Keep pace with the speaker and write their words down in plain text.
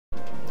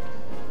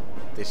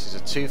This is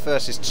a 2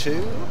 versus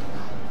 2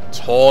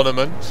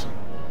 tournament,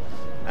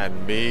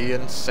 and me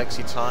and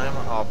Sexytime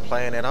are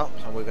playing it up,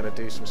 and we're going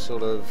to do some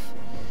sort of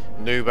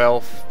noob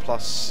elf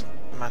plus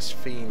mass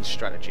fiend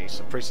strategy.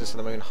 So Priestess of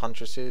the Moon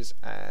Huntresses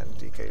and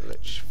DK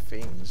Lich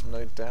Fiends,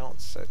 no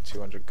doubt. So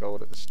 200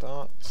 gold at the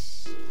start,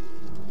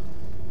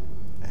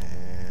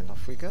 and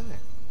off we go.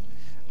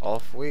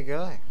 Off we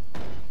go.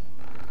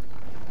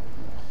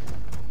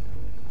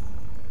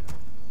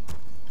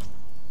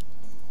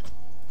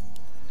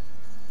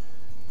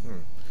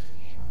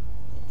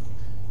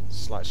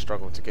 Slight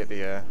struggle to get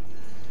the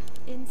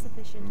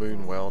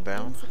moon well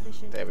down.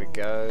 There we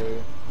go.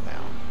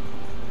 Now.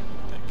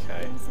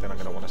 Okay, then I'm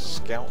going to want to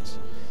scout.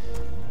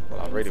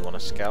 Well, I really want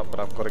to scout, but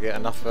I've got to get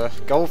enough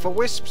gold for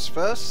wisps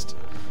first.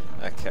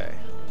 Okay.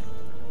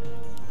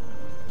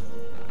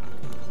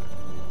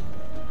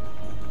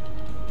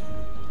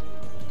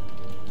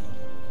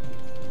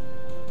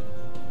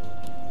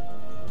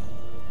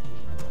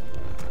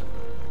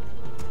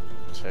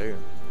 Two.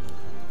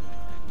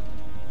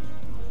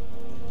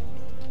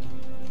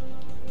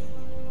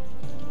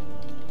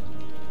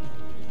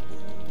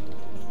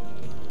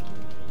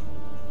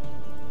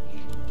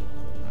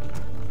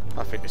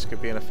 I think this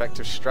could be an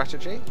effective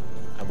strategy,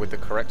 and with the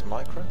correct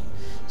micro,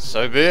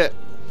 so be it.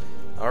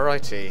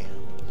 Alrighty,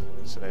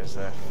 so there's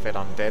the fed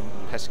undead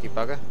pesky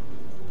bugger.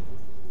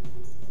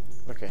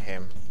 Look at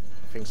him,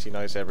 thinks he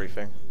knows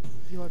everything.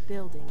 Your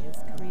building is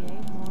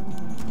create more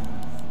moon.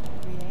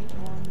 Create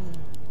more moon.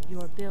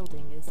 Your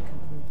building is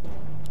complete.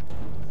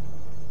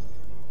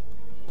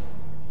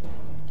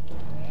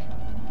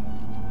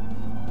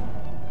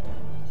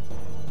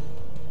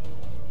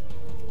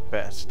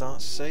 Better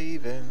start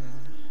saving.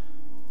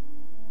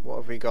 What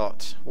have we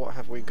got? What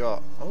have we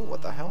got? Oh,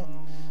 what the hell?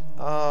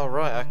 Oh,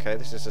 right, okay,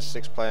 this is a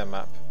 6-player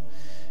map.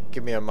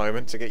 Give me a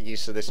moment to get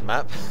used to this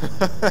map.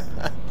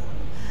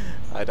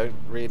 I don't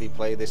really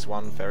play this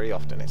one very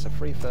often. It's a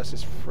 3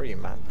 versus 3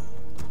 map.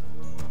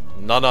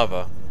 None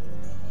other.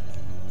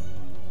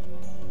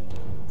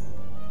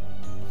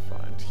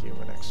 Find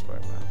Human Expo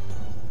map.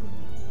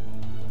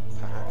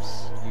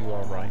 Perhaps you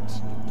are right.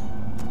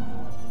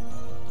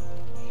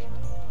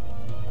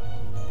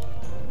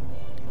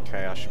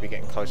 Okay, I should be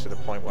getting close to the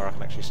point where I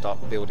can actually start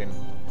building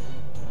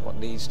what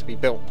needs to be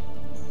built.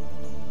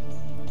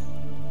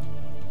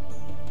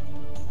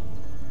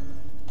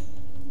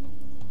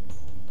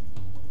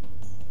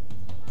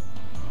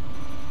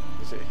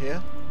 Is it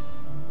here?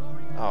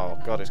 Oh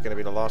god, it's going to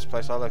be the last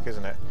place I look,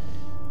 isn't it?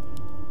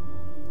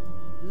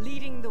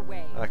 Leading the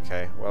way.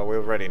 Okay, well,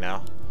 we're ready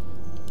now.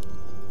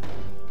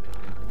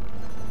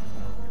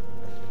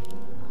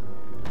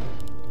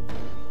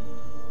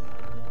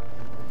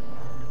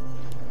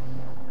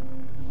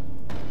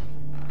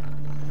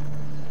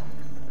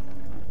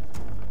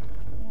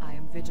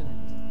 Vigilant.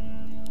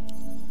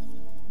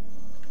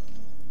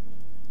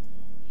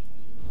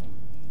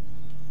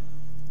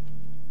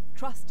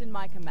 Trust in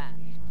my command.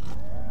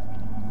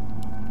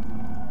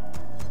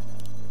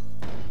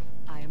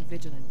 I am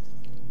vigilant.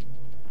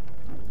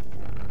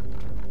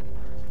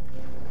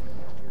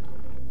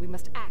 We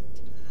must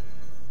act.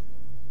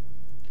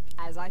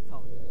 As I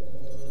thought.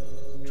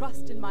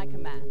 Trust in my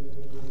command.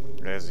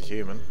 There's a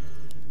human.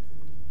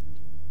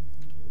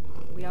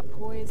 We are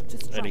poised to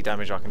strike. Any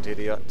damage I can do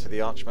to the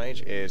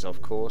Archmage is,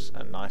 of course,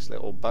 a nice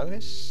little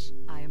bonus.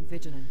 I am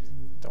vigilant.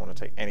 Don't want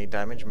to take any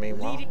damage,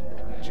 meanwhile.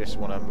 Just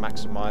want to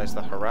maximise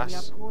the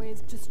harass. We are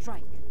poised to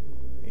strike.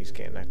 He's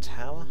getting a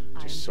tower.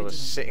 Just sort of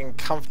sitting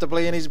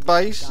comfortably in his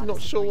base,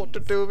 not sure what to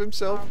do with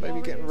himself. Maybe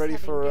getting ready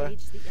for an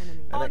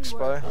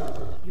expo.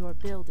 Your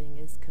building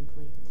is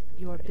complete.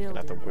 Your building. You can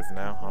have the wood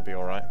now. I'll be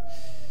all right.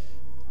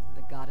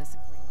 The goddess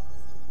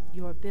agrees.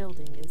 Your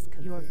building is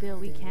complete. Your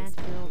building. We can't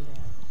build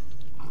there.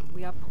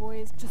 We are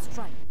poised to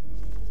strike.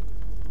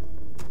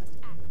 We must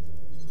act.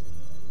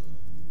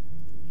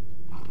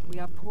 We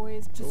are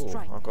poised to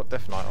strike. I've got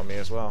Death Knight on me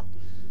as well.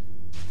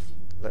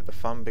 Let the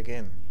fun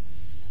begin.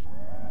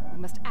 We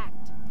must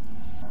act.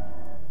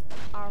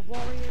 Our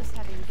warriors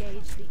have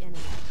engaged the enemy.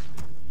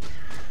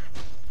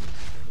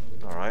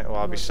 Alright, well,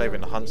 I'll be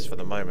saving the hunts for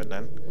the moment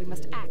then. We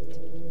must act.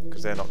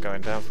 Because they're not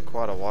going down for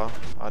quite a while.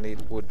 I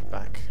need wood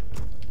back.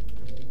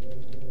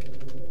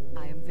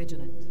 I am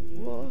vigilant.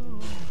 Whoa.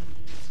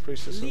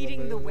 Priestess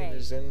Leading of the Moon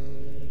is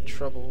in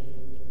trouble.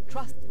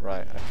 Trust.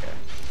 Right, okay.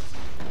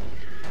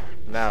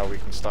 Now we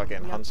can start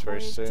getting hunts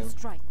very soon.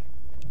 Strike.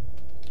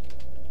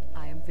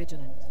 I am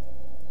vigilant.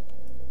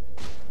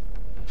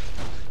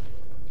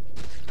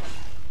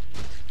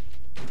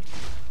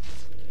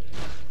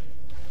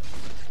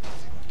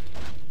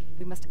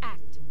 We must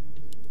act.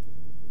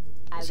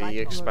 Is he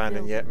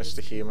expanding yet,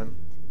 Mr. Human?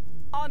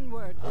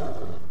 Onward.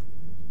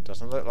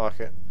 Doesn't look like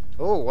it.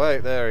 Oh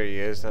wait, there he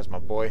is. There's my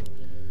boy.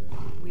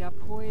 We are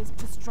poised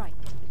to strike.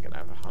 You're gonna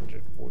have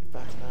 100 wood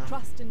back now.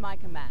 Trust in my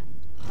command.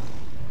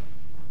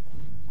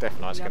 Death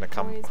Knight's gonna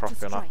come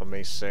cropping up on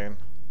me soon,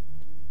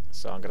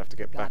 so I'm gonna have to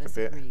get back a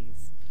bit. And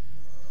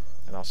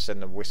I'll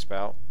send a wisp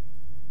out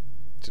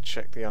to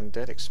check the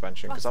undead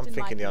expansion, because I'm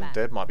thinking the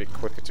undead might be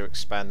quicker to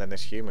expand than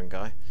this human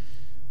guy.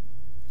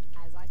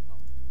 As I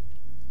thought.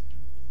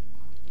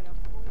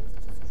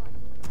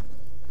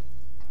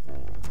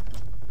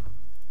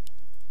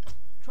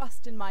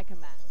 Trust in my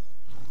command.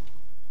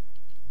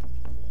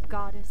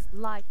 Goddess,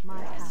 like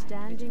my path.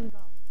 Standing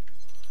guard.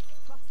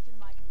 Trust in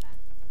my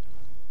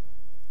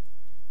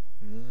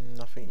command.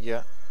 Nothing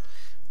yet.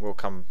 We'll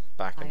come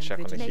back and check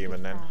on the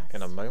human then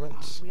in a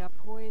moment. We are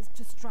poised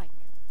to strike.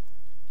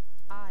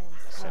 I am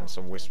Send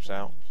some wisps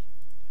out.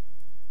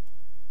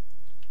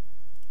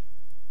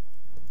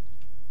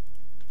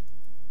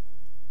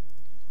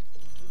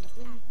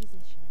 In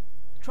position.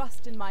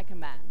 Trust in my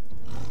command.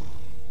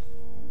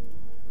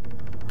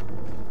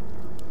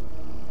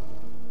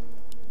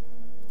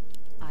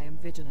 I am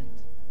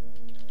vigilant.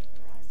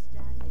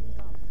 Standing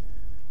guard.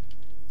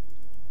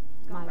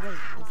 My way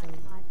is on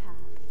my path.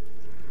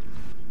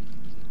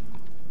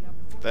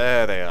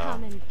 There they are.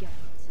 Come and get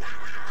it.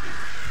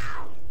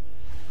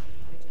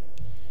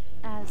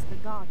 As the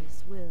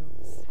goddess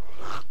wills.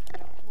 We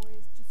are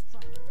poised to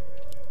strike.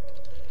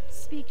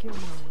 Speak your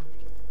mind.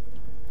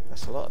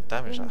 That's a lot of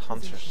damage that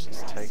Huntress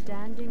has taken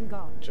Standing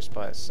guard. just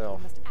by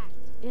itself. Must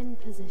act in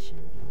position.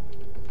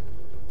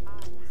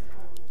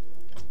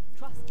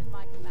 Trust in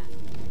my command.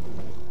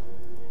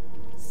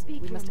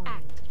 Speak. We must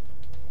act.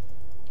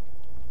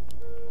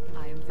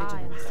 I am vigilant.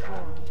 I am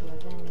sworn to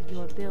avenge.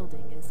 Your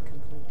building is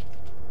complete.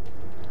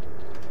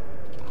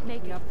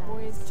 Make we are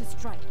poised to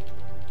strike.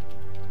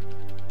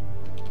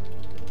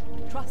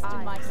 Trust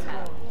in my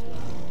command.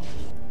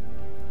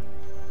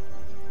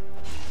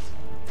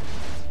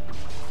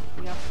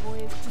 We are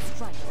poised to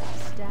strike.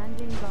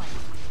 Standing guard.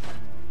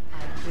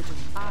 I am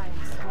vigilant. I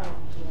am sworn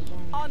to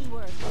avenge.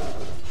 Onward.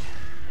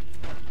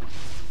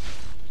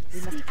 We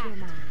must act. Your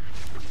mind.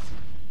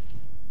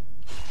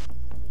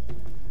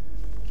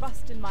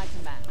 Trust in my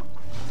command.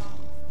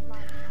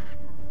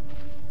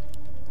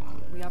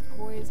 We are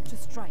poised to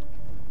strike.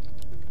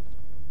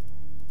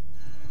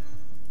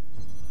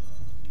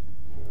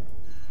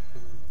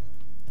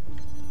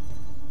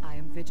 I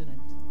am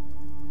vigilant.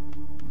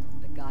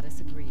 The goddess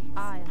agrees.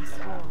 I am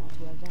sworn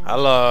to avenge.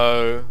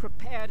 Hello.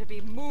 Prepare to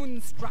be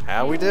moonstruck.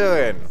 How we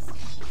doing?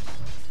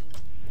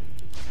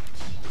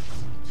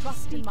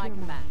 Trust in my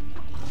command.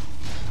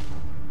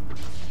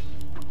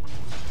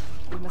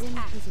 We must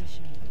act.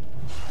 Position.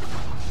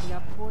 We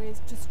are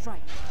poised to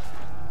strike.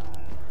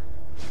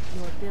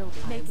 Your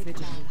building make it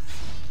vigilant.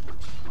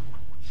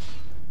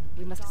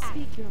 We must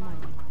speak your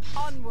mind.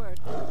 Onward.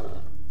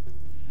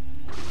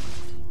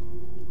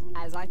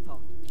 As I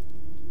thought.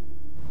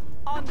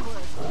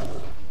 Onward.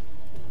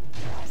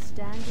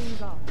 Standing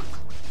guard.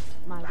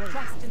 My way.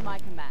 Trust in my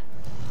command.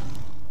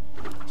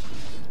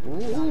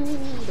 Ooh,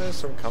 there's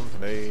some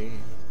company.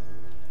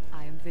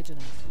 I am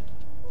vigilant.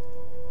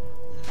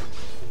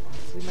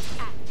 We must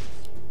act.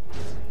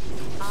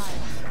 I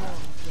am sworn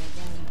to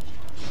revenge.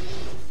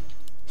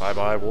 Bye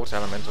bye, water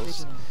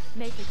elementals.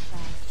 Make it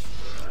fast.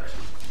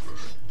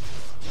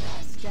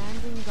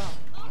 Standing guard.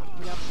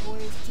 We are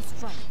poised to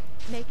strike.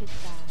 Make it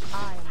fast.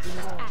 I am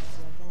sworn to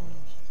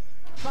revenge.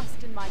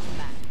 Trust in my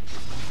command.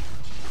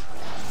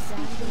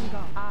 Standing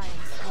guard. I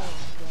am sworn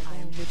to revenge. I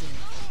am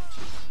vigilant.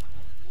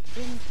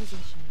 In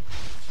position.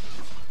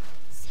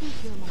 Speak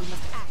your mind. We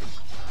must act.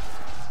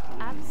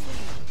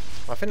 Absolutely.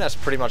 I think that's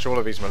pretty much all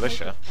of his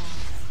militia.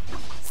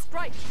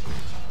 Strike.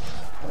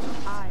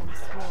 I am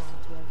sworn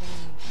to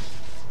avenge.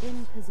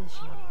 In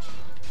position.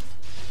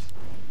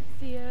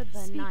 Fear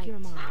the night. Your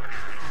mind.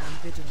 I am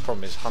vigilant.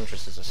 Problem is,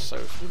 Huntresses are so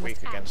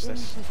weak against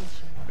this.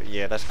 But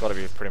yeah, that's got to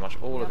be pretty much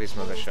all of his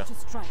militia.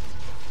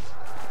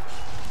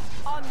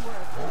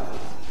 Onward.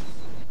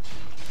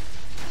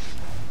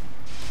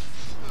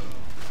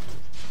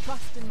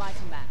 Trust in my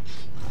command.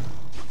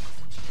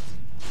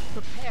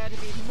 Prepare to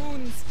be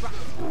moonstruck.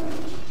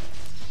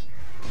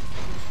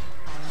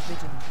 I am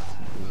vigilant.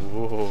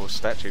 Ooh,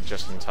 statue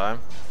just in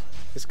time.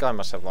 This guy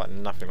must have like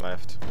nothing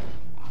left.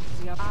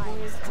 We are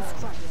poised to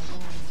strike.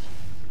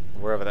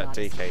 Wherever that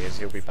DK is,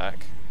 he'll be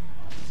back.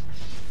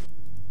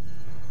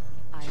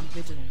 I am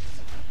vigilant.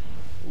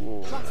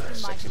 Ooh,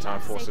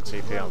 Sexytime forced the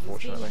TP,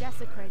 unfortunately.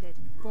 Desecrated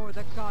for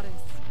the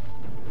goddess.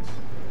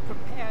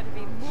 Prepare to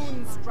be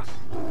moonstruck.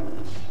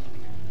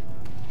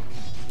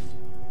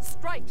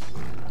 Strike.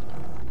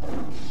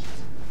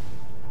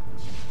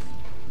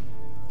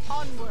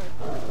 Onward.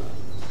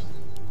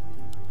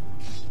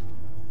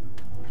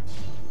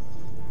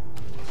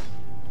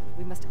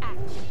 We must act.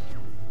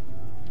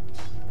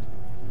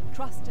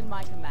 Trust in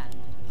my command.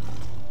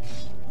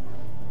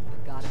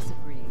 The goddess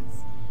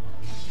agrees.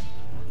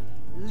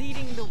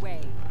 Leading the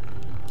way.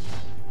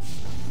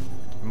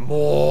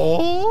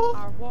 More?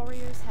 Our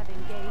warriors have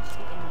engaged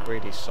the enemy.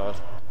 Greedy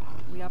sod.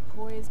 We are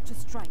poised to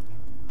strike.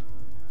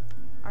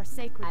 Our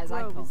sacred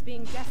grove is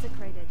being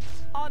desecrated.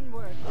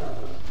 Onward.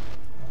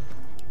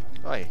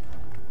 Oi.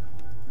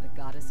 The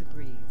goddess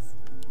agrees.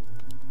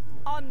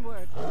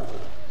 Onward.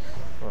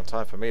 Well,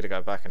 time for me to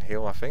go back and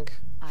heal, I think.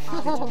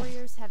 Our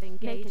warriors have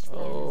engaged the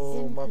enemy.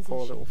 Oh, my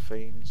poor little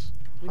fiends.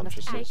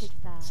 Huntresses.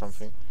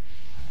 Something.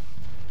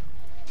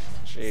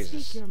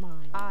 Jesus.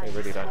 They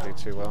really don't do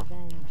too well. I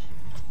am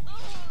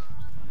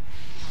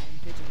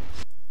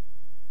vigilant.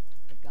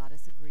 The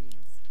goddess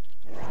agrees.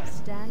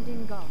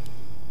 Standing guard.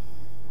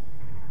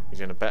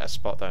 He's in a better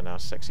spot though now,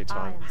 Sexy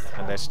Time,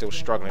 and they're still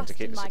struggling to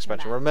keep this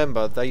expansion.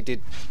 Remember, they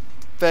did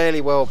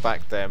fairly well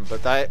back then,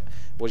 but that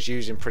was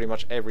using pretty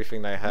much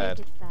everything they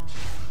had.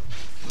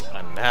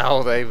 And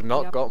now they've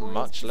not got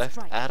much left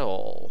at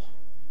all.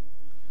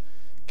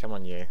 Come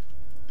on, you.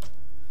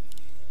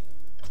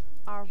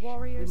 Our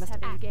warriors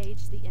have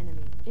engaged the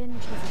enemy. In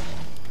position.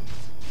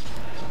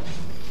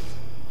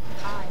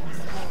 I am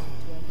sworn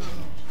to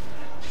avenge.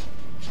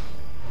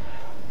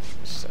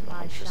 Set the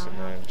huntress in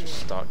there and just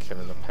start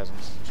killing the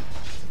peasants.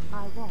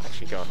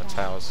 Actually go on the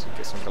towers,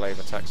 get some glaive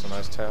attacks on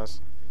those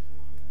towers.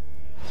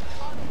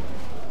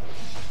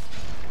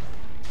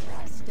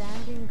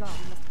 Standing guard.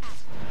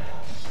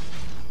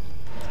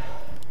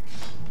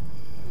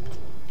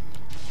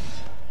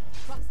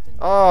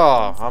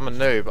 Oh, I'm a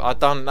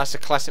noob. That's a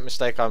classic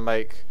mistake I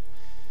make.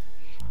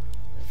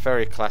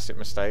 Very classic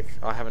mistake.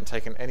 I haven't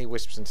taken any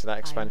wisps into that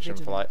expansion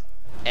for like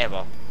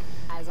ever.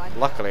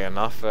 Luckily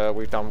enough,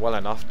 we've done well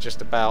enough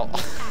just about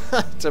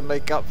to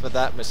make up for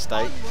that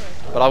mistake.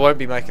 But I won't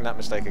be making that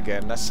mistake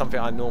again. That's something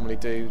I normally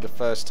do the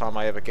first time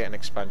I ever get an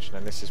expansion,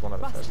 and this is one of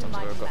the first times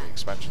I've ever got the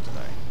expansion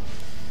today.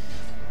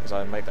 Is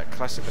I make that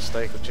classic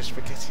mistake of just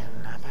forgetting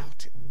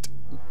about it.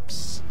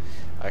 Oops.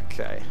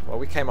 Okay, well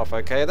we came off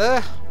okay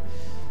there.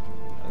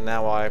 And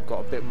now I've got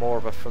a bit more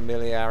of a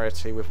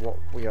familiarity with what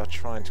we are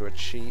trying to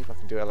achieve. I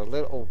can do it a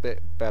little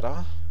bit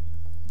better.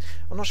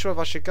 I'm not sure if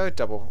I should go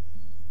double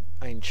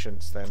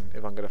ancients then,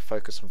 if I'm going to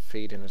focus on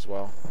feeding as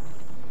well.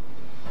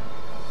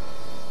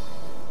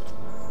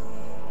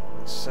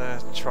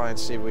 Let's try and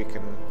see if we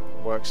can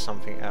work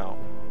something out.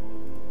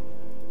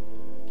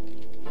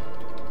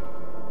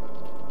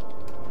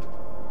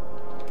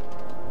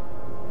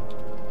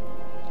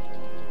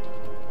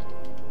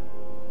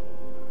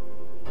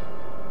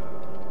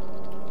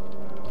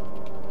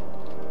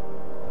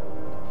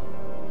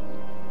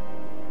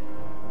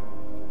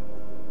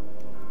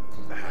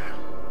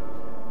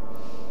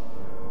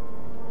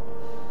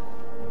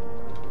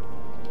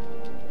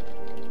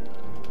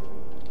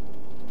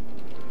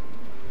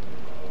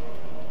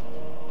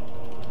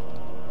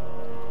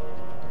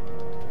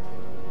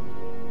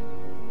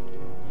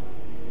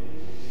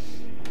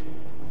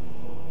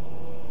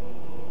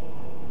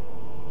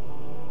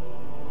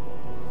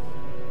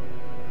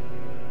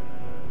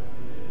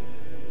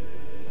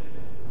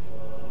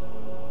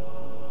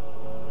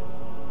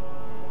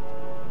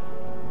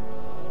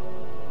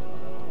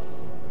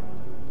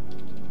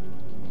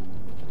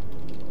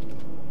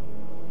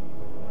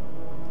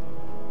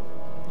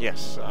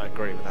 Yes, I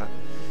agree with that.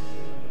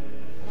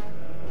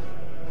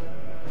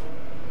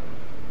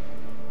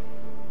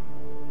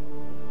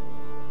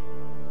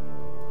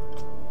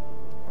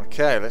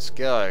 Okay, let's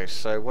go.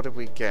 So what did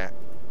we get?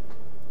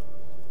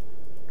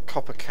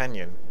 Copper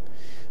Canyon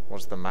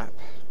was the map.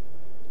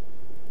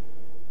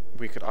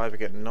 We could either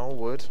get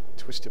Knollwood,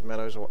 Twisted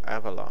Meadows, or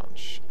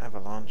Avalanche.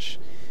 Avalanche,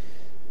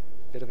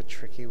 bit of a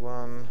tricky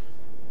one.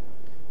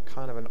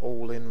 Kind of an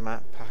all-in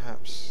map,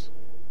 perhaps.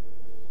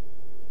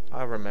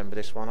 I remember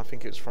this one. I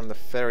think it was from the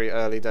very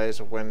early days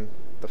of when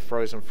the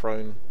Frozen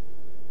Throne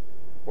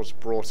was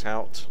brought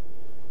out,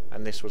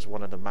 and this was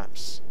one of the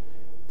maps.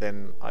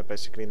 Then I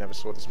basically never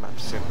saw this map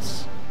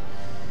since.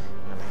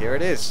 And here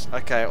it is.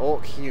 Okay,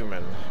 Orc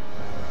Human.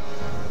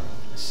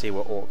 Let's see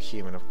what Orc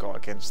Human have got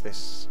against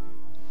this.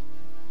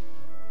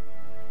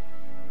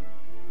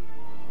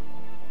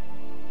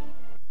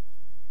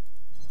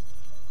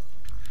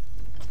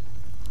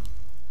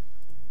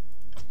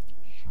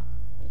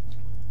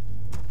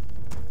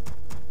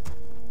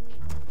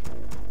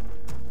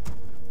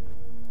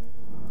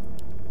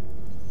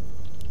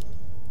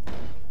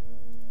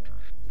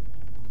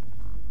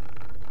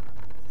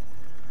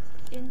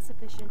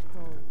 Insufficient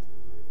gold.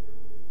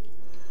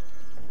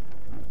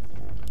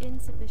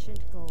 Insufficient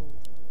gold.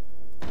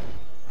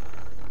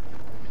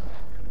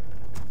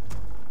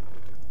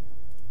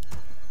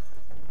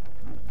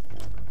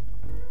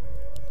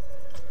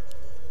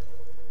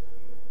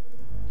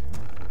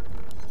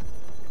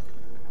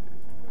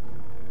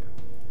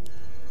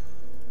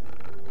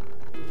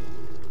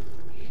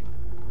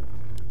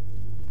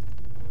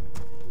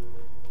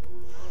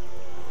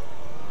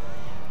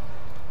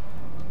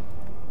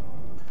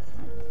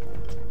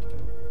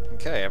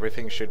 Okay,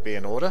 everything should be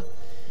in order,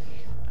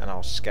 and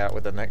I'll scout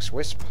with the next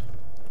wisp.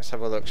 Let's have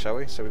a look, shall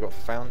we? So we've got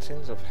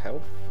Fountains of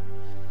Health,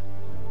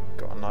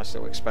 got a nice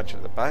little expansion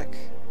at the back.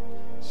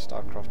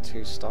 StarCraft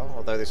 2 style,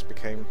 although this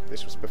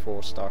was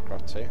before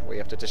StarCraft 2, where you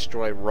have to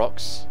destroy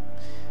rocks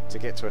to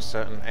get to a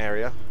certain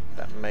area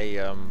that may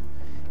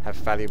have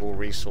valuable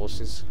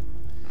resources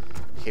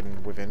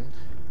hidden within.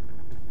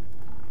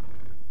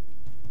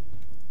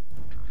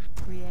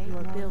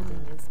 Your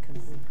building is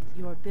complete.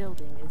 Your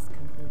building is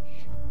complete.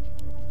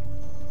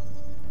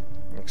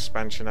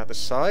 Expansion at the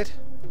side,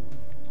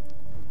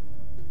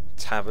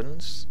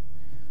 taverns,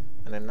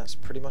 and then that's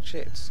pretty much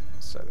it.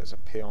 So there's a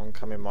peon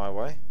coming my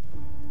way.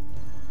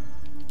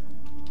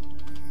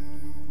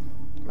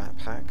 Map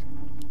hack.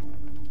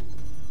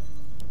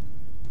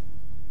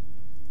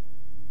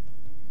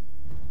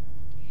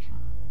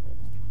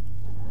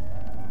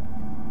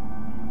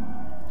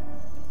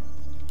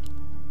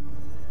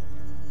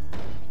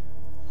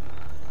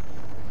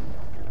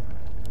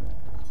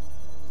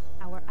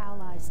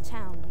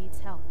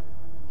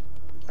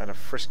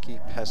 frisky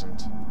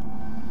peasant.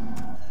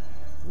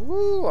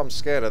 Woo, I'm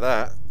scared of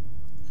that.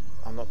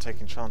 I'm not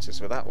taking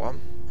chances with that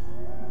one.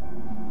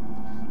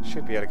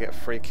 Should be able to get a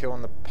free kill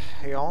on the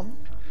peon.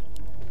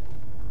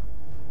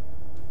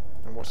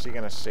 And what's he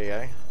going to see,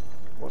 eh?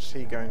 What's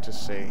he going to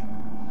see?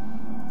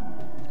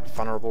 A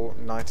vulnerable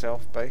night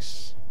elf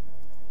base?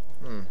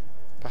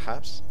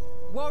 Perhaps.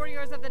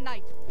 Warriors of the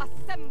night,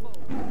 assemble!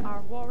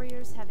 Our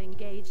warriors have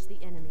engaged the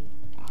enemy.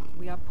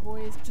 We are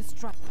poised to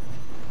strike.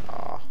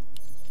 Ah.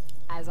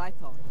 As I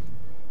thought.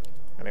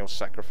 And he'll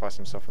sacrifice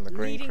himself in the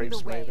green Leading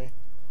creeps, the way. maybe?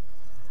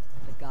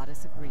 The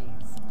goddess agrees.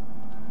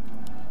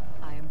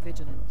 I am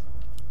vigilant.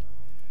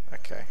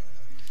 Okay.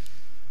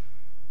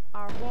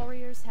 Our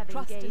warriors have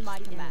engaged in my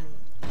command.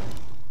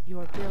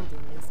 Your building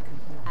is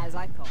complete. As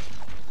I thought.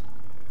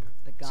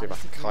 The See if I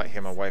can kite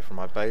him away from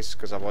my base,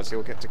 because otherwise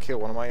he'll get to kill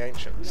one of my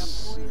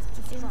ancients.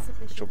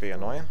 Which will be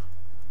annoying.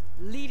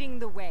 Leading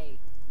the way.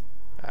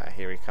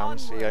 Here he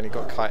comes. He only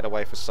got kited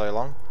away for so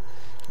long.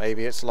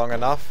 Maybe it's long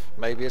enough.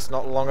 Maybe it's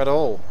not long at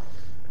all.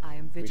 I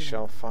am vigilant. We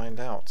shall find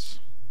out.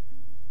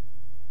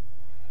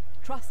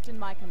 Trust in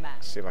my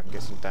command. See if I can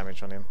get some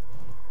damage on him.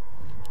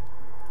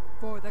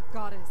 For the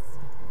goddess.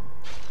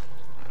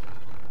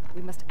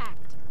 We must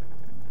act.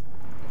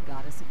 The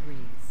goddess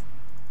agrees.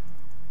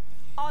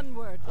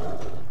 Onward.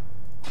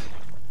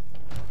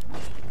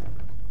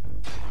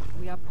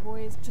 We are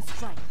poised to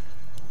strike.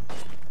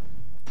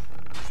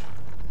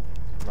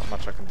 Not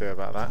much I can do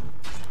about that.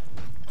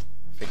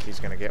 I think he's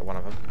going to get one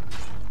of them.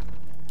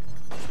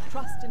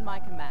 Trust in my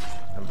command.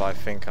 And by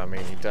think, I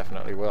mean he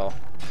definitely will.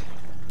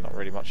 Not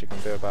really much you can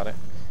do about it.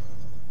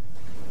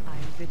 I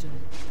am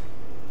vigilant.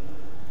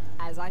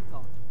 As I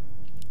thought.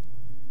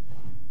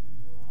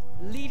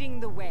 Leading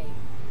the way.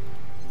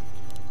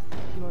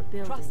 Your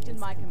building Trust in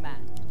my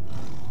command.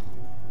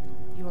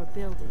 Your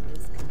building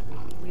is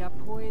complete. We are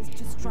poised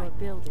to strike.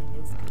 Your building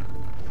is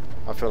complete.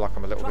 I feel like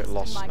I'm a little bit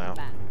lost now.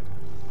 Command.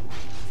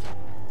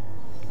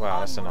 Wow,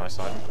 that's a nice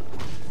item.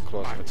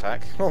 Claws of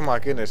attack. Oh my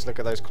goodness, look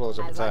at those claws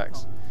of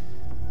attacks.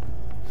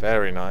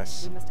 Very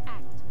nice. We must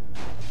act.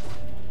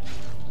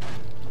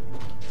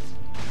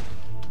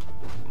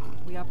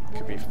 We are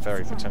Could be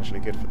very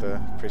potentially good for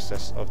the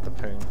Priestess of the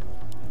Poon.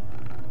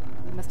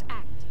 We must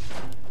act.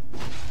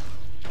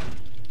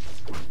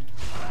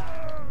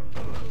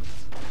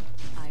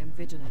 I am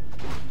vigilant.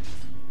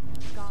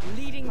 God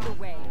leading the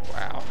way.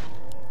 Wow.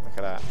 Look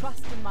at that.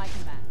 Trust in my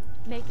command.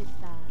 Make it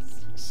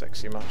fast.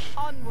 Sexy much.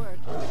 Onward.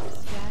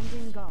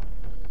 Standing guard.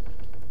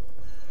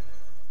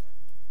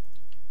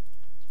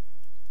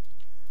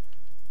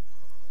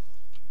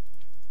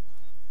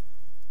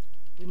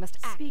 We must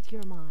act. Speak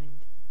your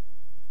mind.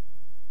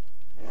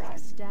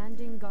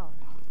 Standing guard.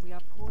 We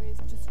are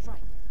poised to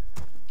strike.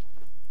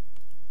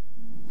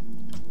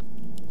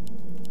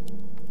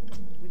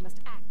 We must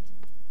act.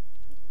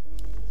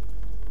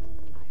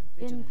 I am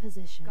vigilant. In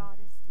position.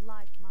 Goddess,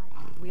 like my.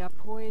 We are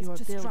poised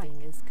to strike.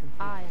 Building is complete.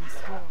 I am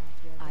sworn.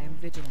 I am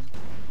vigilant.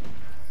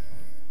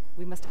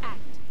 We must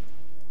act.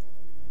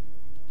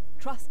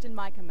 Trust in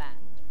my command.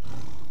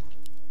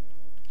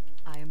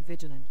 I am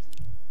vigilant.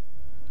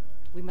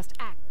 We must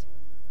act.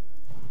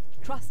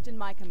 Trust in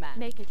my command.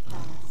 Make it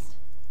fast.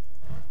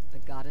 The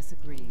goddess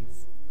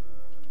agrees.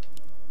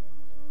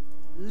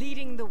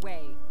 Leading the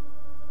way.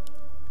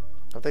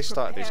 Have they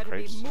started these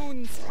creeps?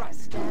 Moonstruck.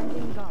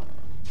 Standing guard.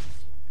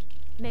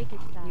 Make it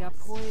fast. We are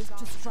poised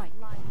to strike.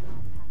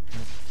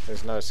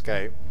 There's no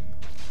escape.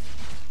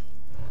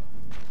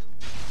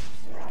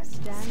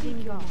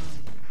 Standing guard.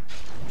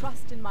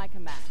 Trust in my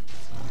command.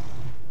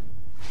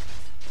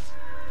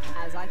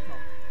 As I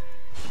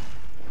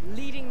thought.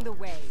 Leading the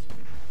way.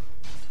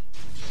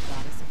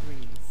 Goddess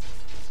agrees.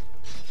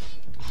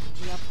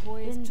 We are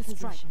poised to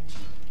strike.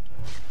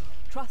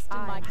 Trust in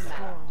my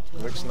command.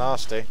 Looks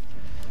nasty.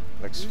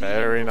 Looks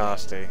very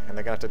nasty. And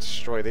they're going to have to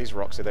destroy these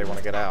rocks if they want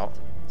to get out.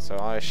 So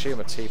I assume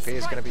a TP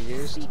is going to be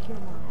used.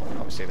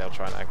 Obviously they'll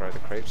try and aggro the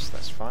creeps,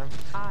 that's fine.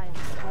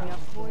 We are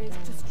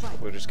poised to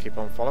strike. We'll just keep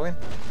on following.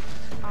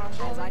 Our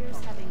warriors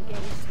have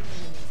engaged the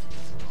enemy.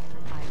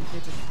 I am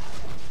vigilant.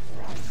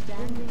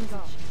 Standing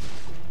guard.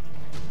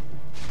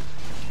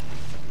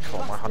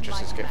 God, my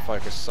huntresses get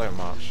focused so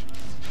much.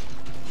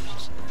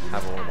 Just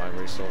have all of my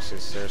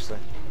resources, seriously.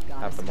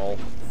 Have them all.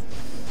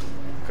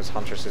 Because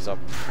huntresses are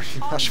pretty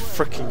much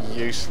freaking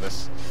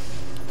useless.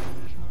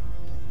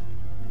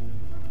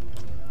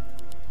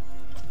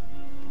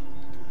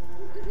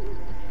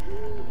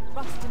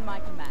 Trust in my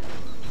command.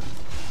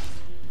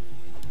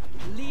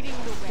 Leading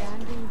the way.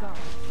 Standing guard.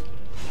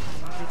 I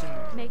am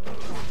vigilant. Make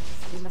it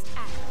fast. We must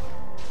act.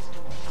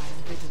 I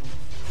am vigilant.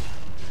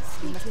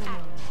 We must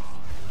act.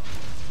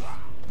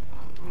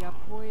 We are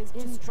poised to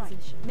In strike.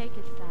 position. Make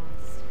it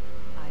fast.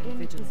 I am In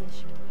vigilant.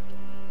 position.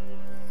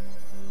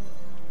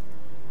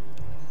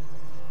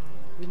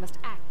 We must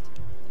act.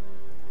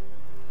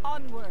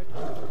 Onward.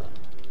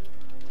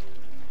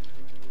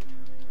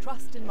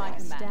 Trust in my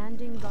command.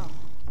 Standing guard.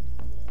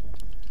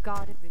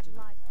 Guard it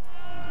vigilant.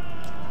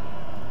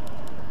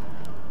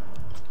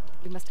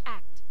 We must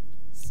act.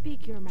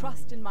 Speak your mind.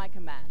 Trust in my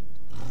command.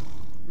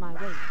 My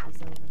wait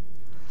is over.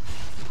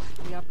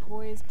 We are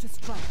poised to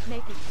strike.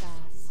 Make it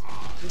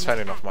fast.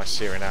 Turning off my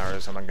searing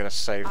arrows, and I'm going to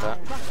save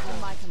that. Trust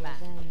in my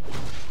command.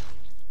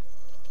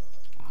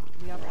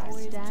 We are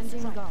poised to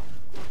strike.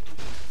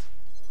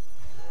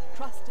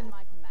 Trust in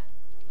my command.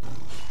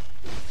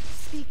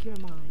 Speak your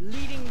mind.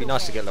 Leading It'd be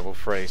nice to get level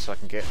 3 so I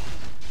can get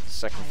the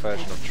second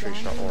version of True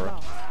Shot Aura.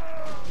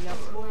 We are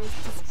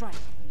poised to strike.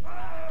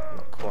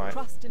 Not quite.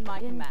 Trust in my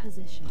command.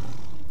 Position.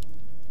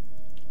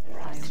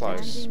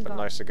 Close, but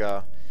no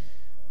cigar.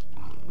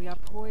 We are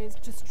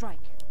poised to strike.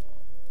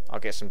 I'll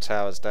get some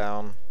towers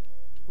down.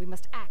 We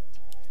must act.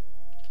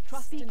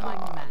 Trust in my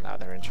command. Now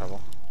they're in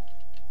trouble.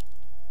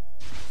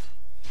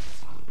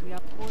 We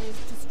are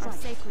poised to strike. Our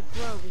sacred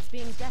grove is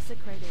being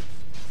desecrated.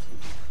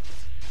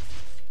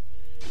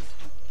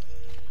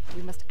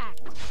 We must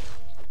act.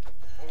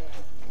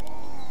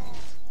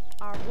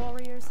 Our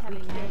warriors have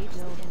engaged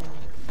the enemy.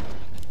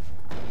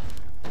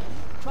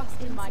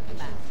 Trust in my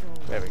command.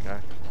 There we go.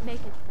 Make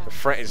it fast. The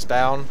threat is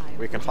down.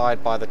 We can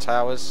hide by the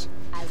towers.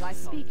 As I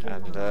speak,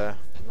 And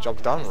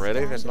job done,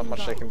 really. There's not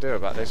much they can do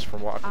about this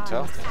from what I can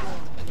tell.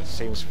 It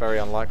seems very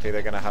unlikely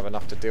they're going to have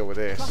enough to deal with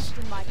this. trust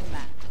in my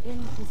command.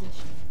 In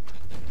position.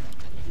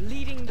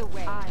 Leading the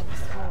way. I am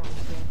sworn to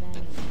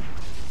avenge.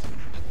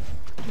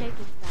 Make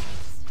it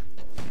fast.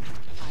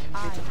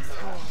 I am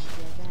sworn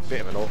to avenge.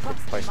 Bit of an awkward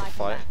place to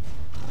fight.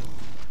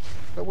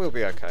 But we'll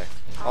be okay.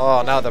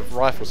 Oh, now the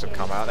rifles have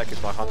come out. That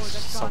gives my hunts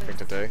something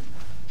to do.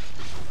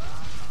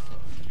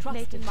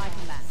 Trust in my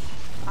command.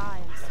 I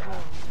am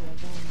sworn to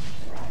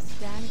avenge.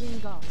 Standing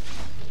guard.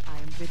 I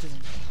am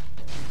vigilant.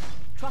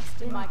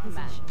 Trust in my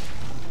command.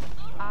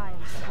 I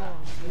am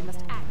sworn to We must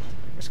avenge. act.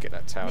 Let's get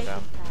that tower Make down.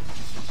 it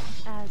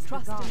fast. As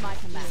Trust the in my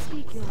gods. command.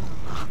 Speak your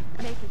mind.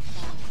 Make it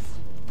fast.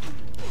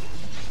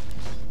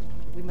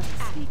 We must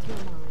act. Speak your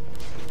mind.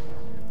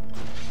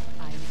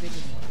 I am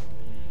vigilant.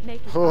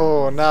 Make it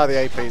Oh, fast. now the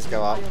APs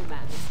go up. Royal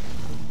man.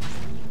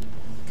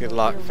 Good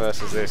luck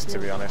versus this, to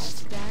be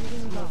honest.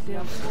 Standing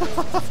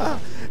guard.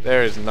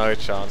 There is no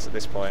chance at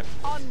this point.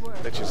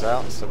 Onward. Lich is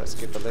out, so let's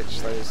give the Lich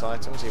those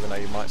items, even though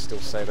you might still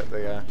say that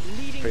the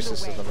Leading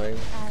Priestess of the Moon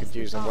could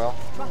use them well.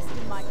 Trust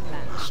in my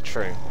command. It's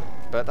true,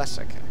 but that's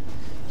okay.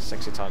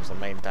 Sexytime's the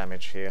main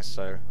damage here,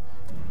 so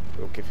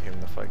we'll give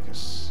him the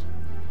focus.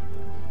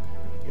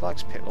 He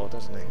likes Pit Lord,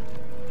 doesn't he?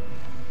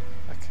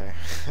 Okay.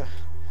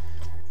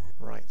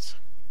 Right.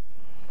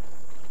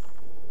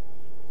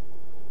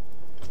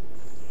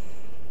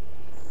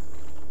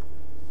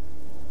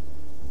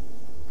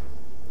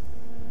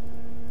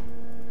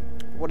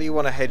 What do you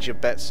want to hedge your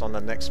bets on the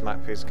next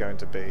map is going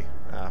to be?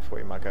 I thought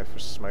you might go for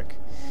smoke.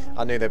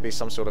 I knew there'd be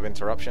some sort of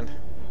interruption.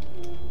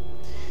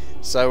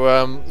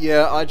 So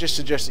yeah, I just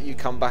suggest that you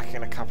come back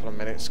in a couple of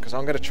minutes, because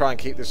I'm going to try and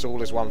keep this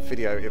all as one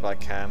video if I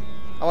can.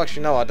 Oh,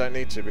 actually no, I don't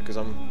need to, because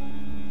I'm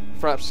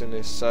fraps in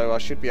this, so I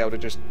should be able to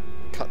just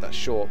cut that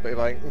short. But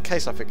if in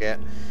case I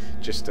forget,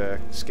 just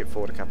skip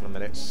forward a couple of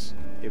minutes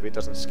if it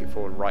doesn't skip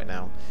forward right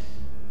now.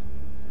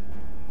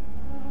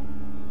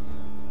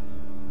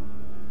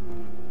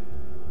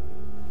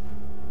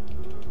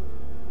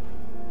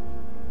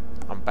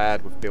 I'm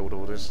bad with build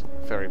orders,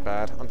 very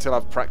bad. Until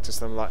I've practiced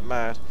them like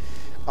mad,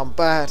 I'm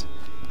bad.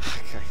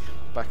 Okay,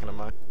 back in a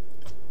moment.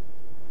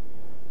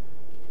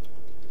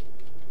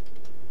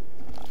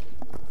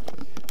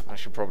 I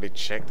should probably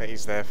check that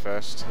he's there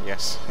first.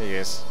 Yes, he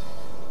is.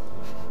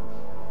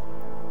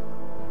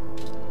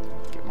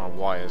 Get my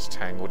wires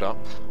tangled up.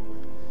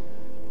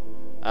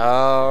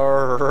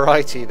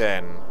 Alrighty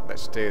then,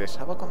 let's do this.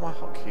 Have I got my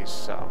hotkeys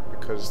set up?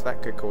 Because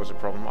that could cause a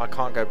problem. I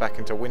can't go back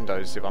into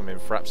Windows if I'm in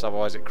Fraps,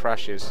 otherwise it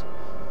crashes.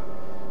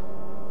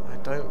 I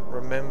don't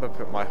remember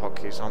putting my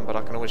hotkeys on, but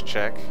I can always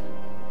check.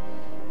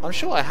 I'm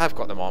sure I have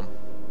got them on.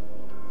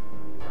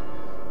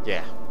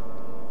 Yeah.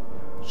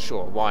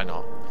 Sure, why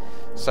not?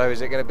 So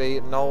is it going to be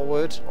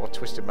Knollwood or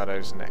Twisted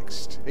Meadows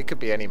next? It could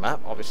be any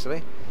map,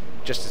 obviously.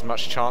 Just as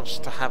much chance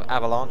to have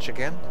Avalanche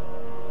again.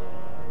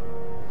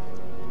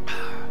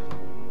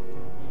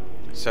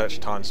 Search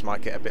times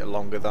might get a bit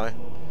longer though.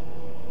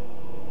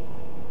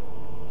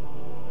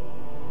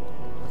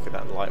 Look at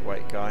that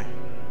lightweight guy.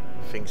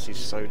 Thinks he's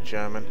so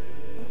German.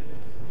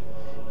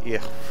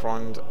 Ich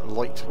Freund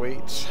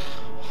lightweight.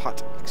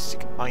 Hat sich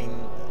ein.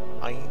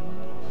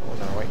 Oh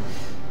no, wait.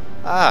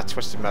 Ah,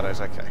 Twisted Meadows,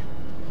 okay.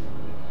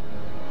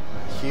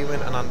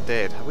 Human and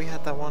Undead. Have we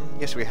had that one?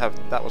 Yes, we have.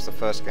 That was the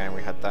first game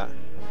we had that.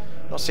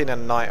 Not seen a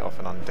Knight off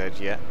an Undead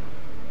yet.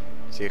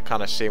 So you're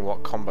kind of seeing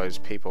what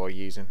combos people are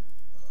using.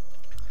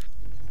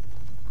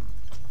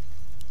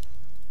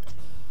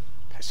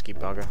 Pesky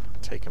bugger,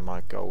 taking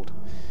my gold.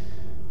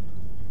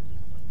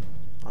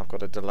 I've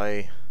got a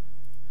delay.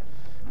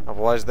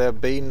 Otherwise there'll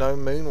be no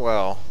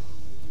Moonwell.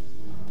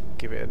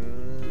 Give it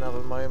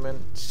another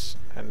moment,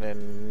 and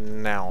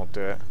then now I'll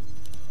do it.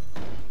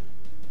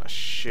 I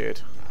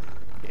should.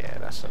 Yeah,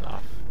 that's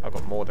enough. I've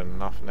got more than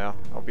enough now.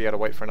 I'll be able to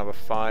wait for another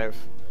 5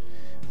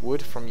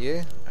 wood from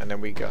you, and then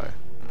we go.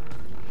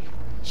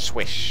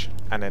 Swish,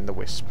 and then the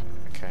wisp.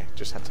 Okay,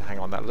 just had to hang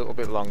on that little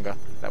bit longer.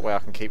 That way I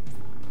can keep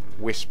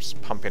wisps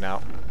pumping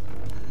out.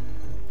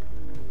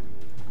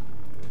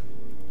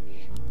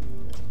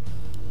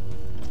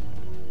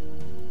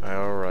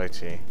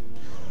 WTii.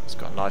 It's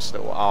got a nice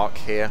little arc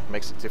here,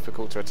 makes it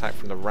difficult to attack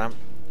from the ramp.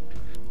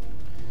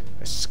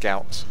 A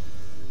scout.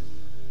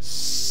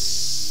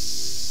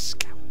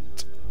 Scout.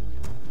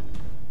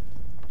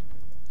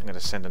 I'm going to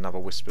send another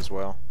wisp as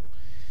well,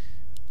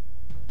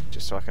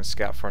 just so I can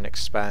scout for an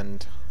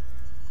expand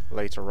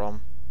later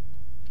on.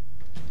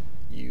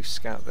 You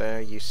scout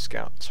there, you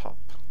scout top.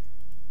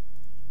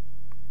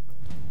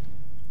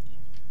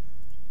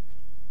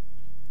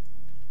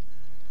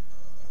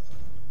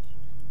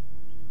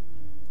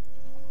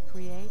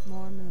 Create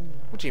more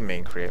moonwells. What do you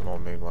mean create more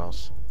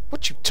moonwells?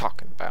 What you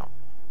talking about?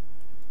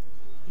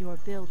 Your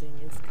building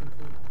is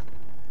complete.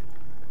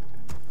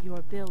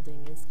 Your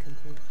building is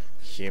complete.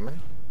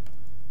 Human?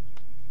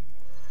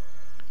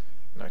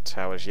 No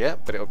towers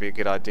yet, but it'll be a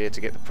good idea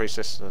to get the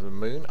priestess of the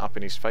moon up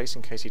in his face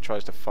in case he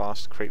tries to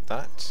fast creep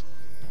that.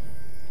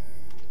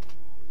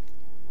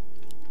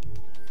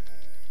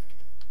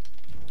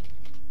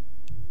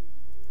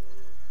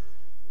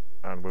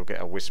 And we'll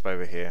get a wisp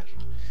over here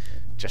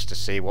just to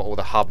see what all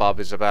the hubbub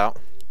is about.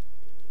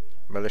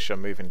 Militia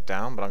moving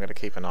down, but I'm going to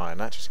keep an eye on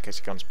that just in case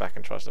he comes back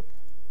and tries to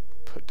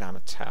put down a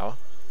tower.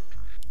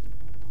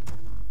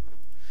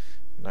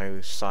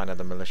 No sign of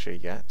the militia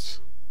yet.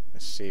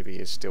 Let's see if he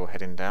is still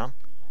heading down.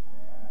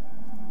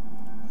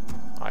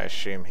 I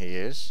assume he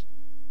is.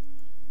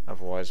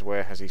 Otherwise,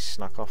 where has he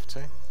snuck off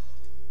to?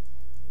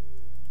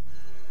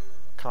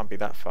 Can't be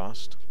that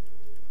fast.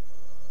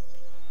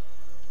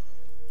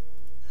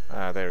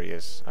 Ah, there he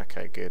is.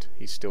 Okay, good.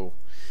 He's still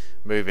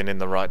moving in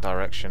the right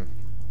direction.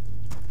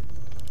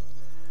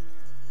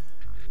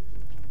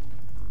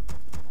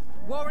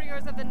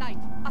 Warriors of the night,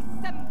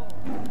 assemble!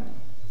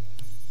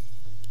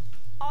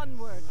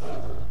 Onward!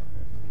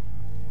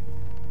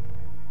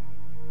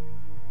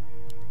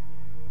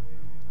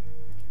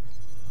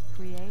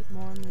 Create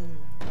more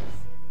moonwells.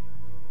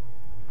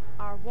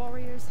 Our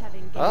warriors have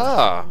engaged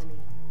the enemy.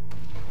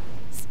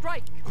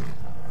 Strike!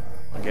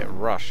 I get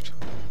rushed.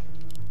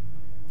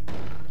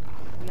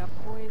 We are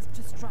poised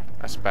to strike.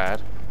 That's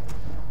bad.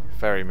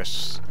 Very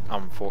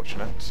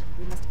unfortunate.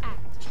 We must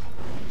act.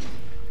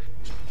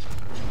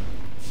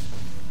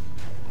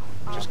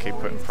 Just keep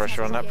putting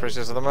pressure on that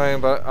princess of the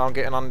moon, but I'm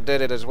getting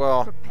undeaded as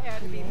well. Prepare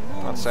to be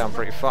I'd say I'm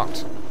pretty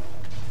fucked.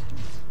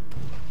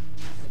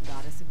 The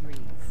goddess agrees.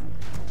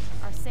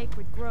 Our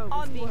sacred grove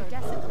is being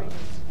desecrated.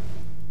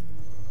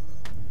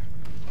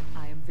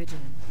 I am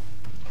vigilant.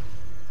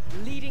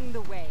 Leading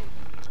the way.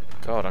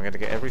 God, I'm going to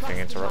get everything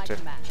Trust in my interrupted.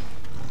 command.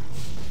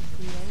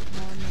 Create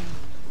more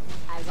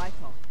moonwells. As I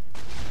thought.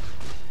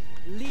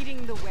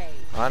 Leading the way.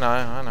 I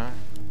know.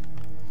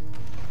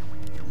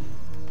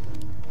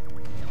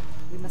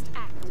 We must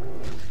act. The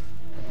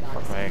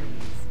goddess Fuck me. agrees.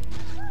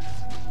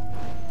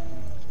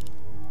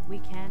 We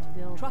can't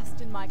build.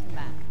 Trust in my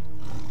command.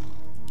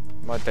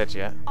 Am I dead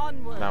yet?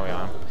 Onward. Now we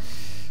are.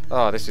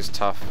 Oh, this is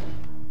tough.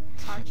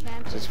 Our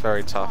champions. This is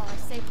very tough. Our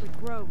sacred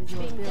grove is Your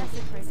being building is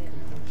desecrated.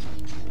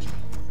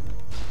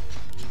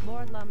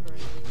 More lumber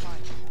is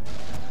required.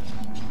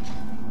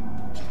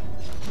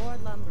 More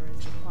lumber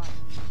is required.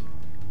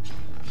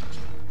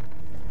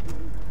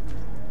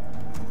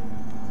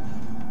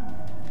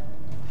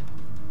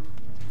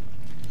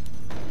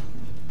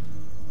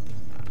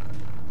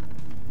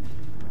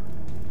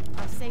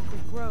 Our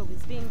sacred grove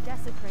is being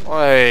desecrated.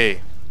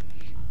 Oi!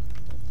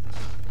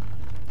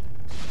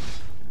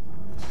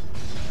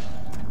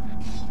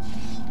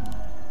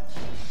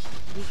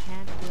 We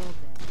can't build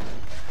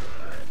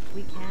there.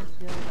 We can't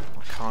build there.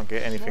 I can't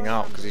get anything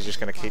up because he's just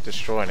going to keep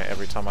destroying it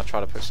every time I try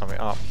to put something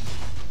up.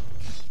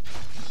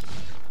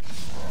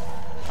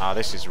 Ah,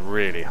 this is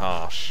really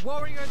harsh.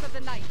 Warriors of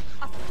the night,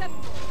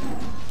 assemble.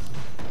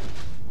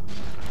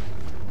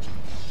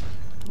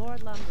 More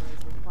lumber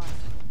is required.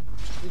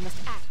 We must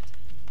act.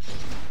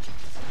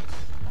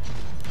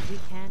 We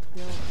can't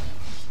build.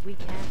 We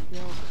can't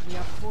build. We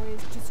are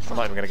poised to I'm strike.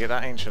 not even going to get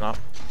that ancient up.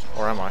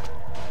 Or am I?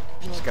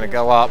 Your It's going to building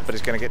go up, is- but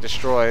it's going to get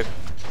destroyed.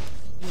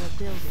 Your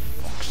building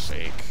is. Fuck's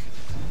sake.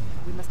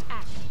 We must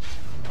act.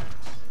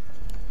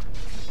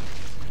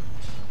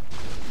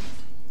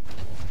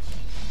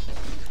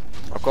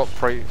 I've got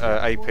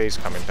APs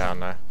coming down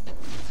now.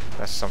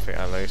 That's something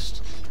at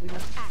least. We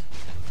must act.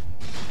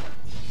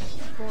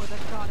 For the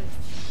goddess.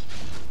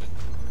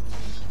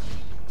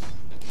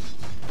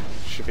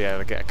 Should be able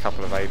to get a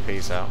couple of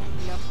APs out.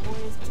 We are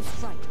poised to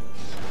strike.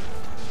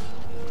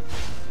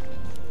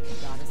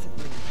 The goddess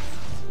agrees.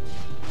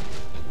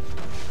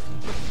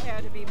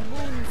 Prepare to be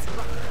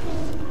moonstruck.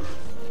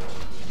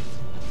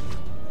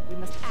 We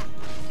must act.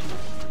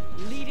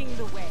 Leading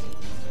the way.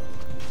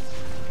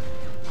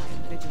 I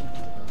am vigilant.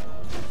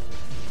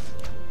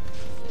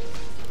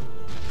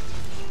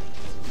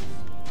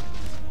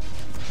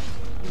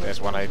 There's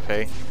one AP.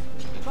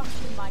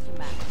 Trust in my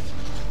command.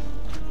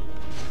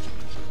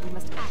 We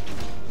must act.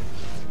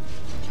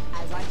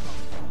 As I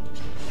thought.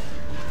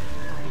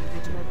 I am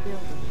vigilant.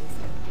 Buildings.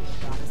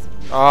 The goddess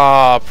agrees.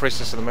 Ah,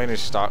 Priestess of the Moon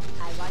is stuck.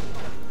 As I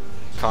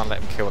thought. Can't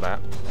let him kill that.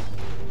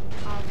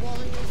 Our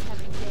warriors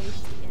have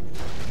engaged the enemy.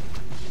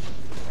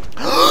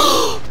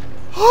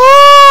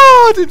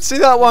 Oh, I didn't see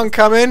that one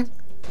coming.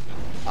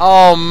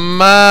 Oh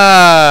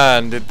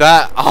man, did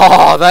that?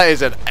 Oh, that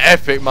is an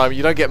epic moment.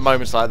 You don't get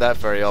moments like that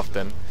very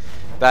often.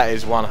 That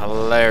is one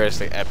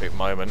hilariously epic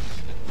moment.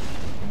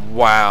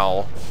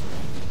 Wow.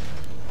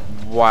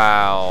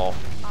 Wow.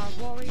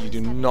 You do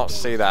not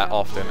see that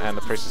often, and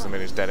the Priestess of the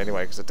Moon is dead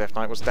anyway because the Death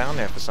Knight was down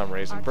there for some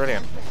reason.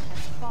 Brilliant.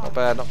 Not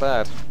bad, not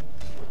bad.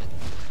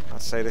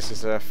 I'd say this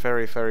is a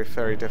very, very,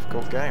 very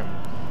difficult game.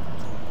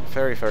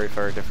 Very, very,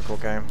 very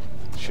difficult game.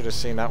 Should have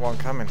seen that one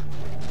coming.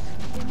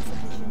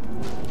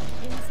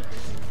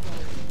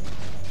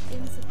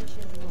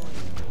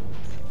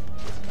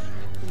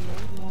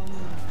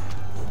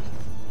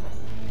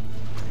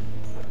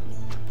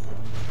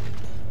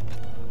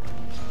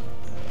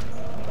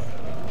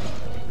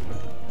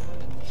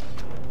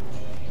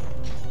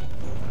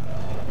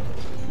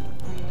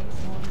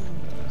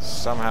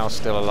 Somehow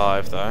still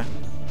alive though.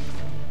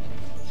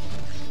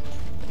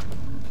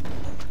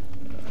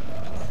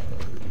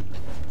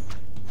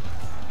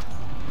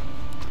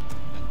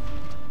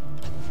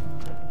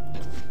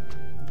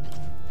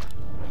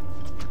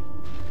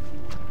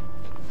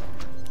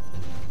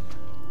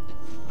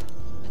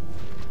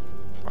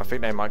 I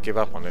think they might give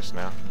up on this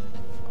now.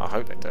 I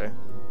hope they do.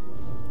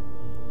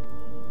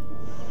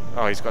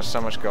 Oh, he's got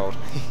so much gold.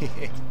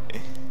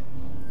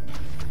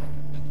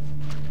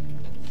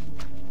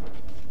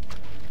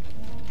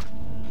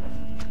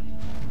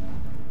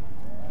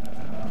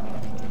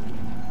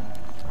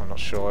 I'm not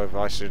sure if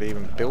I should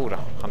even build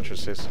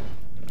huntresses.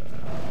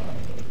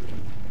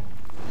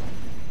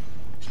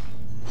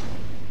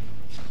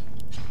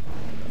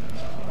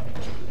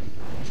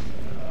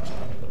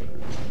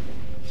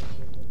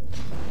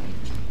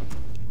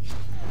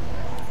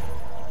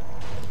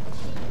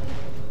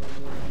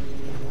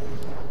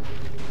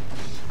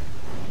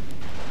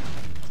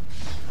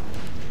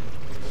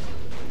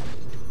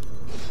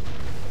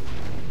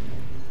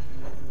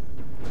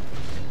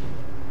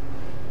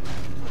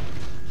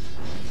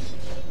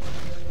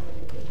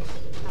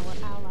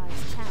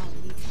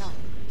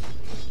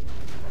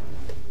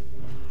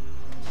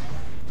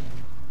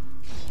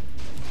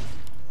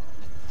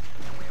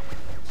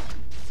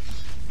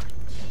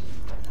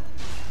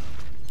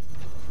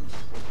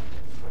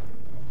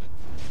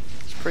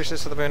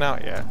 Priestess of the Moon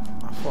out yet?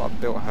 I thought I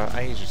built her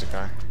ages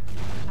ago.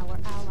 Our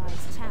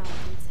allies' town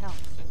needs help.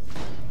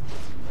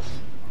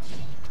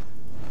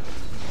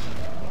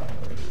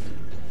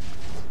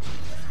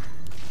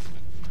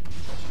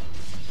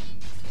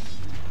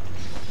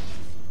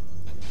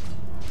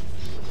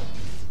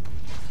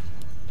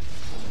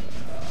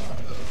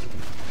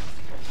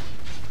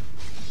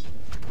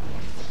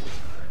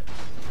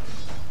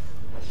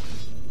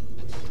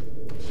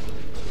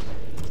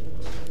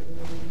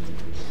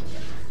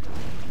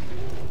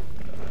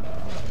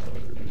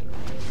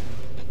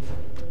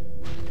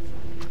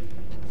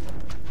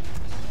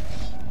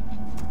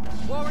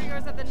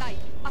 Warriors of the night,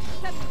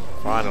 assemble!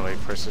 Finally,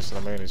 Priestess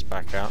of the Moon is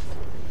back out.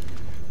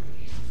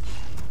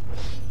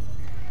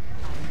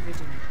 I am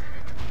vigilant.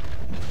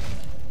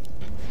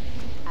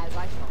 As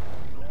I thought.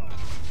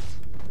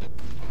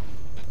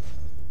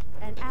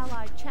 An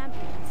allied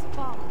champion has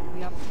fallen.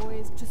 We are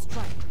poised to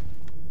strike.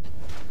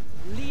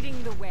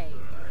 Leading the way.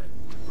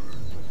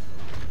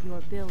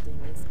 Your building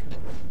is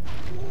complete.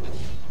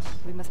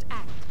 We must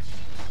act.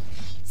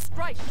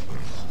 Strike!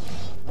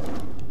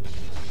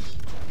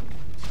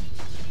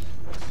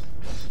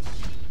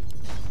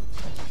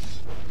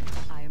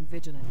 I am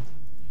vigilant.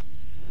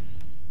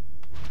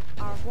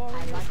 Our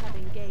warriors have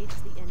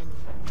engaged the enemy.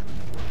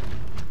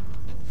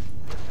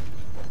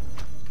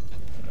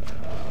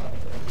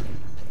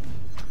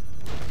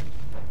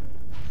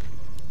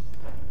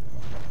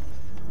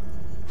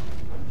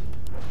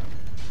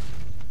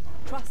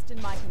 Trust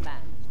in my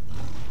command.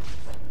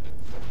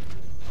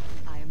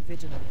 I am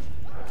vigilant.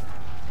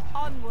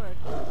 Onward!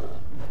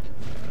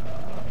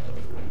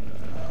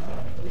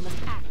 We must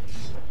act.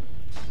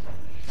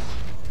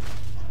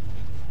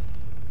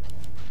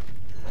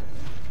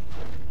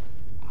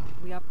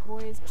 We are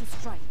poised to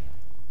strike.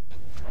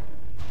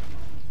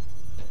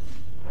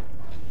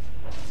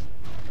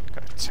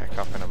 Gonna tech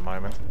up in a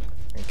moment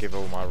and give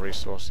all my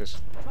resources.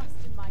 Trust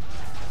in my command.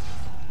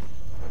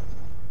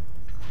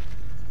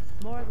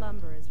 More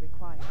lumber is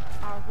required.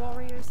 Our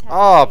warriors have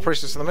Oh, engaged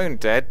Priestess of the Moon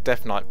dead.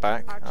 Death Knight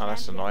back. Our Oh,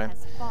 that's champion annoying.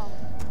 has fallen.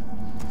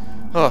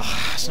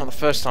 Oh, it's not the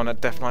first time that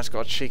Death Knight's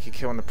got a cheeky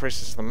kill on the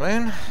Priestess of the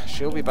Moon.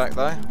 She'll be back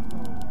though.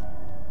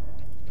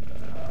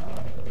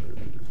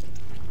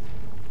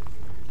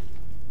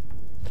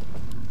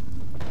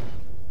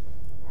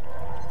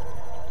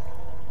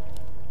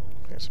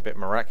 It's a bit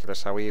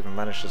miraculous how we even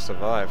managed to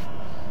survive.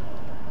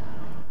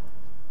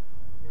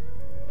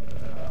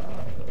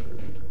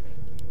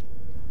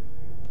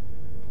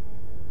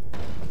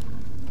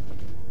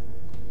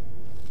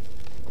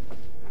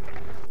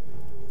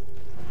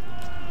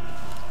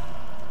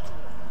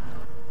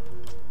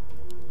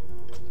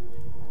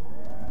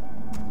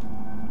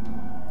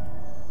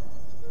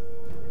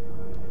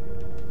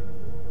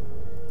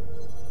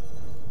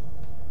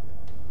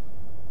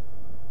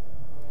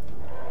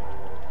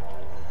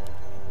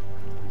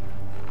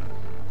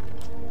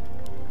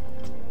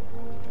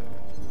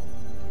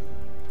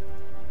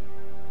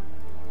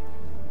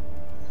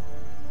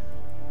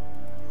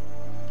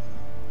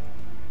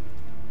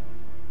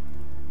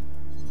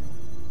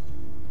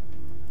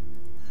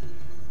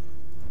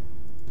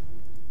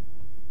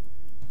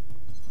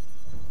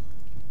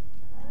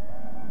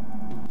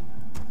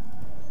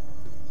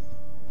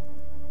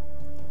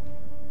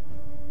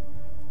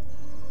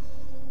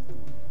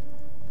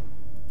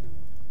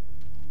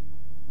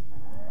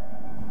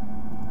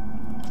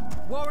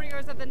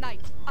 Warriors of the night,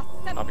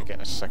 assemble. I'll be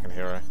getting a second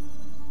hero.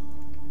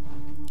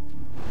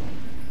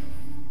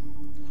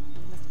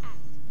 We must act.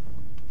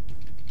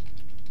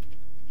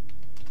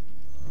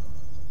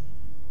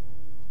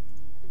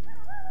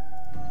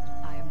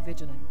 I am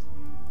vigilant.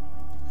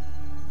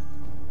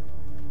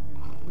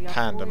 We are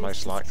Panda poised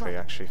most to likely, strike.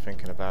 actually,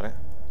 thinking about it.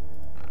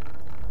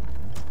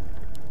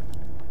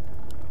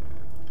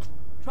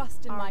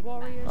 Trust in my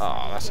warriors.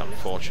 Oh, that's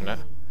unfortunate.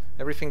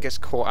 Everything gets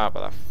caught out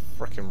by that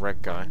frickin' red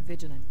I guy. am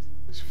vigilant.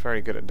 He's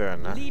very good at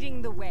doing that.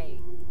 Leading the way.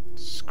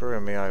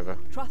 Screwing me over.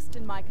 Trust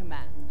in my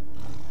command.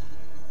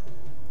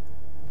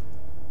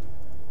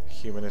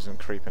 Human isn't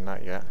creeping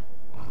that yet.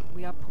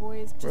 We are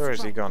poised to Where has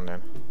he strike. gone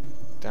then?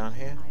 Down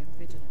here? I am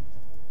vigilant.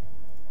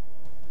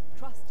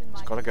 Trust in my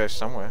He's got to go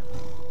somewhere.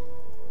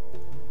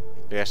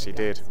 Yes, he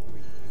did.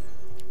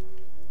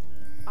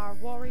 Our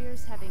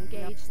warriors have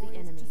engaged the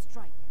enemy.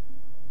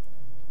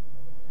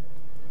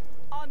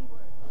 Onward.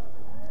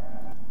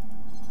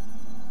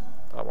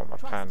 I want my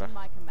Trust panda. in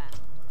my command.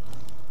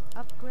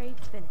 Upgrade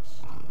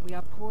finished. We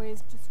are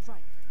poised to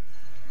strike.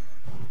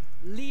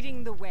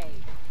 Leading the way.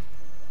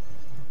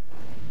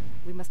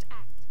 We must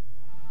act.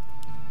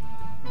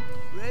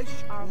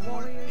 Our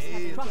warriors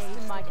have trust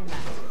in my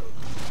command.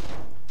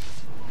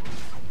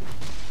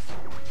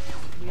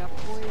 We are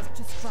poised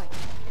to strike.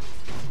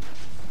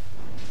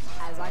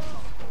 As I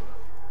thought.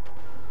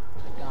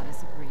 The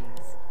goddess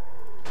agrees.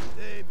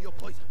 Name your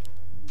poison.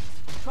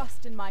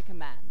 Trust in my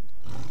command.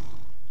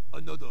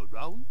 Another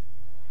round.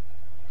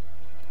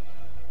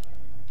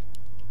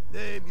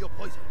 Name your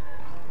poison.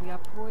 We are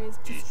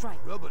poised to Is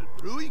strike. trouble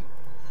brewing?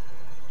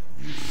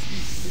 You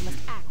see We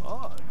must act.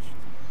 charged.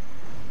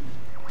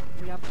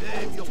 We are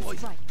Name your poised to poison.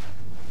 strike.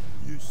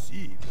 You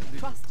see the little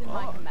Trust in my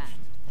charged. command.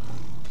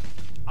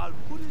 I'll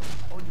put it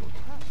on your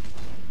tab.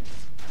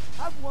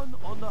 Have one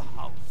on the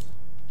house.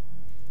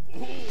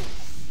 Oh,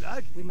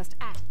 gladly. We must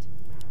act.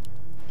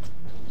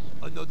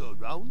 Another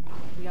round.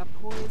 We are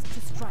poised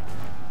to strike.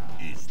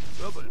 Is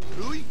trouble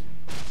brewing?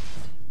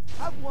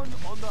 Have one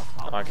on the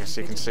house. I guess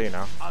you can see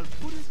now. I'll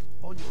put it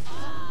on your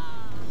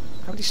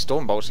tab. How many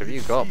storm bolts have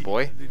you got,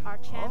 boy? Our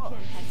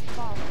champion has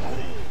fallen.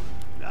 Oh,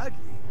 gladly.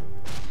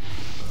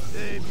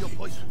 Name your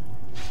poison.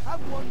 Have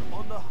one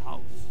on the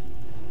house.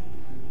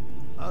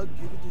 I'll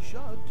give it a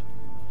shot.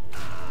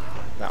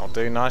 That'll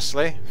do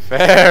nicely.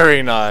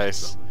 Very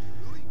nice.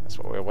 That's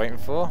what we were waiting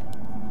for.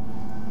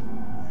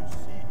 You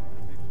see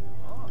the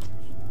little arch.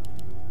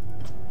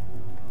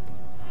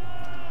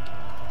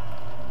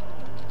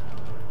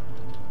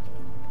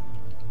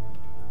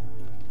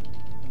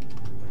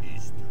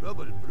 Is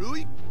trouble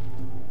brewing?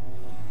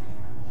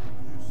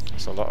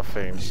 It's a lot of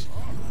themes.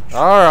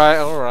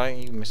 Alright,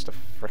 you Mr.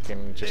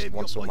 Frickin' just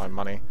wants all my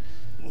money.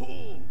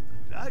 Oh,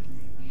 gladly.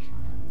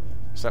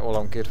 Is that all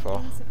I'm good for?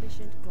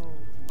 Insufficient gold.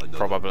 Another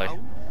Probably.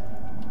 round?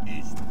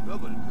 Is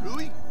trouble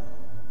brewing?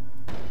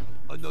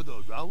 Another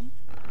round?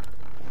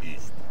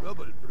 Is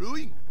trouble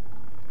brewing?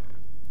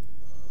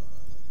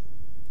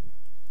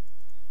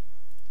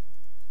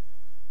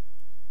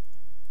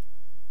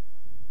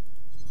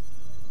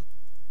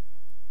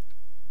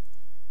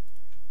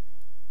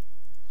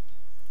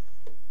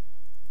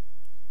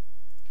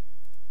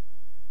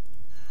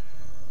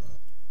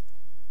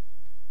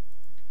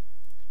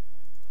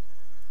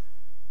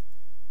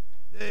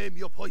 Name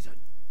your poison.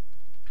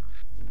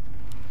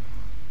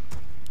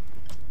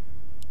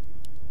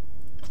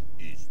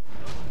 Is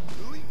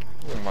trouble brewing?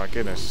 Oh my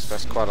goodness,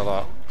 that's quite a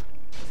lot.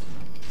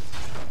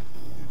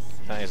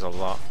 That is a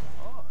lot.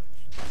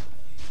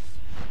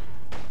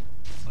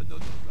 Another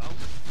round?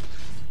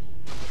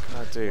 What can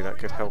I do that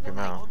could help him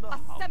out? On the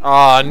house.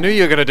 Ah, I knew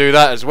you were going to do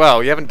that as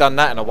well. You haven't done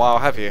that in a while,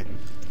 have you?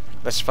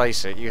 Let's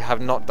face it, you have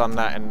not done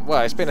that in...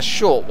 Well, it's been a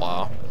short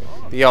while.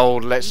 The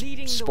old, let's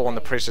spawn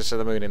the Princess of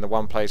the Moon in the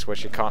one place where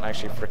she can't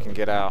actually frickin'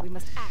 get out. We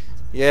must act.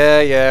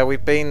 Yeah,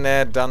 we've been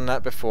there, done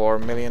that before a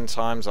million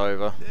times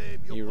over.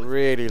 You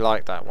really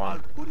like that one.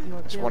 Put it.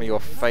 It's one of your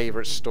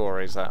favourite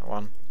stories, that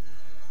one.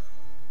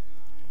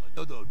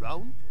 Another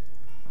round?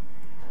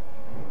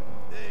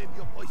 Name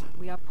your poison.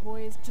 We are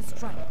poised to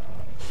strike.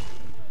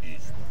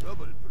 Is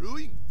trouble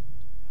brewing?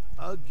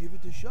 I'll give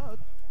it a shot.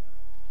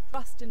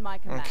 Trust in my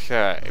command.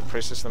 Okay,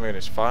 Princess of the Moon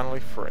is finally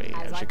free,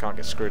 and she can't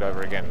get screwed over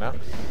again now.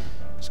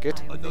 That's good.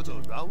 I am Another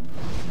vigilant. round?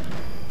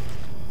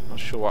 Not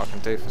sure what I can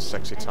do for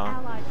Sexy An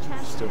Time. allied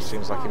champion Still has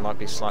seems like he fallen. might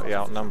be slightly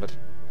outnumbered.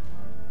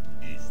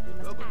 Is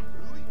trouble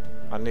brewing?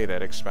 I knew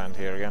they'd expand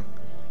here again.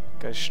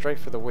 Goes straight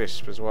for the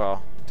Wisp as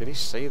well. Did he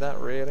see that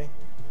really?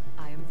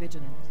 I am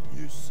vigilant.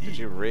 You see. Did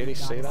you really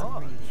see that?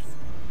 Charge.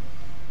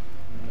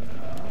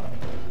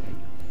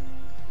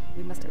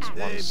 We must There's act.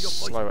 one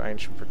slow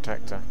ancient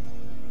protector.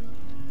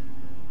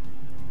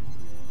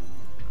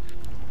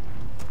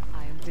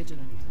 I am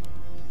vigilant.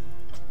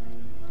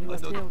 Your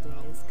Another building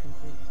round. is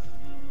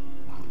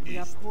complete. We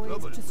are Is poised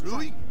trouble to strike.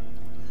 brewing?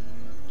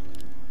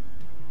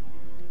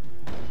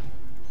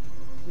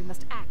 We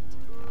must act.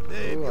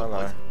 Name Ooh, your hello.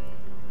 poison.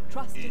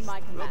 Trust in Is my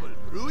trouble command.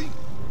 brewing?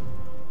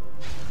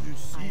 You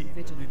see. am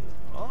vigilant.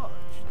 Arch.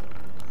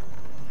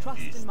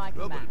 Trust Is in my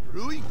trouble command.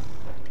 brewing?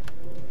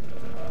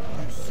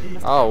 You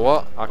Oh,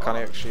 what? I can't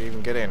actually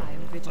even get in. I am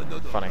vigilant.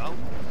 Another Funny. round.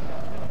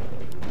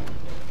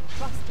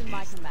 Trust in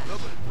my command.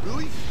 Trouble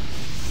brewing.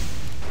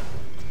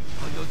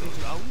 Another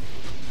round.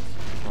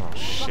 Oh,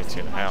 shit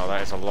in hell,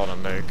 that is a lot of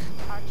nuke.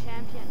 Our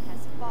champion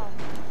has fallen.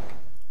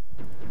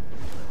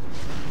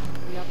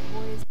 We are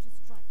poised to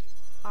strike.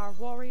 Our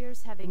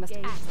warriors have We must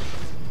engaged. act.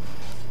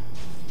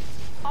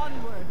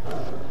 Onward.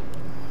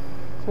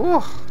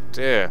 Oh,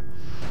 dear.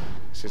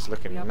 This is We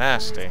looking are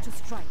nasty. poised to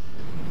strike.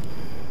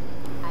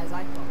 As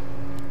I thought.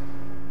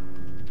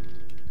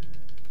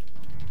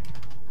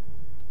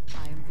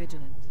 I am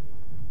vigilant.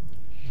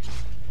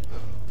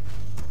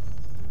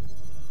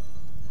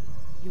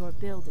 Your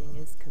building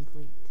is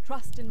complete.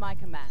 Trust in my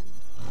command.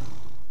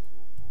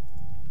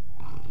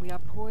 We are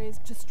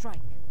poised to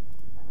strike.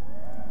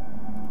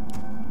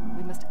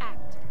 We must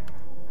act.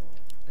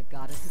 The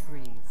goddess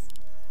agrees.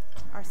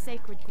 Our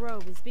sacred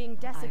grove is being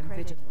I am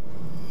desecrated.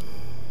 vigilant.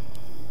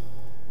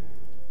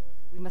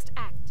 We must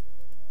act.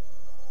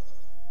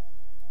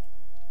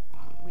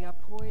 We are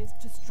poised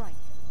to strike.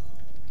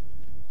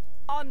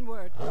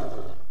 Onward!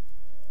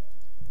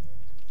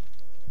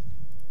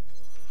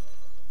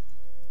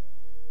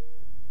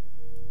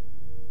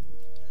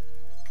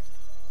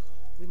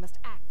 We must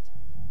act.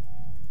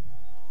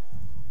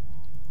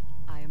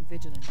 I am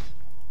vigilant.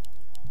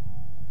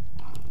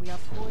 We are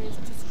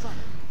poised to strike.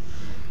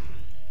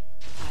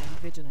 I am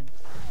vigilant.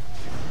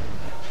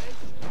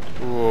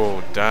 Oh,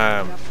 We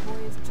damn. are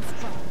poised to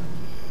strike.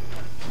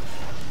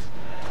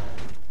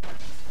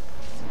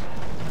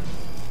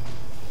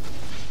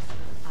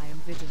 I am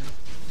vigilant.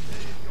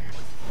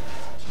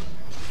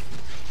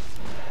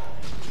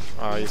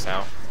 Oh, he's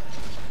out.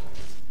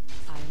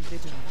 I am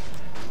vigilant.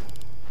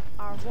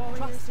 Our warriors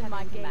Trust in have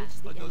my command.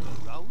 engaged the Another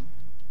enemy. round.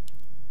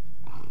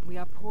 We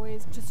are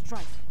poised to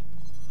strike.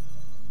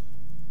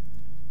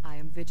 I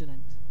am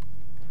vigilant.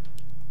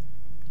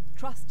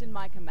 Trust in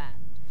my command.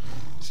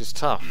 This is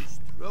tough.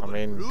 I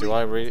mean, do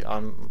I really...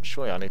 I'm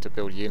sure I need to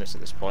build units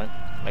at this point.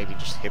 Maybe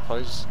just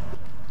hippos.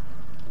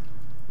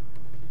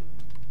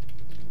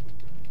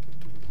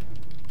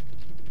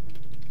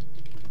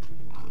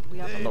 We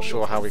are I'm not poised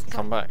sure how to we can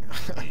come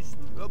strike. back. Is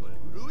trouble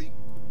brewing?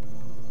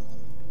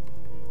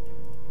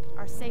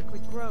 Our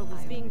sacred grove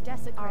is being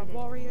desecrated. Our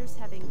warriors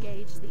have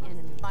engaged the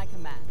enemy. My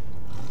command.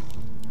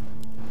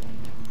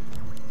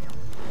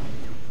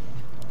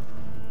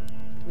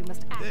 We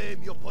must act.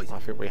 Name your poison. I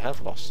think we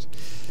have lost.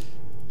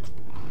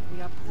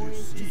 We are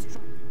poised to see.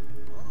 strike.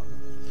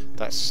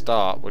 That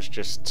start was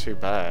just too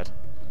bad.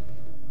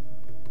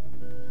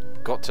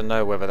 Got to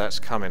know whether that's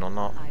coming or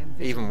not. I am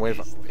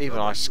Even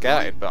I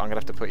scouted, but I'm gonna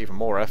have to put even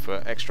more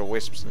effort, extra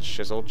wisps and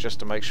shizzle, just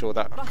to make sure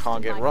that I Trust can't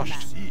in get my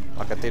rushed See.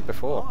 like I did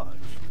before. March.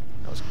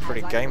 That was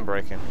pretty game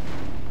breaking.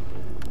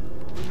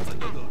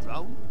 Another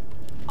round.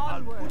 I'll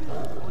Onward. put it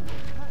on the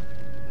track.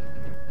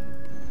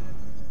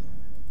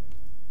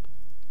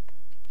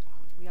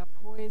 We are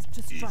poised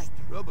to strike. Is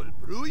trouble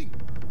brewing?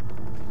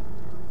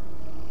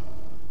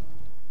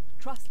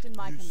 Trust in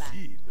my You command.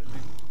 seem a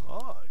little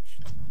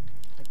parched.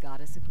 The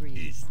goddess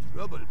agrees. Is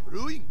trouble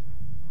brewing?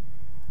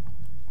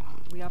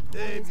 We are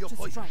Name poised your to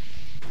poison. strike.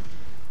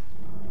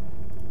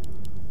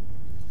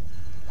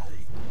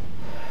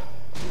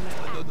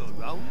 Another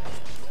round.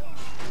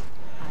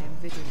 I am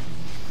vigilant.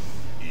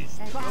 Is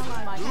An trouble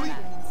ally brewing?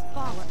 champion has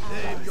fallen.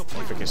 Name your I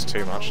poison. think it's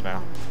too much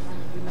now.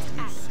 We must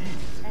You act. seem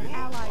a An little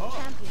allied parched.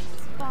 champion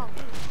has fallen.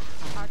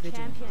 Our vigilant.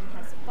 champion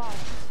has fallen.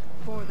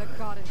 For the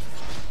goddess.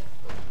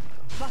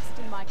 Trust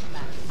in my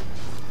command.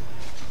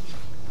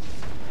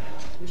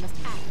 We must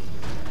act.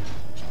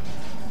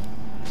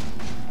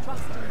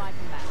 Trust in my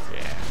command.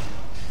 Yeah.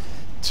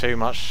 Too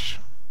much.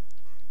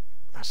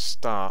 A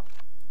start.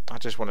 I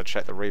just want to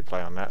check the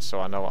replay on that so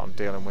I know what I'm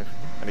dealing with.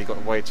 And he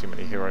got way too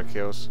many hero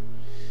kills.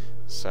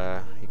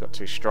 So he got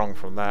too strong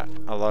from that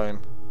alone.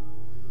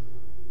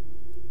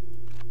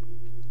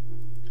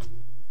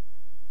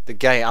 The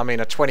game, I mean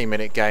a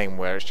 20-minute game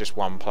where it's just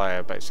one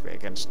player basically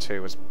against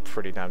two was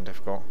pretty damn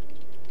difficult.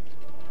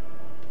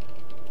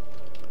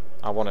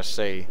 I want to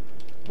see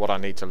what I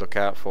need to look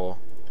out for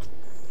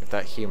if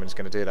that human's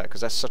going to do that, because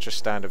that's such a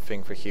standard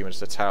thing for humans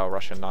to tower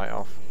rush a knight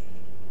off.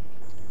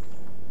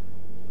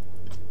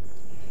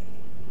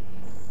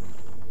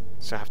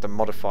 So I have to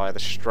modify the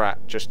strat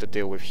just to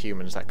deal with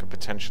humans that could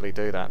potentially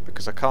do that,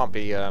 because I can't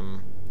be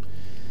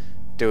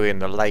doing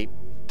the late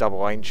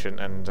double ancient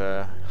and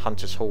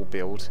Hunter's Hall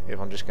build if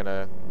I'm just going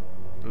to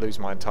lose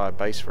my entire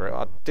base for it.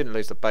 I didn't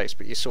lose the base,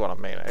 but you saw what I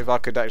mean. If I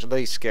could at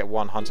least get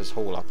one Hunter's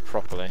Hall up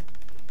properly.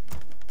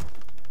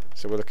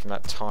 So we're looking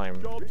at time.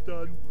 Job's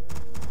done.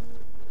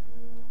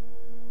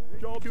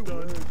 Job's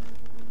done.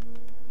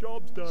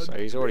 Job's done. So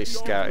he's already Job's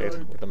scouted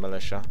done. with the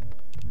militia.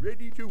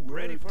 Ready to work.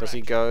 Ready for Does he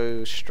action.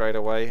 go straight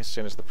away as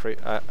soon as the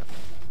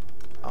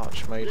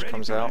Archmage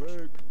comes out?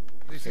 Work.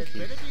 I think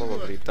he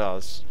probably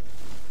does.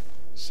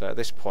 So at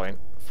this point,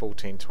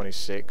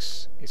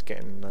 1426, he's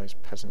getting those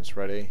peasants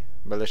ready,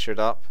 militiaed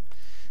up.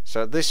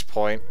 So at this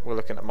point, we're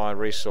looking at my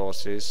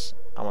resources.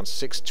 I'm on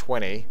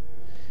 620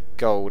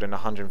 gold and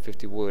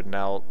 150 wood.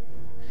 Now,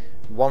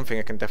 one thing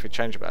I can definitely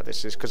change about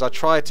this is because I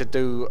tried to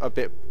do a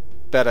bit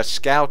better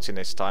scouting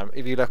this time.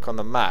 If you look on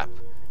the map,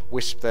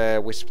 wisp there,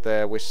 wisp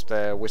there, wisp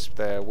there, wisp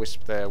there,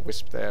 wisp there,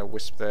 wisp there,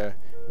 wisp there,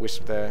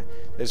 wisp there.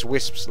 There's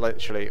wisps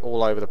literally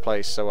all over the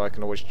place, so I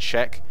can always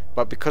check.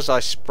 But because I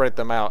spread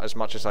them out as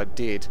much as I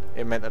did,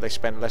 it meant that they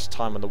spent less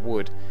time on the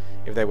wood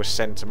if they were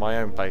sent to my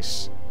own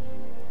base.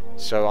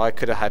 So I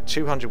could have had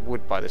 200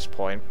 wood by this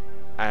point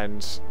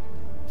and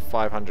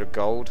 500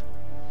 gold.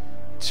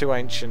 2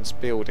 ancients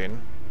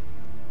building.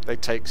 They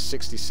take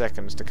 60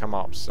 seconds to come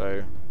up,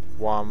 so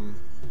 1,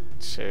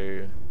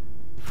 2,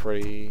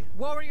 3,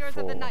 Warriors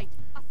of the 4, night.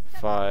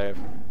 5,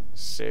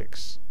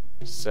 6,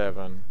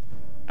 7,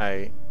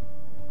 8,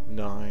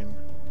 9,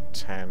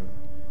 10,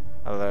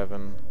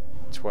 11,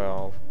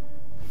 12,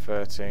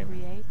 13,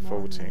 Create more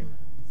 14, new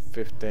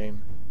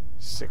 15,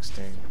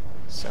 16,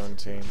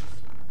 17,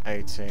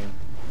 18,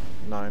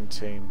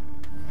 19,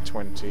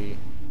 20,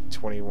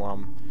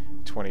 21,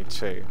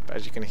 22. But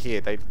as you can hear,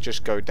 they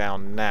just go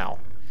down now.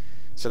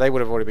 So they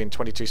would have already been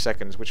 22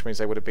 seconds, which means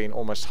they would have been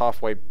almost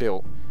halfway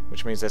built,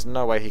 which means there's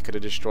no way he could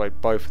have destroyed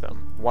both of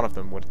them. One of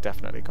them would have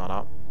definitely gone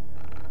up.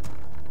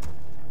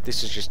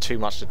 This is just too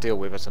much to deal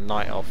with as a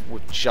night elf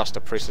with just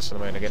a priestess of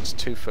the moon against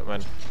 2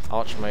 footmen,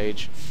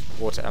 archmage,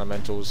 water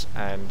elementals,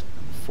 and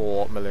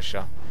 4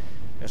 militia.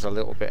 It's a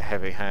little bit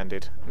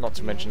heavy-handed. Not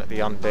to mention that the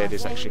undead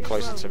is actually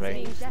closer to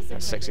me,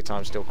 and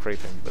Sexytime's still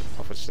creeping, but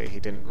obviously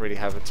he didn't really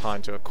have the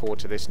time to accord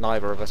to this.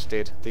 Neither of us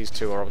did. These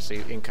two are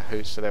obviously in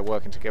cahoots, so they're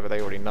working together. They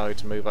already know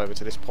to move over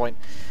to this point.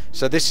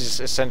 So this is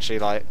essentially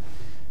like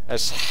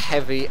as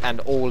heavy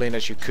and all-in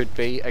as you could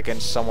be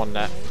against someone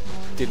that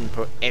didn't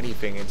put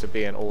anything into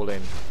being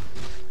all-in.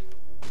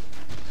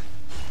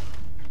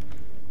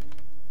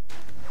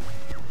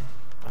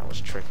 That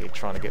was tricky,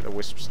 trying to get the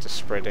wisps to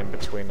spread in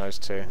between those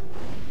two.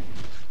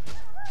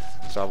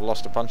 So I've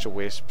lost a bunch of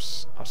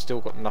wisps, I've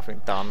still got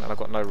nothing done, and I've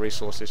got no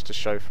resources to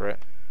show for it.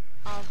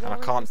 And I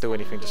can't do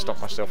anything to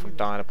stop myself from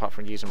dying apart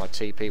from using my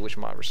TP, which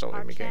might result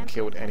in me getting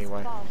killed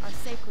anyway.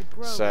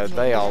 So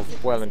they are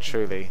well and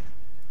truly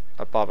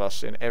above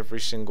us in every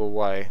single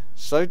way.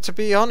 So to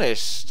be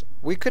honest,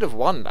 we could have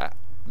won that,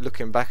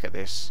 looking back at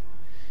this,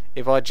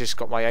 if I just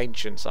got my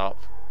ancients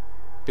up.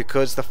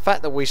 Because the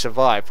fact that we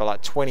survived for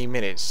like 20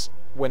 minutes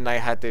when they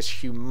had this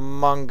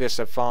humongous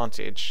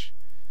advantage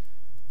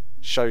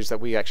shows that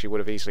we actually would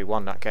have easily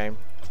won that game.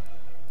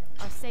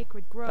 Our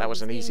sacred grove That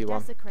was an easy one.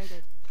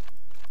 desecrated.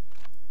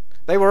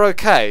 They were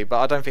okay, but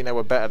I don't think they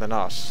were better than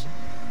us.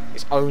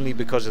 It's only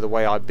because of the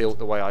way I built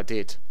the way I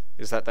did,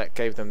 is that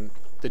gave them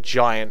the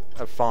giant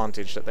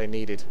advantage that they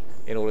needed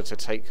in order to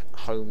take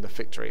home the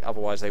victory.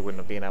 Otherwise they wouldn't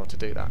have been able to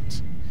do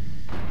that.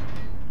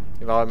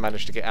 If I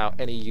managed to get out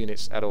any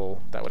units at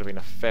all, that would have been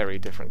a very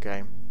different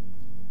game.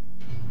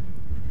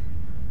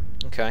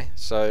 Okay,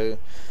 so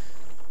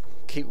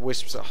keep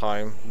wisps at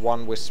home,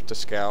 1 wisp to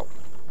scout,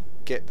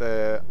 get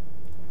the...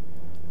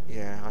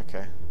 yeah,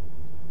 okay.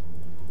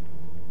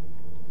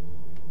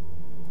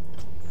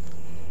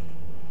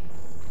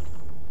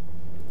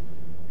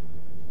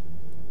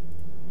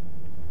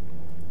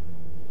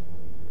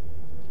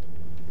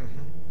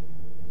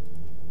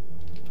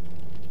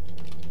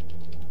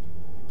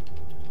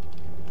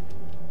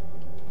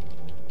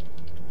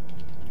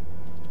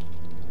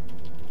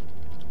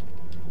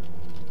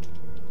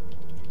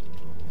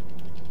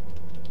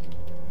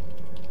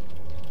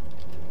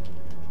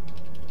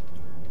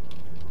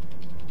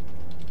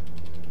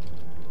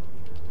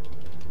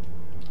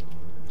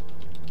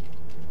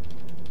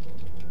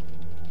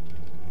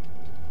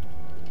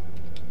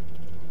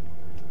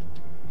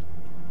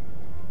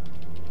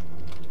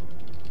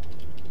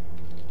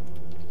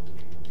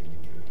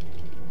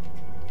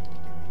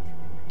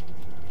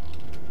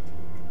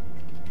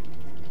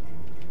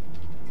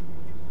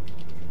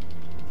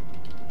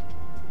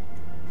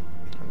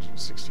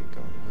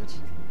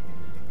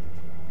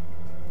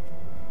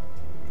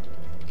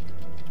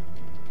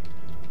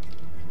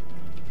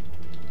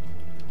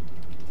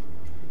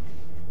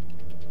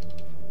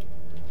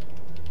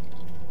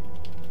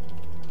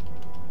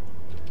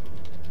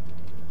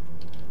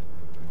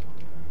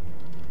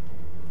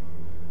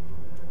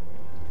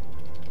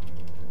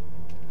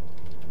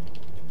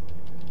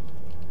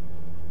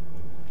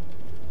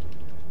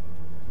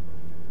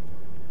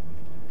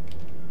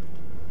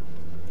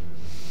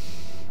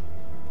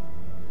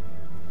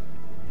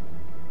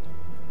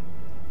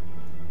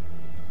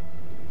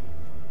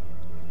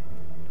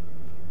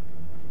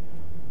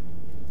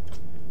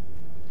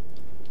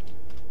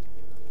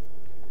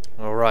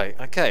 Alright,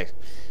 okay.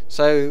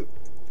 So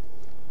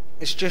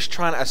it's just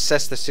trying to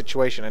assess the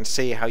situation and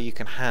see how you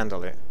can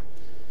handle it.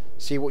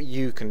 See what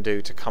you can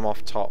do to come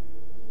off top.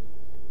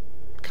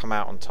 Come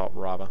out on top,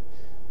 rather.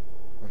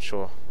 I'm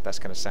sure that's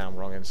going to sound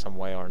wrong in some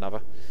way or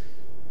another.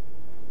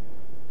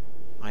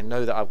 I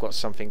know that I've got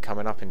something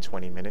coming up in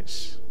 20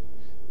 minutes.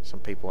 Some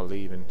people are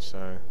leaving,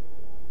 so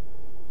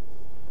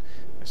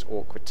it's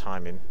awkward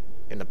timing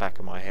in the back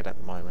of my head at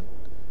the moment.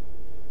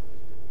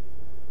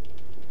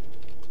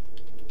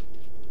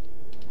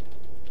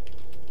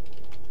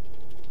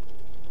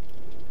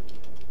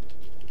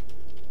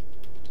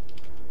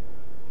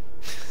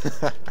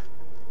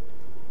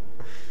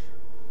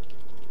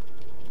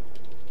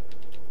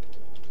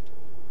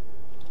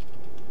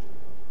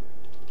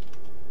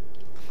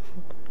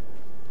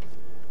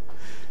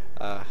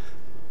 uh,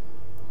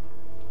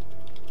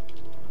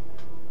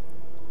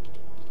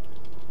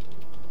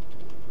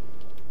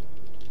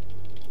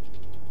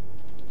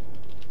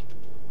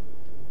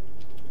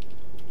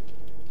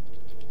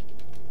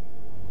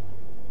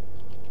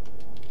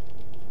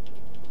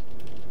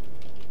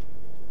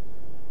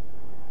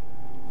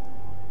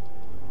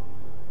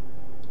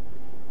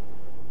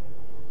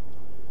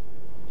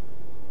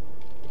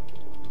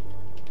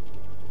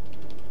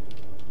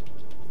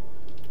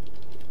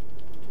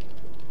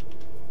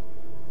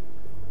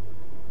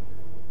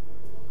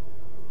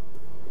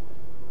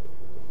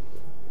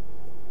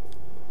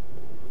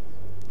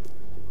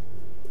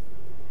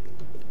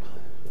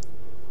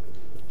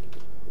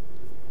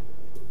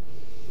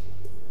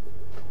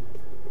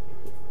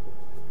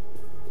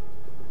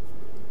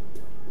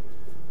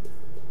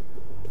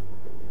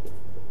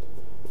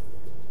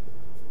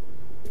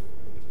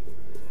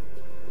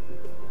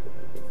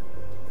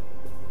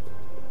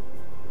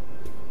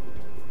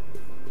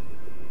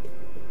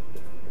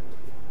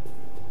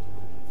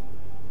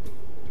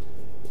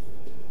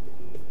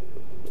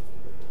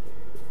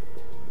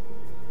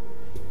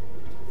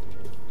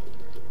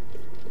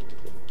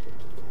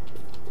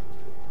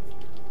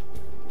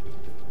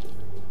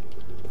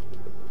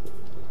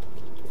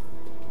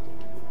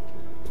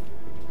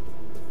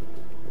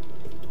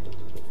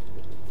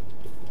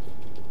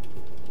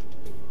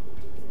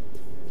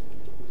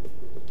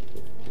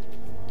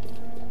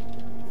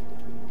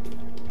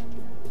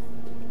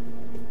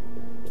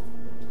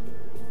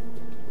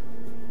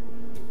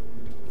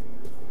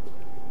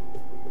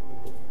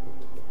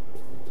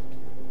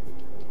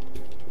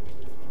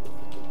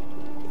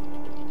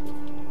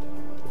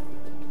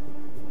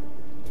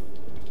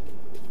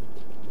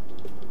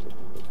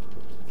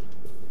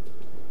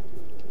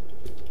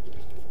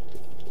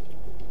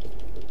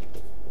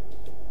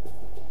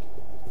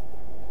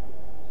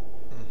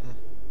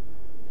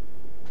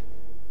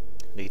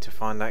 need to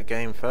find that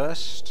game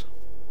first.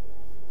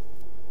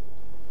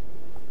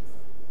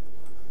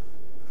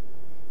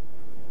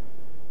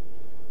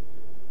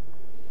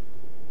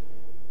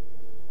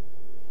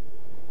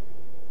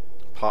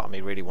 Part of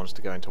me really wants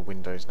to go into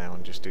Windows now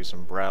and just do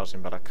some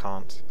browsing, but I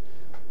can't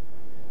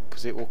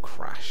because it will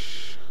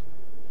crash.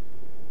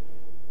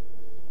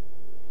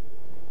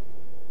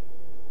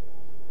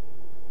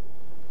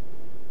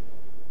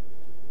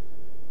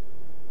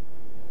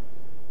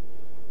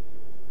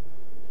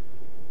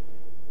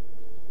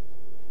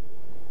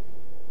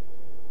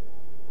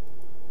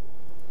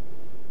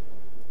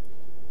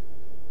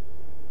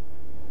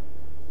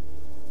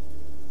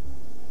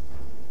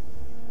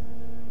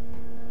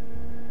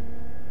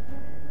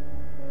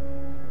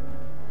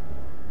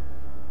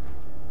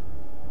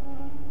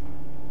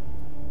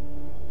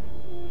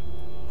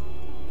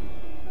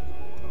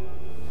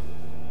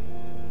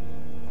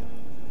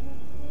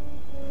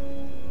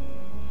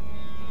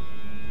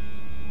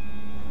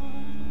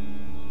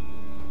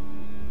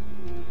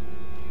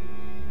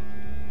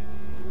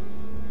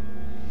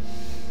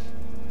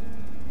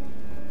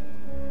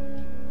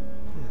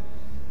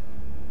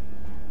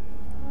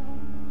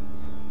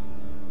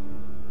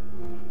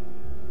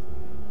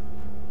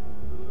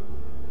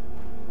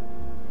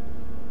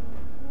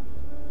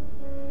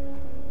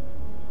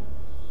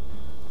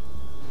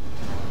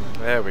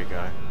 There we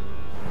go.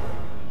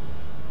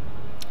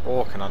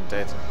 Orc and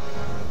undead.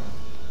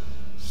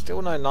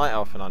 Still no night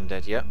elf and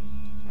undead yet.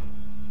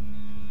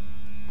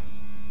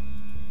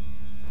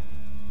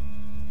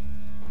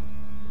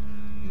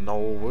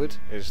 Knollwood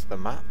is the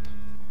map.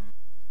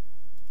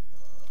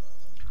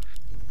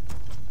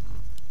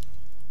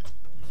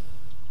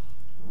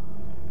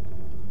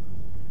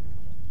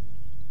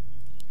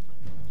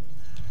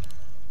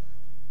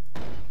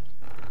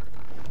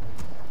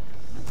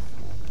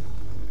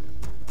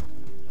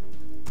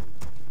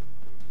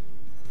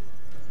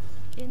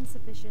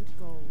 Insufficient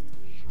gold.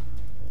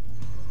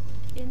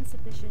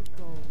 Insufficient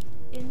gold.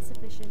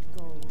 Insufficient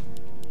gold.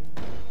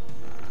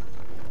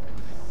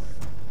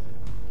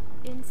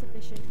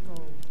 Insufficient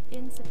gold.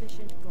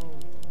 Insufficient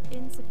gold.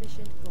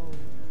 Insufficient gold.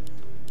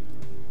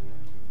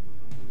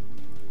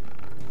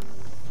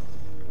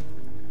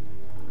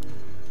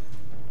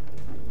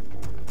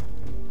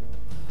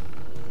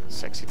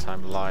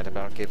 Sexytime lied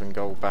about giving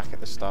gold back at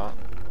the start.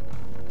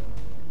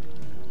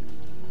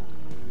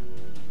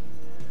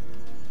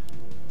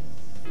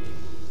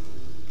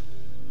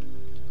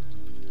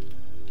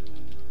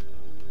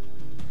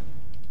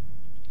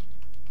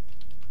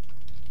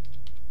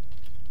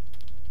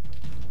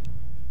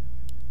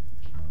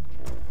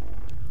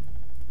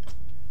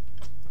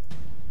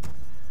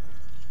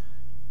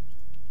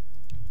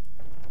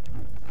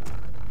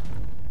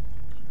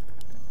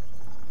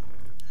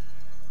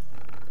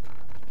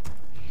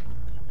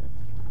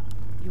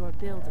 Your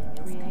building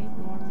is create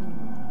more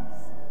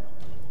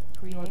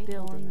moons. Your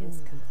building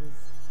is complete.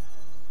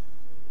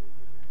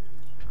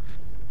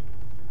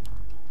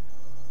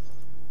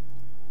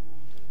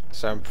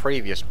 So in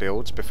previous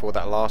builds, before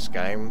that last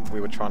game, we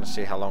were trying to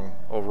see how long,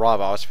 or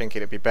rather I was thinking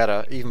it'd be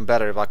better, even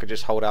better if I could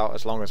just hold out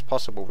as long as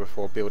possible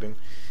before building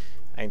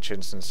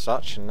ancients and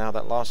such, and now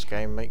that last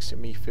game makes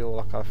me feel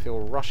like I feel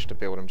rushed to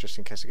build them just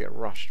in case I get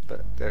rushed,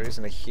 but there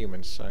isn't a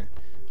human, so,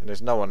 and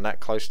there's no one that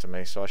close to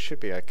me, so I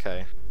should be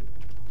okay.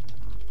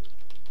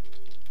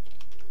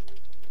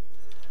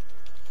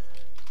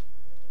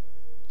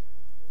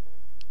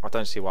 I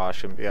don't see why I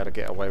shouldn't be able to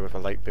get away with a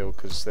late build,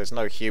 because there's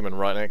no human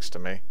right next to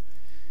me.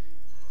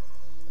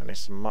 And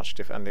it's much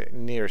different, and the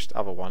nearest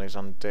other one is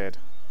undead.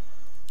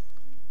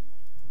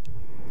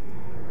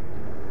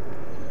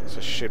 So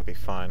it should be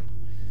fine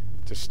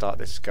to start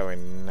this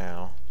going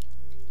now.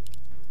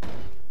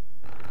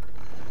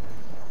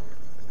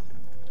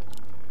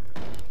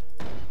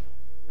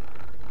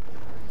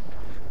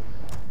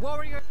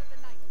 Warriors of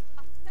the night,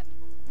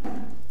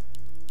 assemble!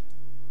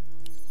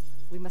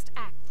 We must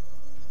act.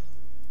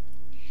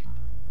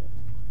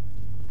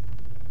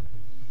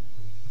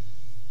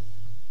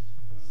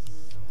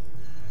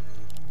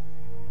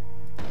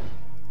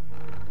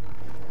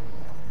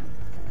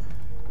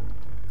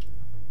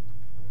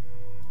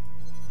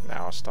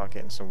 Now I'll start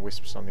getting some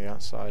wisps on the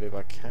outside if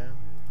I can.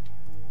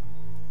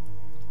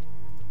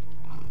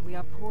 We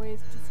are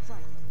poised to strike.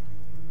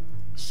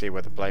 See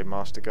where the Blade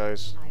Master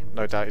goes.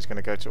 No doubt he's going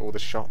to go to all the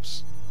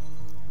shops.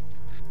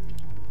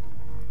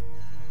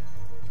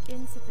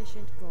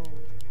 Insufficient gold.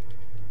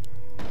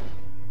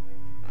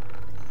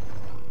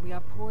 We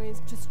are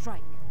poised to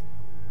strike.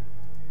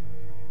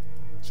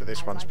 So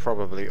this one's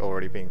probably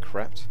already been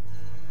crept.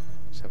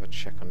 Let's have a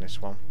check on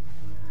this one.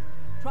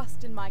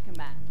 Trust in my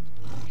command.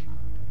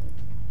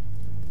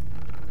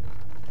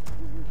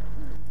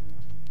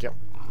 Yep.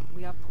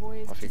 We are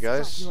poised Off to he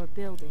goes. strike. Your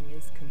building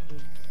is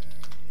complete.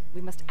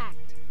 We must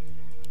act.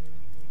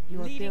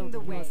 Your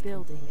building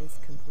is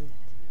complete.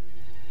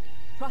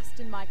 Trust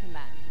in my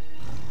command.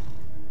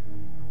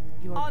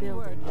 Your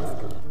building is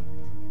complete.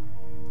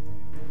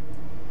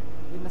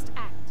 We must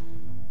act.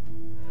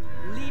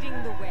 Leading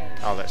the way.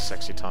 I'll let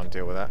Sexytime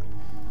deal with that.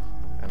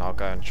 And I'll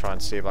go and try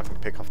and see if I can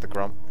pick off the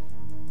grump.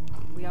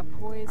 We are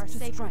poised Our to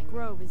sacred strike.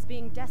 grove is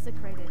being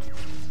desecrated.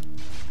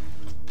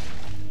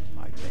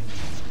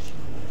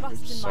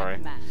 Trust in Sorry. my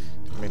command.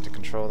 Didn't mean to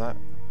control that.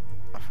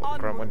 I thought the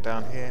grump went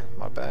down here.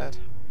 My bad.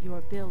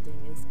 Your building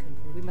is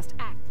complete. We must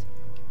act.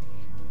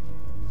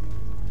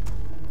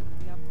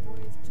 We are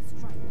poised to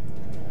strike.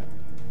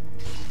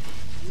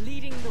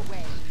 Leading the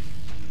way.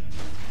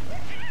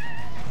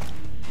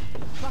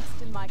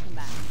 Trust in my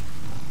command.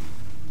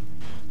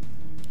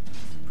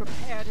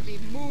 Prepare to be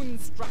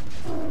moonstruck.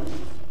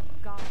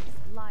 Goddess,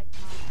 light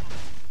my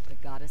path. The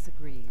goddess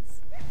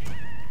agrees.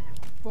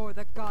 For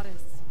the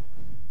goddess.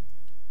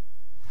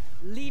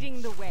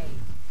 Leading the way.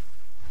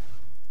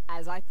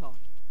 As I thought.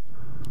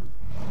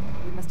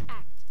 We must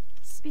act.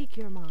 Speak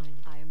your mind.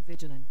 I am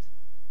vigilant.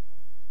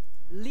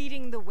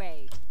 Leading the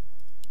way.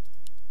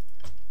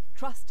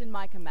 Trust in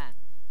my command.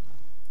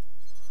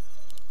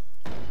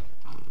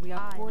 We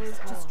are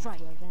poised to strike.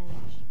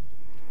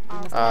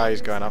 Ah,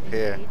 he's going up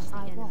here.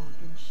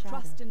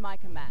 Trust in my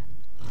command.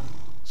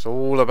 It's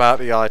all about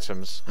the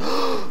items. We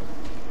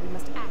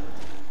must act.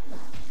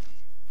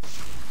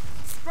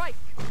 Strike!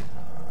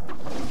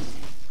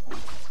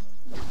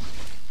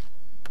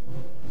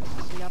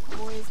 We are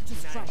poised to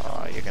strike.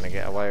 Oh, you're going to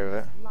get away with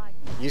it.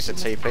 Use the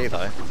TP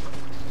though.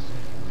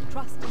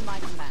 Trust in my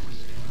command.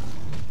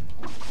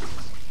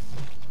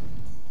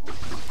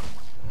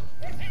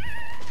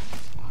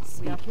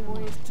 We are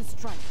poised to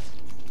strike.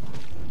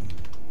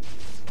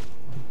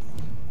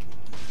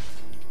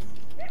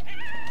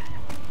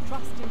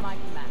 Trust in my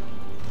command.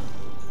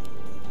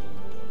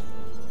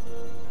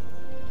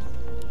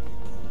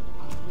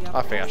 We are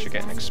I think I should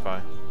get an poised to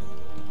expo.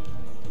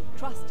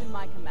 Trust in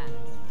my command.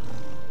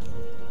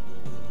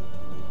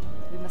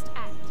 We must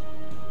act.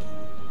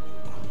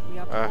 We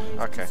are poised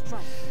okay. to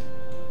strike.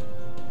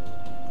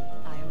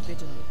 I am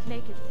vigilant.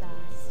 Make it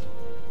fast.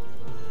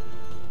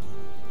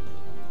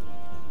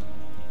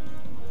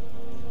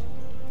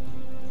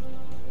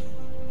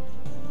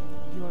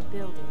 Your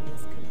building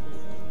is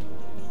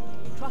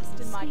complete. Trust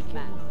in my Speak your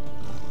command. mind.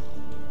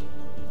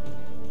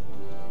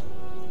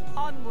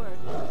 Onward.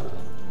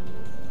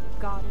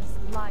 Goddess,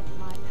 light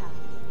my path.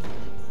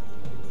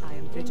 I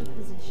am In vigilant.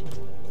 position.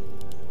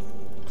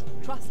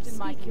 Trust in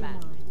my Speak your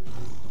command. mind.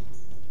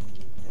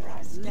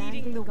 Leading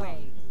Standing the guard. way.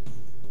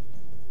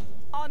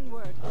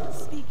 Onward.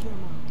 Speak your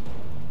mind.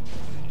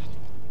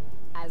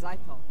 As I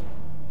thought.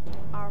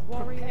 Our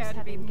warriors Prepare to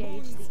have be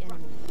engaged the moonstruck.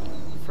 enemy.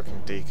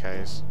 Freaking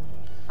DKs.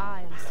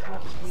 I am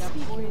swift. We are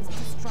Speak your poised to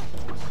mind. strike.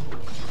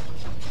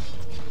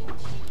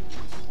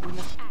 We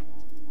must act.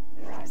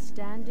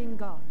 Standing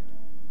guard.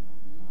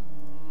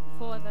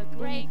 For the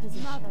great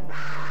mother. I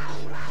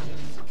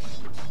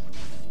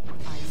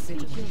am Speak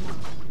your vigilant.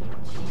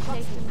 mind.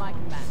 Trust in my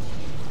command.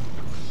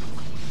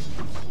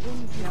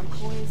 We are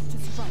poised to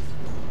strike.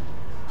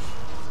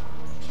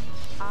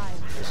 I am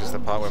This is the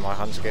part where my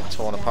hunts get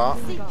torn apart.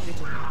 standing guard.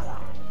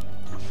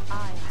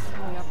 I am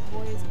We are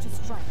poised to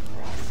strike.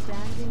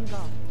 standing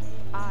guard.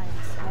 I am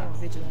sworn.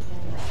 vigilant.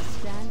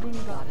 Standing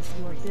goddess,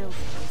 your building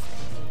is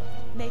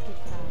complete. Make it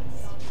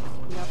fast.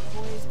 We are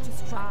poised to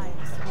strike.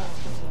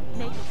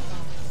 Make it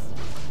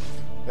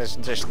fast. There's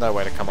just no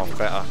way to come off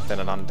better than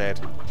an undead.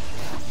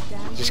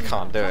 Standing Just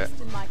can't do it.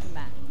 Trust in my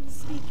command.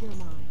 Speak your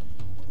mind.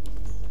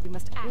 We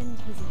must act. In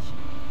position.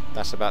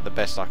 That's about the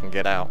best I can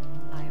get out.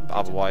 I am But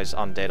otherwise,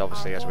 undead,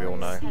 obviously, as we all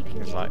know,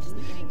 is like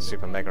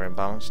super mega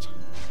imbalanced.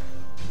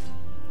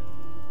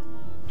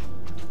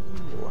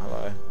 Oh,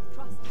 hello.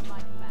 trust in my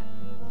command.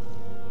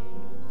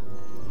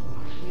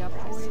 We are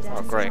poised.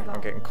 Oh, to great. strike.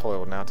 I'm getting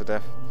coiled now to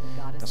death.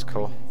 Goddess That's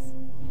cool. agrees.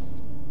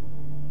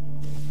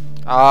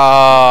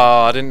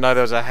 Oh, I didn't know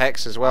there was a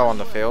hex as well on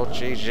the field.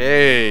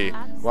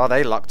 GG. Well,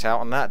 they lucked out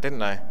on that, didn't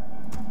they?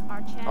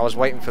 Our I was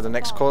waiting for the champion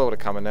next has coil to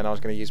come and then I was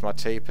going to use my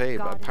TP,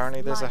 but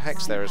apparently there's a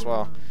hex there as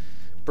well.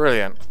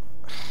 Brilliant.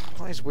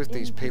 What is with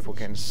these people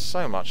getting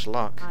so much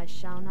luck? fallen. I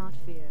shall not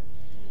fear.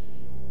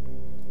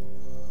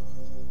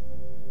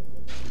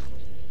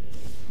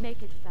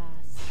 Make it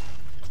fast.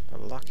 The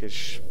luck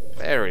is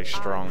very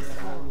strong. I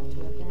sworn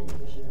to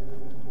avenge.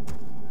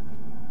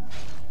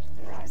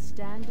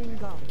 Standing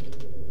guard.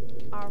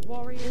 Our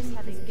warriors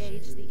have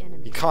engaged the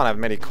enemy. You can't have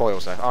many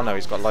coils left. Oh no,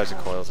 he's got loads of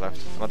coils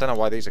left. I don't know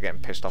why these are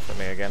getting pissed off at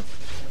me again.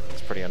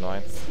 It's pretty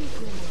annoying. Speak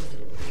your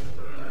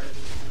mind.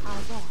 I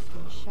walk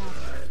in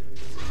shadow.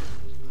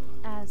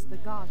 As the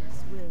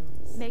goddess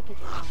wills. Make it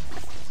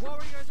fast.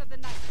 Warriors of the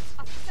night,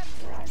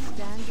 assemble.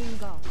 Standing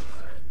guard.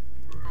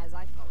 As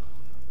I thought.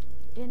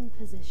 In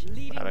position.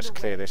 Leading Let's the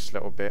clear way. this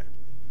little bit.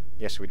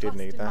 Yes, we did Trust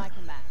need in my that.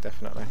 command.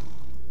 Definitely.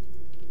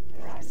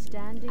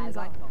 Standing As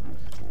I guard. thought.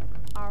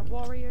 Our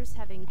warriors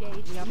have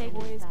engaged. We are Make it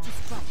poised to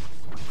fast. strike.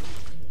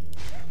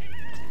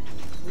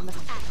 We must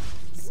act.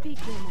 Speak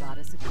your mind.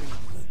 Goddess agrees.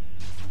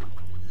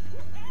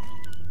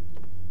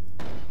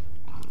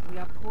 We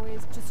are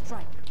poised to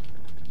strike.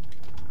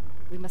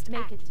 We must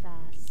Make act. it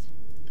fast.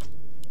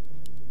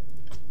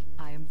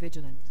 I am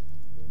vigilant.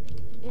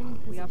 In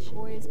We are position.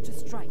 poised to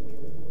strike.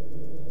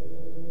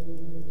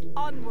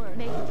 Onward.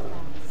 Make it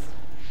fast.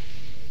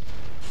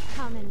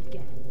 Come and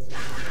get.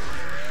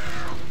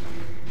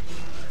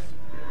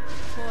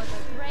 For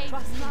the great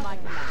Trust in my mother.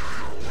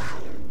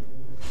 command.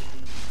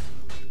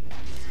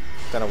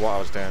 Don't know what I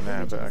was doing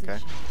there, but okay.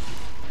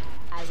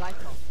 As I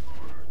thought.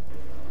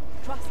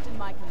 Trust in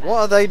my command. What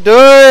are they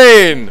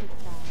doing? Make it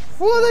fast.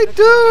 What are they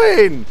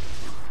doing?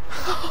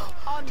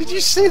 Onward. Did you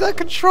see that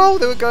control?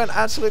 They were going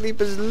absolutely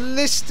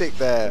ballistic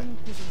there. In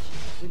position.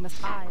 We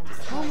must I act. am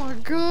Oh strong. my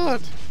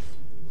god.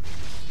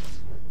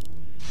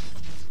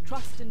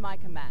 Trust in my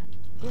command.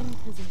 In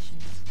position.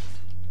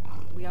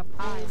 We are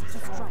I am poised to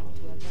strike. strong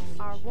to avenge.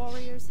 Our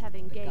warriors have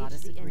engaged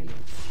goddess the enemy. agrees.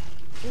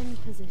 In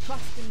position.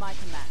 Trust in my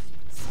command.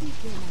 Speak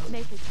your mind.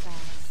 Make it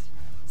fast.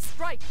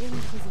 Strike. In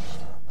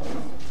position.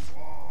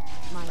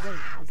 My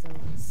wait is over.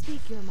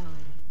 Speak your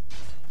mind.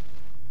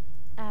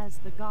 As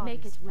the goddess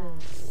Make it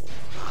wills.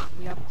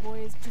 We are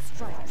poised to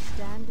strike.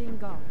 Standing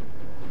guard.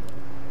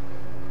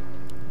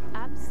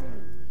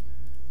 Absolutely.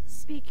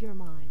 Speak your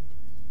mind.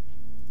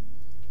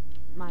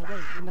 My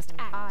wait. We must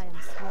act. I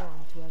am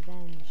sworn to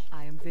avenge.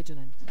 I am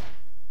vigilant.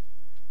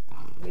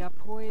 We are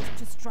poised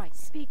to strike.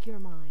 Speak your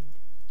mind.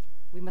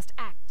 We must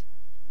act.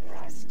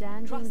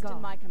 Standing Trust guard.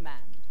 in my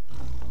command.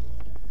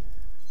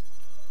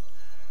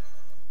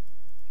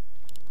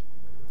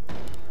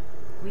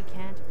 We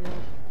can't build.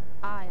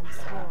 I am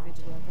sworn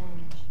to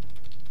avenge.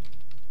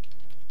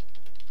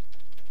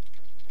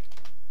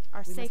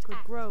 Our We must sacred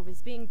act. grove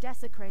is being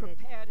desecrated.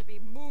 Prepare to be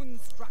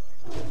moonstruck.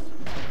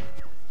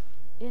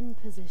 In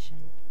position.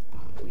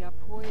 We are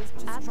poised to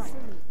strike.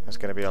 Absolutely. There's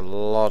going to be a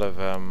lot of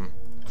I am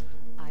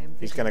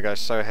He's vigilant. going to go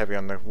so heavy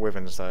on the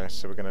wyverns though,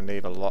 so we're going to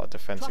need a lot of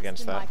defense Trust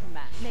against in my that.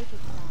 command. Make it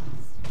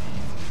fast.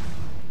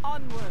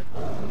 Onward.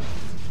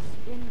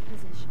 In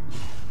position.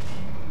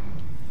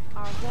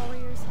 Our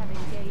warriors have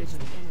engaged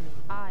the enemy.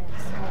 I am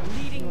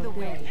sworn. Leading Your the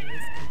way. building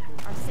is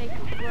complete. Our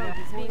sacred grove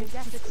is being poised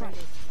to strike.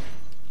 desecrated.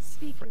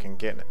 Speak your Freaking mind.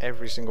 getting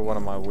every single one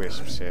of my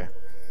wisps here.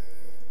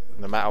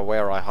 No matter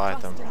where I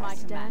hide them. Trust in my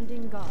command.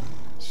 Standing guard.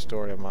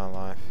 Story of my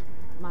life.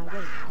 My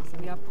wait is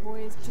We over. are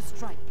poised to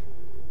strike.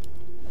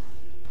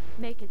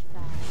 Make it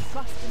fast.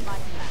 Trust in my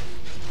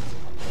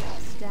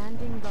command.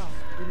 Standing guard.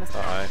 We must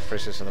act. Uh-oh,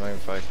 Princess of the Moon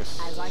focus.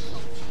 As I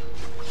thought.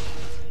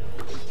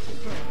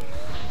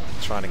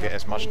 Trying to get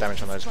as much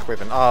damage on those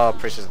Quiven. Oh,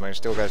 Princess of the Moon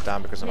still goes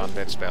down because of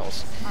undead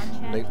spells. Our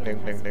Nuke, champion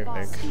nuke, has nuke, nuke,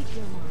 fallen. nuke. Speak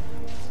your mind.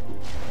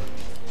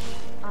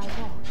 I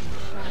walk in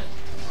shadow.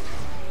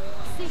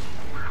 Seek.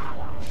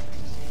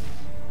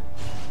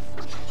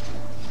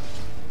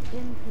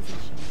 In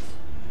position.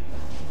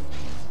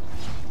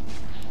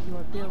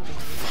 Your building.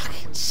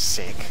 Fucking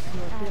sick.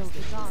 Your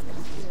building.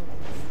 Goddess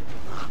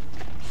wills.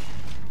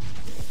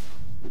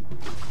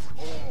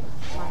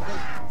 My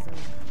wait is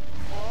over.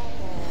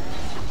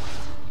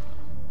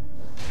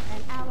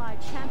 An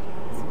allied champion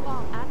has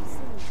fallen.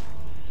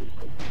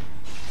 Absolutely.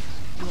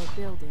 Your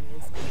building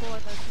is for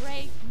the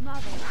great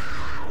mother.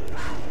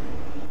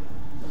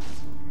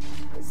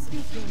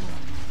 Speak your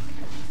mind.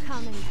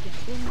 Come and get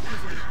in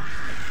position.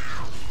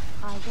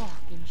 I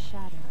walk in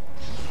shadow.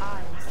 I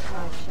am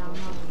sworn shall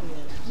not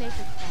fear. Make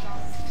it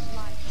fast.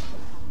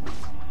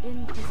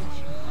 In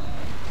position.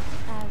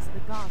 As the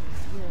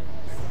goddess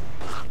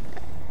wills.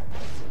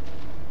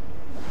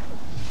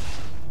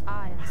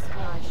 I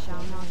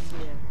shall not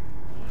fear.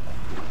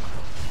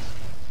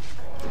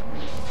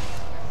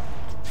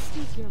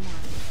 Speak your mind.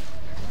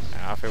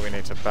 I think we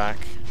need to back.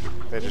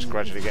 They're just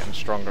gradually getting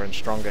stronger and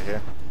stronger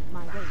here.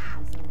 My wait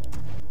is over.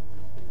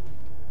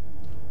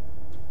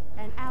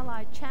 An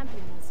allied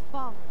champion has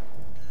fallen.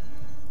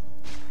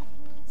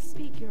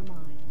 Speak your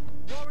mind.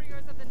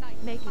 Warriors of the night.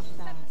 Make it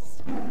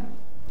fast.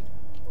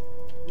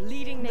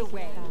 Leading the Make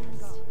way. it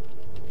fast.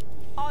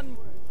 Onward.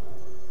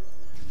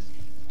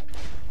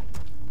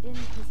 In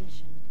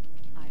position.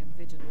 I am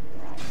vigilant.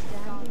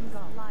 Standing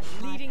guard.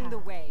 Leading the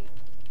way.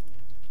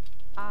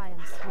 I am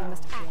sworn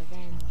must to act.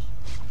 avenge.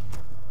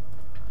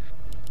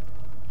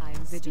 I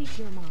am vigilant. Speak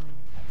your mind.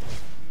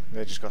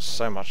 They just got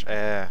so much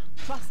air.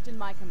 Trust in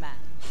my command.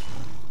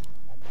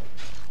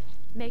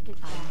 Make it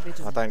I am fast. I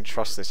vigilant. don't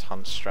trust this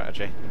hunt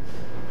strategy.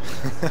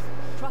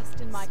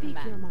 Trust in my Speak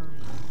your command.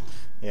 mind.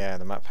 Yeah,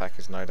 the map pack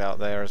is no doubt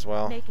there as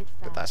well. Make it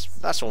But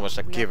fast. that's almost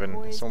a We are given. It's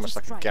poised almost to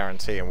like a strike.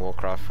 guarantee in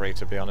Warcraft 3,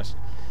 to be honest.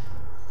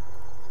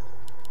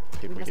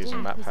 People must using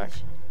In map pack.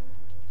 position.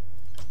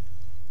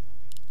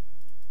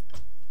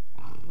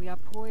 We are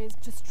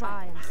poised to I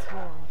strike. am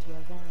sworn to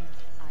avenge.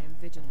 I am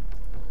vigilant.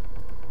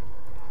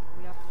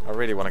 We are I poised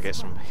really want to get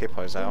some strike.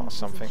 hippos out In or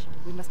something. position.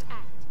 We must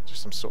act.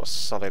 Just some sort of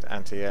solid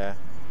anti-air.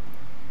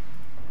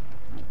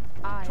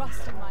 I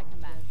Trust in my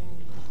command.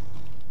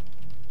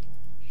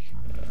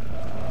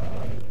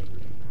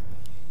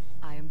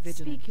 I am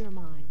vigilant. Speak your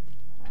mind.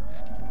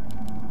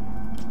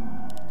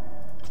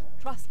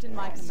 Trust in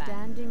my command.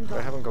 Standing They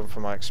guard. haven't gone for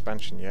my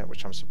expansion yet,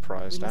 which I'm We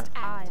surprised must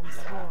at. I act. am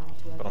sworn to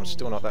avenge. But I'm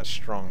still not that The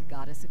strong.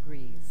 goddess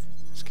agrees.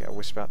 Let's get a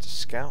wisp out to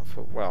scout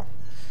for, well,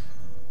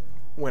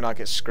 when I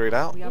get screwed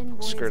out. We are In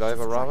poised Screwed to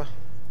over, strike. rather.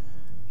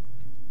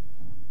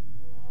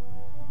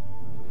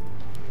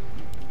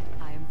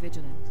 I am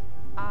vigilant.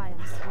 I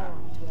am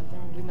sworn to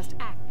avenge. We must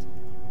act.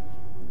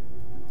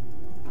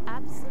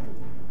 Absolutely.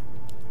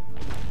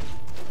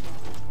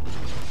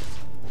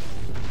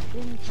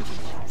 In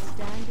position.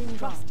 Standing guard.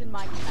 Trust in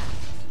my command.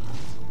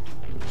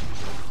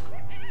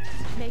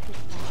 Make it We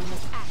fast.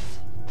 must act.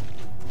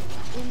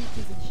 In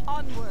position.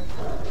 Onward. I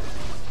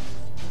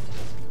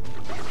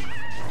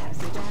am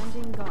vigilant.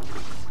 Standing guard.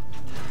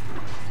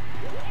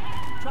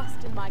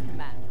 Trust in my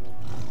command.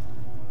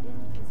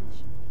 In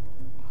position.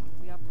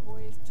 We are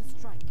poised to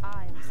strike.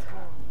 I am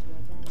sworn to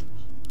avenge.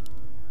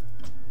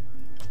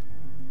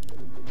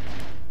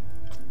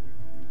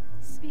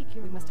 Speak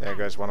your We must mind. There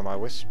goes one of my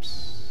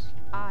wisps.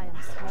 I am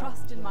sworn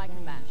Trust to in my avenge.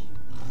 command.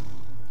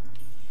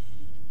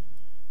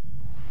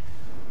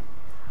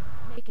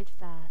 Make it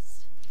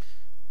fast.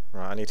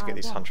 Right, I need to get I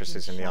these walk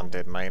huntresses in in the shadow.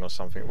 undead main or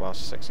something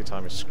whilst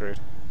Sexytime is screwed.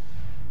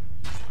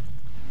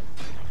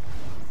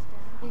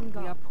 Standing We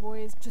are guard.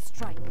 poised to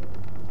strike.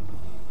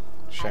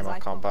 Shame As I I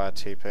can't thought. buy a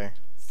TP.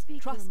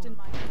 Speak Trust your in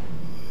my mind. command.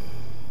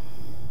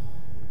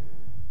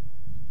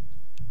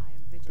 I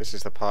am vigilant. This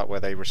is the part where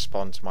they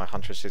respond to my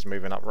huntresses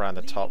moving up around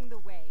the top. Leading the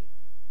way.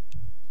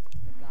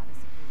 The goddess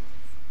agrees.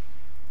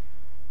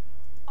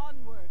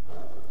 Onward.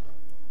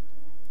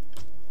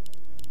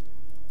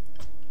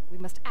 We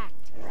must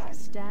act.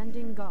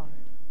 Standing guard.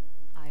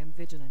 I am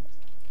vigilant.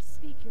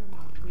 Speak your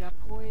mind. We are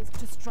poised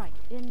to strike.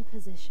 In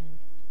position.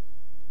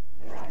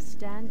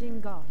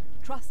 Standing guard.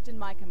 Trust in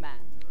my command.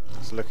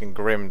 It's looking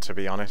grim, to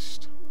be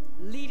honest,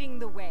 Leading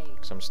the way.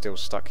 because I'm still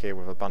stuck here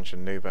with a bunch of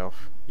noob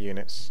elf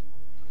units.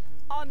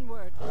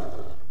 Onward.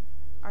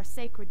 Our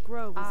sacred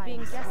grove is being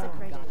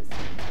desecrated. Goddess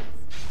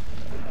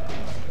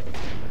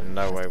And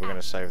no way we're going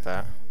to save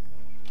that.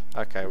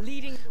 Okay,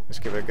 leading the let's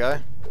give it a go.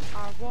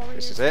 Our warriors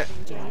This is it. have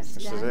engaged. This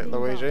is it, Standing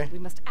guard. Luigi. We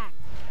must act.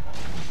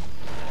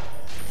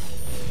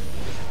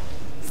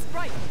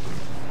 Strike.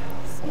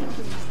 Speak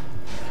your mind.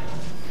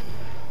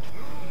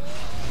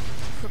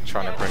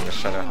 Trying to bring the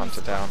Shadow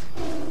Hunter down.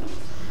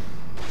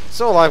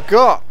 It's all I've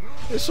got!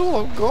 It's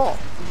all I've got!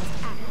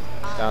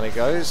 Down he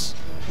goes.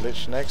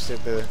 Lich next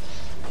if the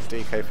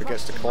DK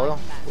forgets to coil,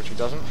 which he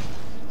doesn't.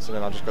 So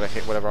then I've just got to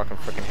hit whatever I can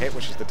freaking hit,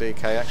 which is the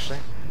DK actually.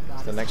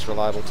 It's the next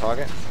reliable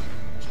target.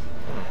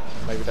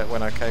 Maybe that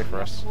went okay for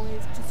us.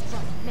 Poised to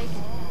strike. Make it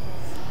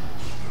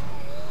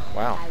fast.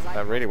 Wow,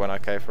 that really went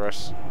okay for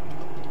us.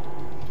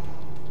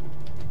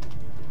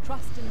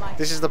 Trust in my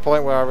This is the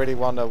point where I really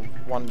wonder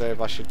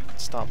if I should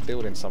start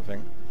building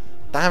something.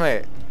 Damn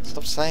it!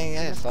 Stop saying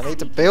yes. I need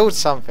to build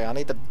something. I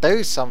need to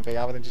do something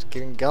other than just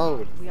giving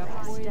gold. We are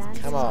poised.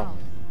 Standing Come on. guard.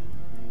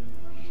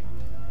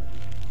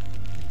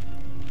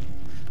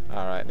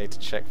 Alright, need to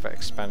check for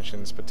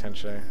expansions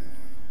potentially.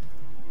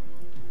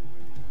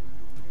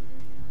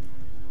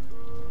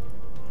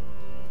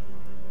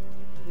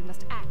 We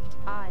must act.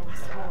 I am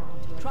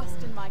sworn to Trust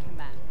avenge. in my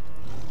command.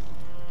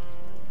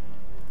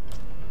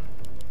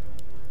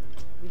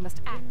 We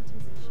must act. In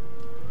position.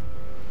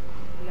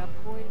 We are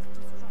poised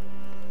to strike.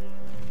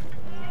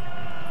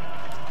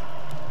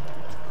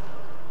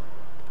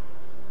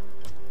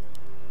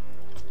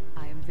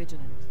 I am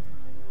vigilant.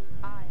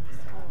 I am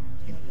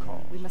sworn.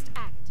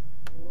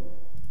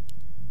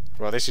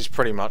 well, this is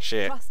pretty much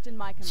it. Trust in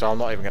my command. So I'm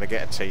not even going to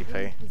get a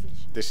TP.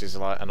 This is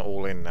like an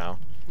all-in now.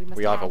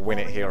 We either win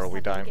it here or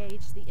we don't.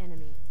 The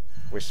enemy.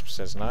 Wisp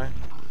says no.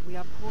 We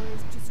are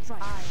poised to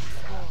strike. I am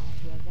sworn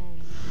to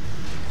avenge.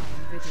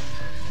 I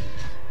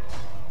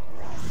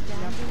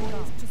am vigilant. We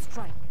are poised to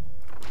strike.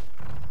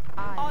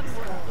 I am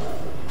sworn.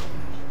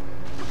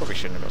 Probably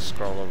shouldn't have got a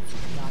scroll of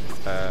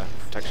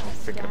protection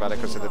thinking about it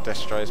because of the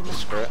Destroyers, but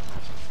screw it.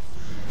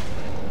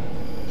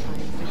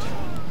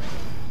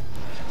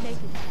 Make it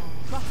fast.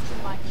 Trust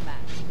in my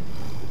command.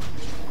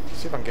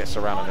 See if I can get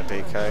surrounded on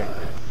a DK.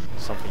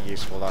 Something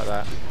useful like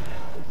that.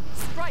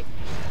 Strike.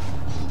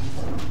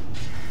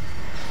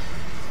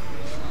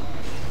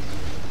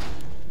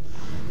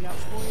 We are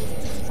poised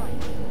to strike.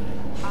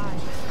 I am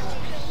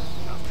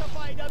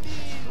sworn.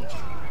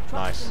 Nice.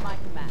 Trust in my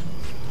command.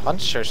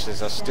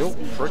 Huntress are still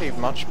pretty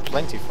much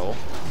plentiful,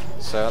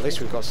 so at least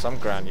we've got some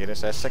ground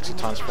units there.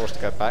 Sexytime's forced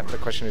to go back, but the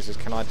question is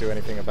can I do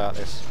anything about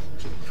this?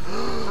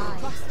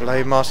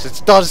 Blade Master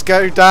does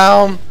go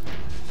down!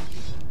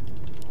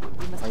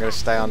 I'm going to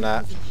stay on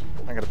that.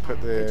 I'm going to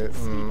put the...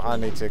 I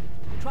need to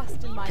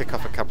pick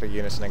off a couple of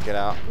units and then get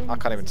out. I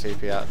can't even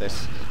TP out of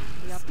this.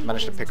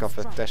 Managed to pick off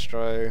a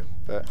Destro,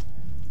 but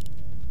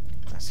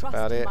that's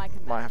about it.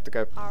 Might have to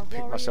go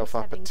pick myself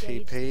up a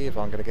TP if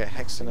I'm going to get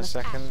hexed in a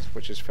second,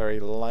 which is very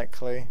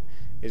likely.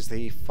 Is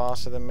he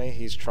faster than me?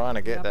 He's trying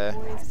to get there.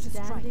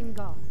 Standing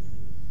guard.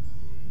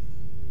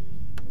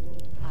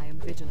 I am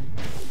vigilant.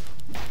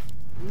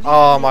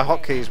 Oh, my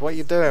hotkeys. What are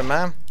you doing,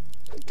 man?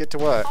 Get to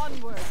work.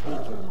 Onward. Speak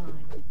your mind.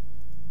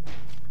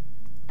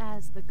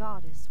 As the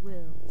goddess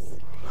wills.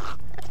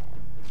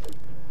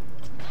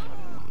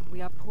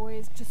 We are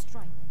poised to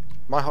strike.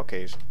 My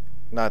hotkeys?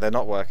 No, they're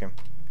not working.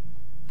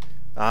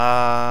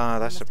 Ah,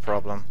 that's the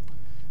problem.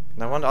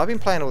 No wonder. I've been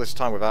playing all this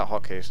time without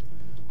hotkeys.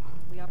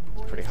 We are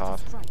poised Pretty hard.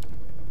 to strike.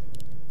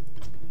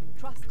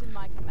 Trust in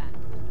my command.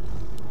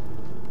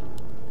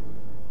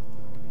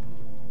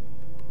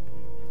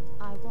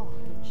 I walk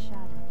in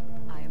shadow.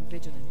 I am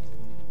vigilant.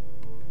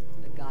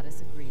 The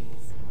goddess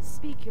agrees.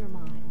 Speak your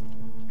mind.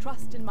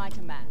 Trust in my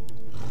command.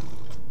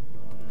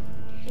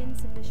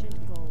 Insufficient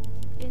gold.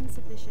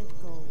 Insufficient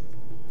gold.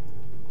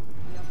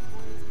 We are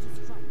poised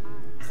to strike. I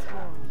am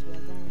sworn to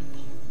avenge.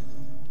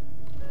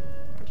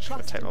 I'm just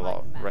going to take a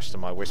lot of rest of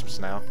my wisps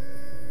now.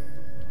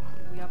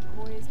 We are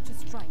poised to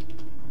strike.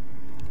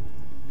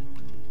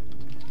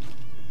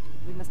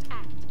 We must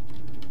act.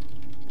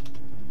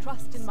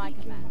 Trust in my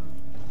Speak your command. mind.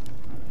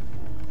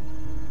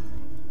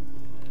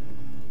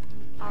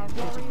 Our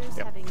warriors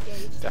Yep, have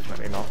engaged.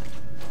 definitely not.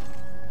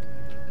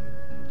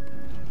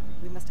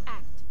 We must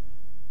act.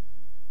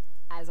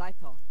 As I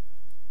thought.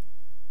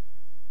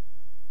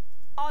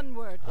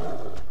 Onward.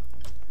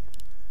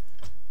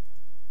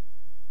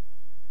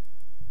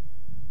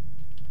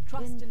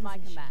 Trust in my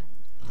position. command.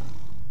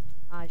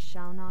 I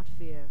shall not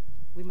fear.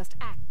 We must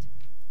act.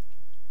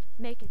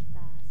 Make it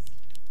fast.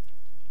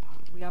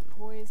 We are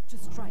poised to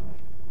strike.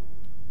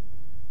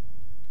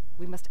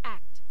 We must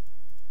act.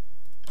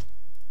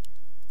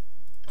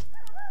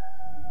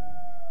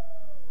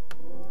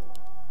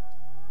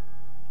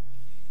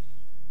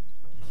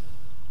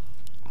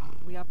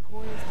 We are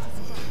poised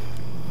to strike.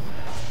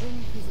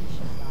 In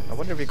position. I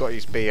wonder if he got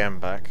his BM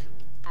back.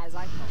 As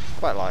I thought.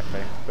 Quite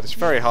likely, but it's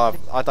very hard.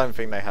 I don't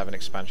think they have an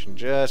expansion.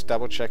 Just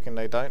double checking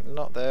they don't.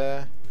 Not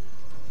there.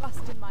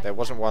 Trust in my There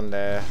wasn't one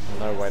there.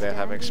 No way they'd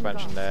have an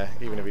expansion there,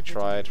 even if we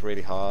tried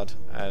really hard.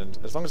 And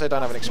as long as they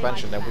don't have an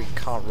expansion, then we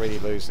can't really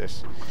lose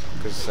this.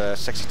 Because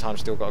Sexytime's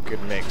still got a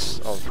good mix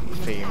of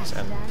Fiends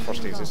and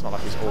Frosties. It's not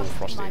like he's all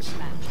Trust in my Frosties.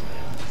 command.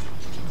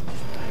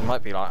 He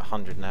might be like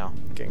 100 now,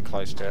 getting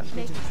close to it.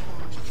 Make it fast.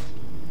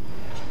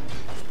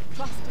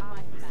 Trust in my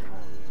command.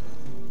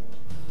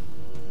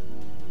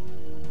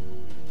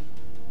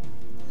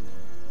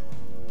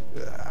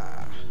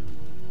 Ah.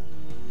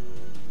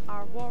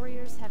 Our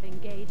warriors have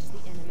engaged the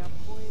enemy. We are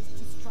poised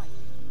to strike.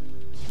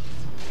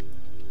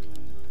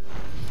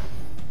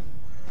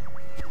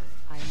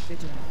 I am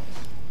vigilant.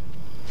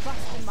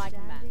 Trust in my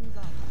command. Standing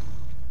guard.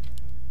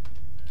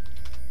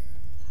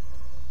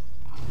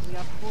 We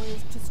are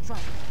poised to strike.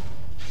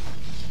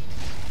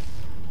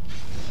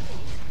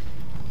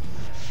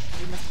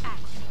 We must act.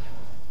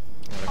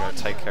 I'm going to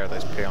go take care of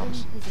those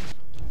peons. In position.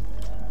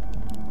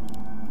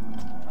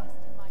 Trust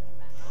in my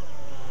command.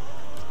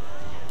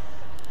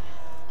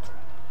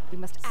 We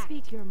must act.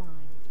 Speak your mind.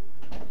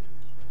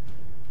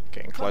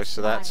 Getting close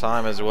to that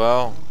time as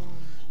well.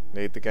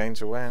 Need the game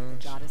to win.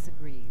 Goddess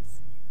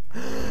agrees.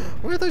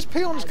 Where'd those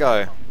peons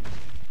go?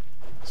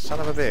 Son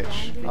of a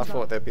bitch. I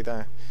thought they'd be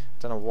there.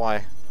 Don't know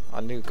why.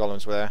 I knew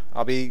golems were there.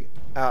 I'll be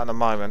out in a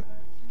moment.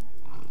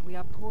 We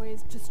are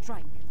poised to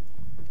strike.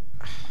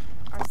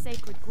 Our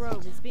sacred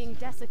grove is being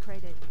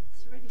desecrated.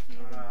 It's ready for you.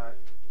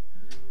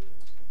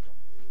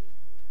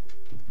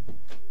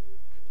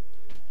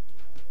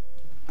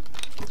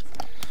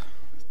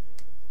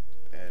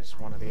 There's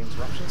one of the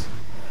interruptions.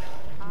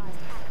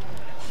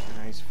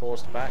 He's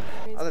forced back.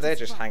 Either they're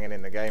just hanging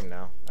in the game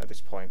now at this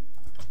point.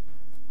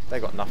 They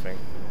got nothing.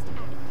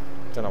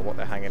 Don't know what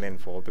they're hanging in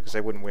for because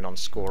they wouldn't win on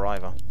score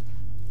either.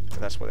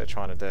 That's what they're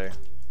trying to do.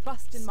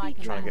 Trust in my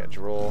Trying to get a command.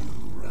 draw.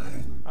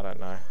 I don't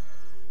know.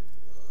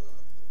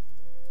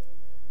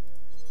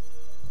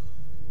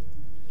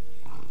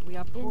 We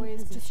are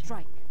poised to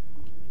strike.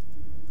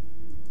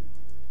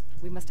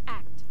 We must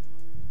act.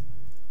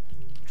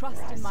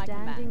 Trust in my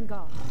Standing command.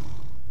 guard.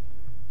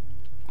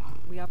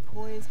 We are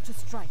poised to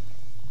strike.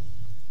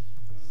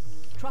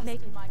 Trust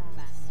Make in it my fast.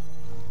 command.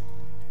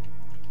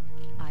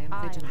 I am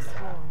I am vigilant.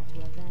 sworn to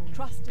avenge.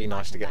 Trust Be in my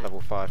nice to get command.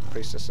 level 5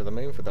 Priestess of the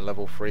Moon for the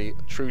level 3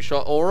 True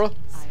Shot Aura. I am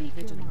Speak your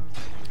vigilant. mind.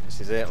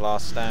 This is it,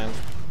 last stand.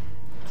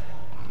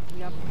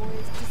 We are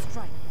poised to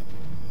strike.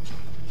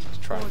 Let's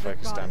try and For the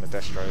focus down the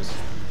goddess. Destros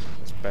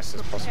as best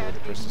as possible with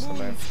the Priestess of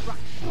the Moon.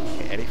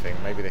 Hit anything,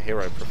 maybe the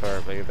hero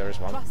preferably if there is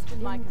one. Trust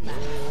in my command.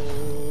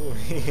 Ooh,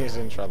 he is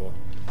in trouble.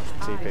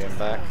 TP him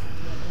back.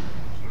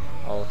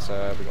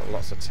 Altar, we've got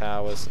lots of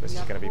towers, so this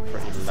is going to be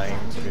pretty lame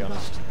to be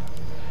honest.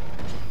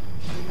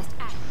 We must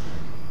act.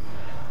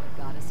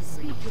 The goddess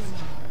agrees.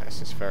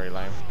 This is very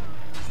lame.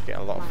 Get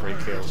a lot of free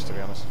kills to be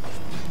honest.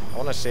 I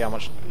want to see how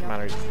much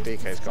mana his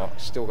DK's got.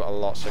 Still got a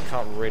lot, so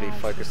can't really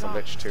focus the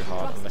Lich too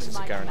hard unless it's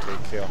a guaranteed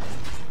kill.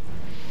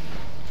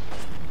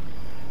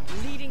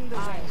 Leading the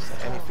way. Is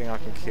there anything I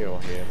can kill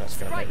here that's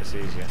going to make this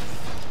easier?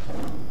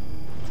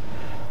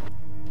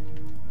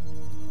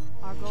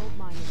 Our gold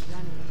mine is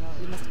running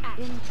low. We must act.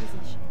 In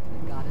position.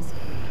 The goddess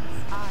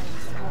agrees. I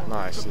sworn.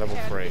 Nice, level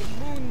 3.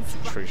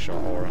 True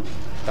Shot Aura.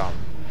 Done.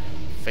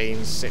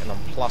 Fiends sitting on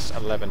plus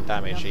 11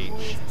 damage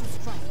each.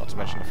 Not to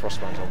mention the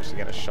Frostbone's obviously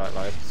getting a shite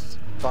load.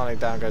 Finally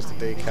down goes the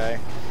DK.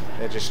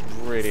 They're just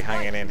really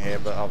hanging in here,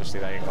 but obviously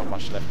they ain't got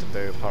much left to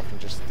do apart from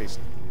just these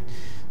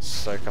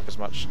soak up as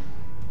much,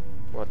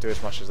 well, do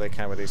as much as they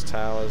can with these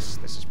towers.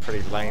 This is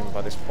pretty lame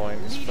by this point.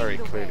 It's very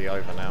clearly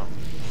over now.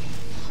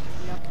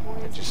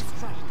 They're just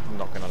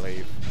not going to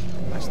leave.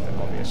 That's the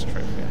obvious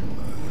truth here.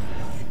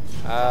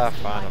 Ah,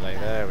 finally,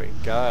 there we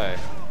go.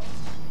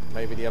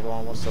 Maybe the other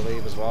one wants to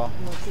leave as well.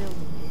 Your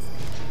building is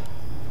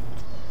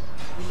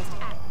complete. We must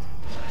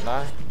act.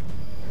 No?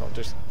 Not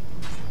just...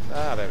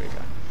 Ah, there we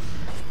go.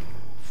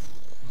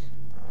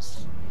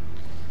 That's...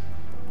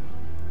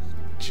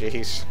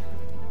 Jeez.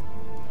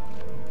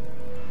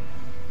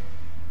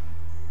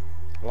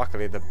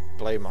 Luckily the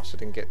Blade Master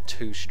didn't get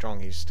too strong,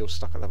 he's still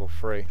stuck at level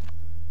 3.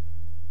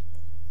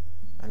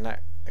 And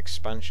that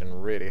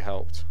expansion really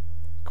helped.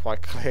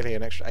 Quite clearly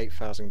an extra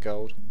 8,000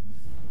 gold.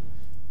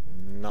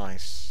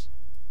 Nice.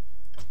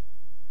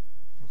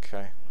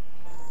 Okay.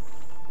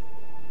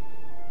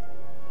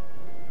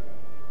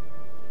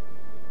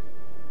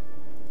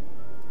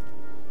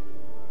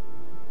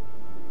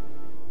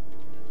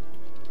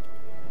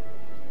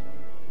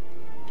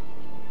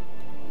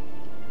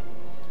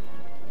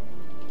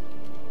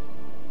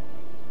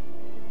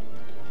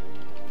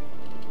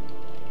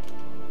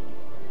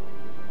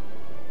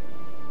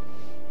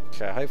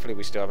 Okay, hopefully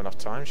we still have enough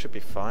time, should be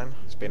fine.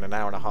 It's been an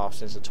hour and a half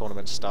since the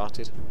tournament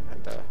started,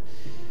 and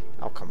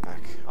I'll come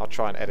back. I'll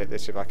try and edit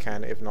this if I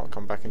can, if not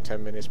come back in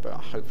 10 minutes, but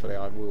hopefully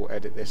I will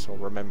edit this or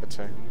remember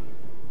to.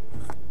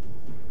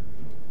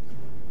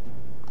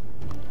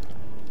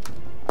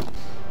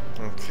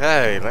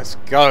 Okay, let's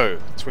go.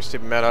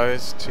 Twisted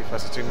Meadows, 2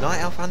 vs 2. Night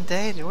Elf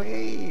Undead,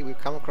 whee! We've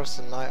come across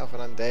the Night Elf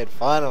and Undead,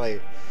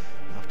 finally!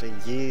 After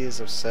years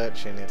of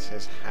searching, it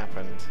has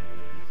happened.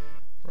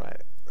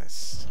 Right,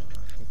 let's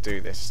do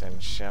this then,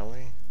 shall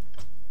we?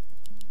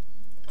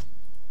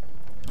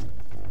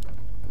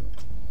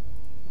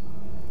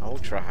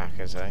 Ultra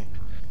hackers, eh?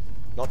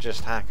 Not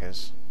just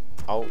hackers,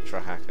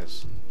 ultra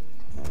hackers.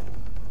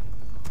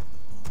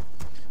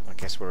 I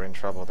guess we're in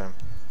trouble then.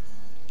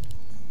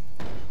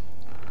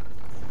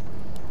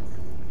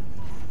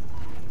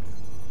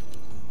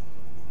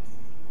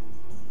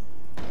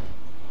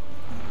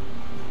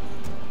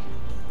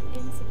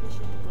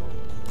 Insufficient gold.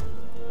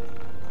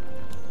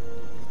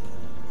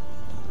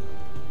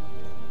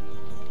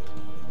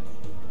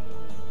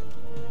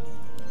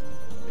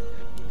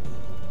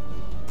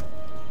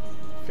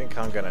 I think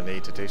I'm going to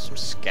need to do some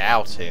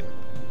scouting.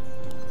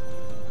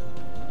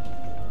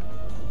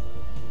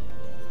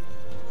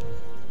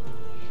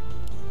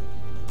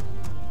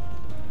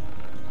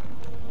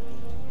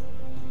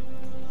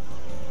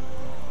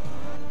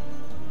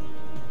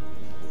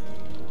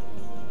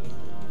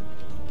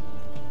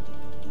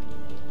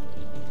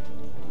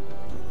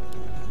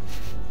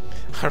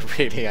 I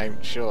really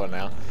ain't sure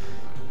now.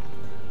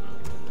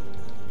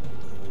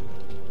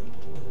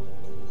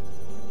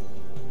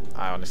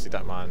 I honestly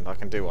don't mind. I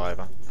can do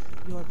either.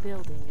 Your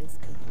building is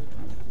complete.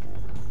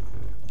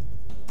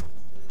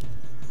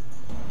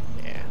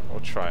 Yeah,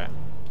 we'll try it.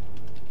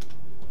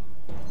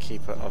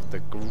 Keeper of the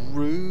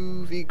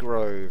Groovy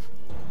Grove.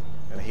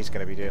 And he's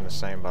going to be doing the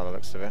same by the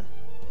looks of it.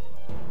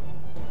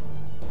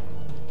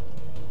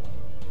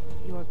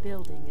 Your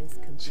building is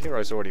This complete.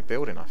 hero's already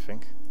building, I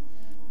think.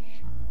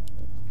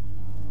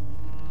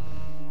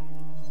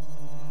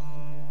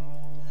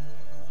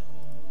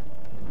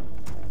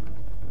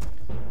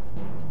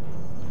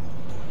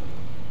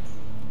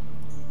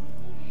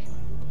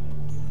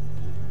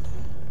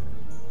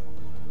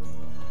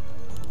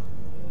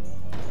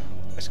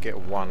 Let's get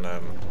one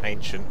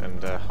ancient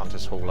and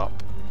hunter's hall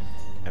up,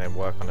 and then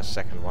work on a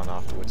second one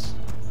afterwards.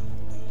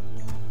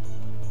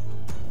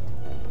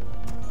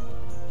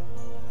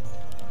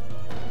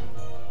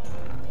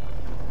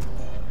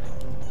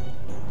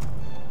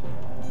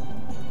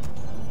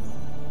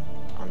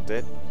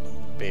 Undead,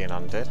 being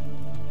undead.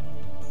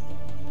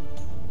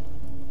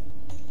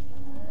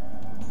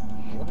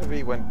 What if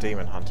he went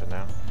demon hunter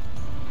now?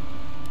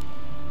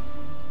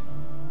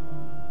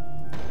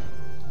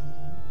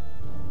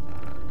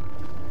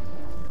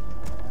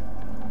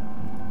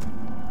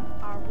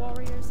 Our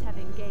warriors have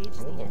engaged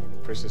the enemy.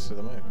 Priestess of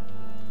the Moon.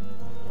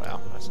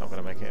 Well, that's not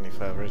going to make it any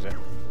further, is it?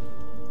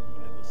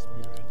 By the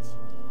spirits.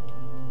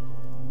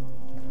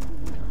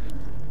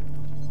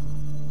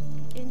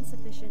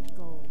 Insufficient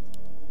gold.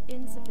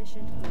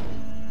 Insufficient gold.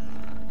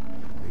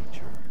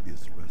 Nature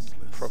is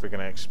restless. Probably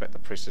going to expect the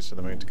Priestess of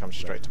the Moon to come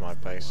straight to my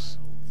base.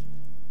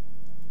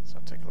 So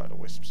I'll take a load of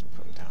wisps and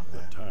put them down The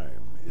there.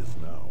 time is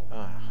now.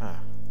 Aha.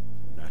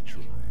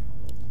 Naturally.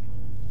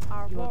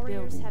 Our Your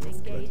warriors have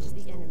building engaged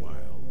the enemy.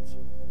 Wilds.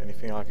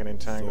 Anything I can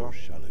entangle? So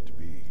shall it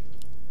be.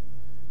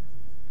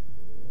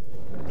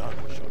 None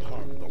shall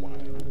harm the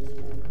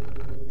wilds.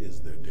 Is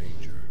there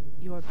danger?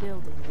 Your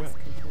building is Well,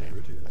 complete. there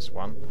it is. That's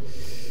one.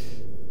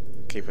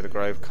 Keeper of the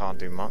Grove can't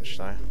do much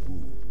though.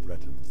 Who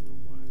threatens the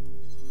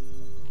wilds?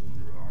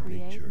 Create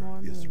Nature more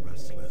is moon.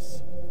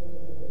 restless.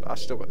 But I've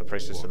still got the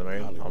Priestess of the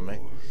Moon on me.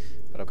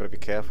 But I've got to be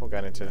careful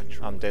going into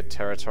undead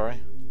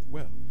territory.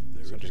 Well,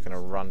 there So I'm it just is. going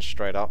to run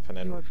straight up and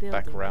then Your building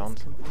back is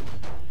around. complete.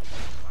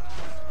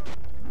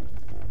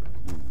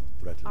 Who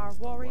threatens Our the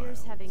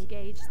warriors have wilds?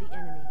 engaged the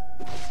enemy.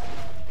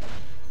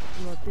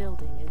 Your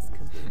building is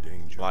complete.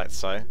 Danger. Like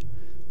so.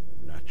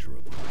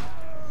 Naturally.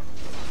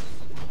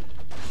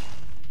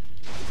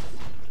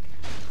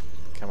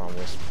 Come on,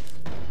 Wisp.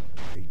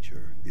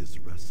 Nature is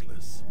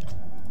restless.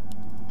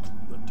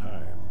 The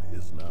time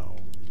is now.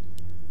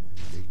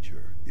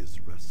 Nature is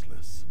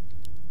restless.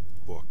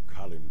 For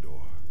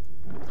Kalimdor.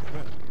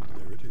 Well,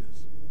 there it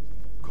is.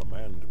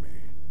 Command me.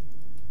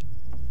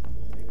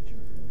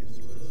 Nature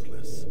is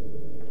restless.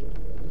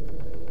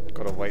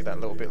 Got to wait that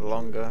little bit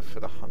longer for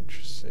the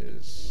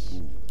Huntresses.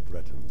 Who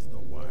threatens the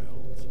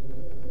wilds?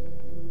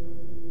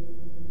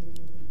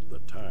 The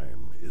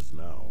time is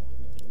now.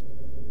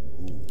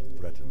 Who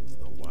threatens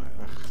the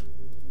wilds?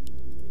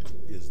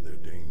 Is there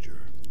danger?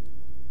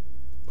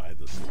 By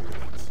the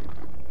spirits.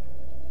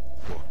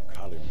 For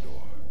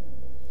Kalimdor.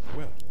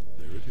 Well,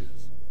 there it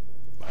is.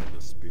 By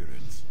the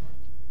spirits.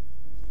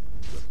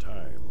 The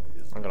time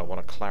is I'm going to want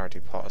a clarity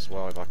pot as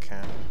well if I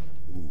can.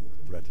 Who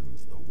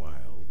threatens the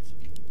wilds?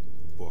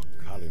 For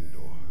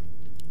Kalimdor.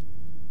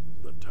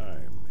 The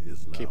time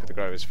is now. Keeper of the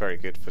Grove is very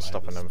good for By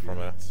stopping the them from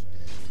spirits.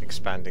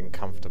 expanding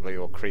comfortably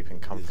or creeping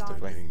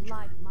comfortably. Danger.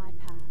 Light my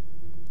path.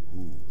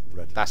 Who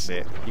threatens That's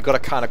it. You got to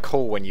kind of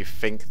call when you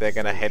think they're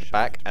going to head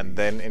back and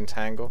then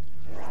entangle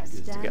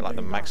to get like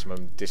the Standing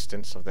maximum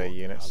distance of their for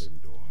units.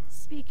 Kalimdor.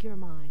 Speak your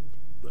mind.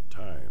 The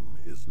time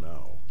is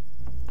now.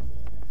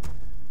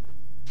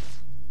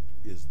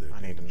 Is there I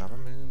need danger? another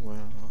moon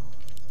well.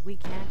 We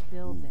can't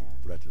build Who there.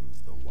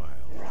 threatens the wild?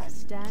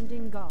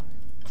 Standing guard.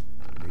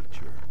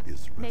 Nature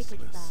is Make it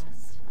restless.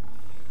 fast.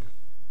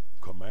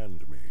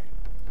 Command me.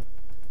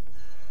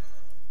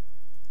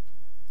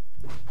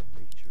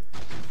 Nature is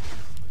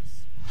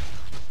restless.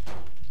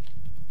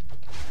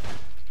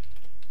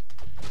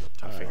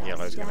 The I think time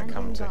yellow's going to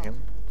come to Standing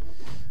him.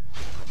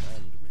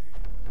 Command me.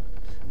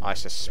 I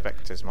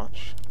suspect as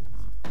much.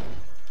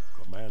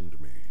 Command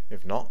me.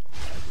 If not, By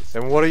the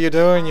then what are you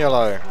doing,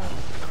 yellow?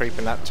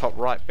 Creeping that top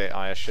right bit,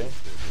 I assume. Is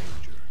there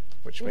danger?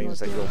 Which means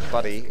that your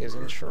buddy is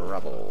in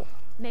trouble.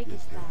 Make it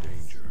Is there fast.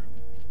 danger?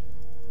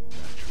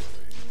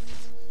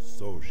 Naturally.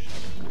 So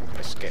shall it be.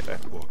 Let's get a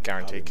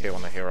guaranteed kill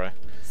on the hero.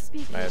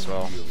 Speak May your as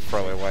well mind.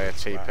 throw away a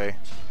TP.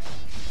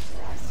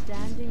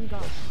 Standing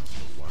guard.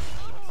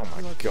 Oh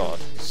my god,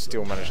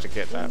 still managed to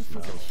get that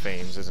fucking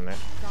fiends, isn't it?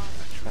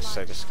 That's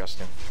so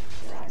disgusting.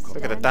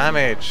 Look at the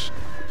damage!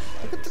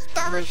 Look at the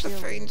damage the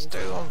fiends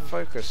do on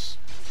focus.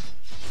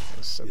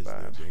 It's so Is there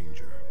bad.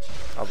 danger?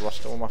 I've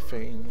lost all my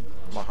fiend,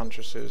 my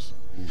huntresses.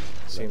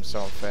 Seems so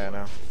unfair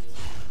now.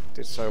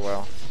 Did so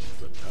well,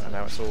 The and time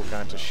now it's all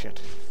going to shit.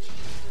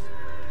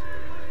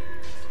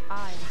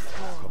 I am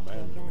sworn to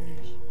Command me.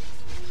 avenge.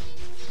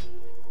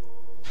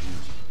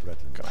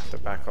 threatens Gonna have to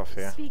back off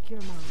here. Speak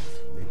your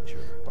mind. nature.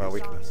 Well, we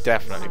is restless.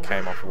 definitely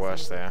came off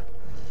worse there.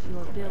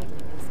 Your building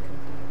is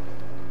complete.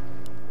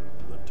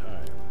 The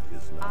time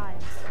is now. I am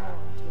sworn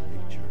to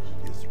Nature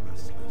avenge. is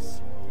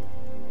restless.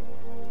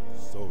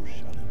 So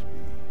shall it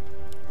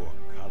be. For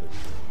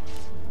Kalimdor.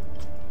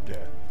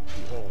 Death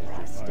to all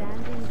defilement.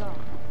 Standing guard.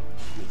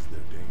 Is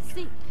there danger?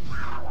 Seek.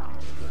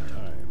 The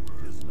time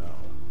is now.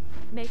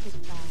 Make it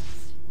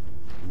fast.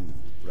 Who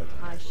threatens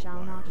I the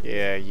shall not. wild?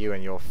 Yeah, you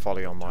and your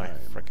folly on my Time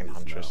frickin' is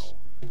huntress.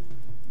 now.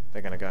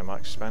 They're gonna go my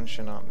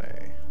expansion, aren't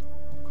they?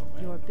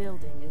 Command Your me.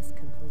 building is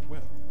complete.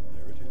 Well,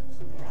 there it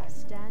is.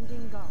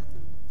 Standing guard.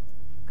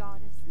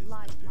 Goddess, Is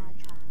light there my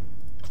danger?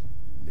 path.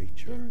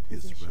 Nature In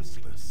is position.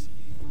 restless.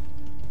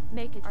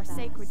 Make it. Our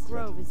sacred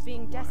grove is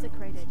being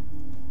desecrated.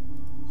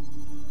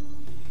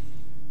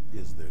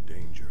 Is there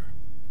danger?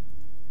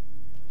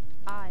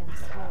 I am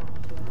sworn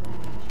to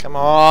avenge. Come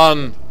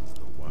on!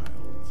 The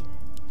wilds.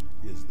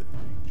 Is there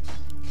danger?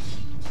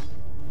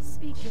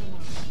 Speak your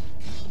mind.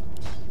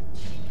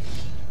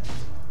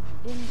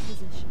 In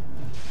position.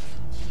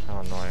 How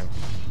annoying.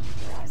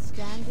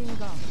 Standing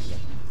guard.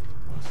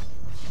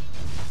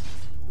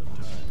 The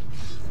time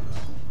is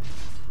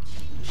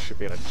now. Should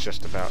be able to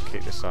just about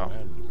keep this up.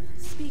 Command me.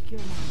 Speak your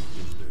mind.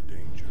 Is there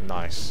danger?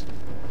 Nice.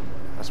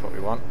 That's what we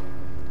want.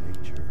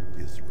 Nature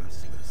is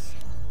restless.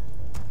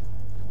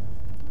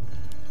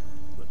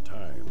 The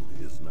time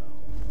is now.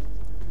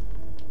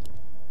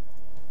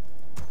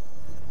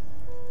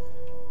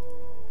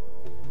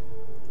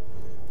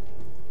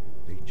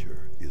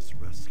 Nature is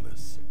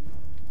restless.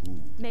 Who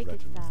Make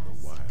it threatens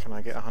fast. the wild? Can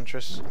I get a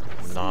huntress?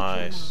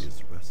 Nice.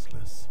 Is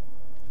restless.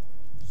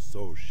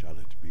 So shall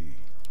it be.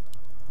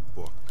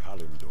 For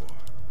Kalindor,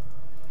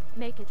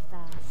 Make it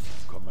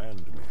fast.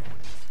 command me.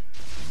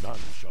 None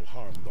shall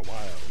harm the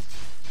wilds.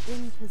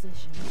 In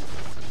position.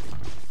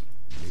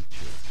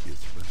 Nature is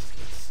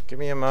restless. Give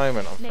me a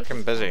moment, I'm Make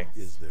fucking it busy. fast.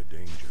 Is there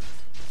danger?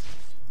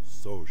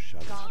 So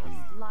shall God it be.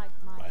 is like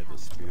my By the hand.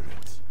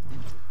 spirits.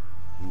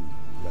 Who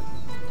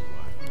threatens the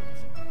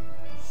wilds?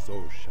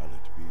 So shall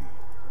it be.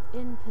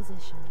 In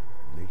position.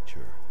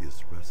 Nature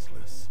is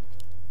restless.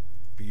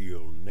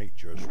 Feel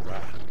nature's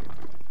wrath.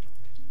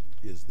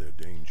 Is there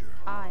danger?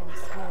 I am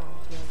sworn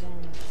to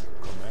avenge.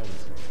 Command me.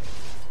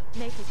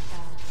 Make it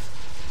fast.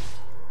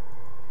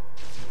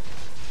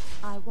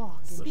 I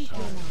walk. The Speak your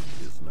time mind.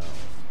 is now.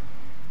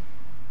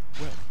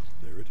 Well,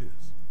 there it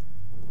is.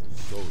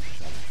 So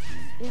shall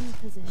it be. In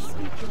position.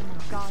 Speak your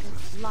mind. God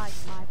is like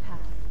my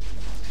path.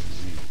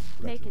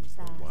 Who Make it threatens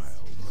the fast.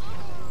 wilds?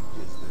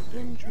 Is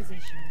there In danger?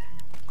 position.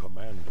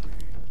 Command me.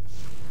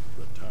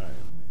 The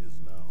time is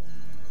now.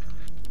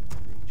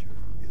 Nature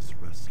is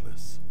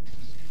restless.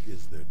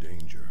 Is there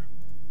danger?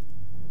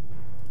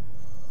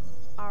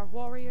 Our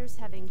warriors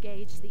have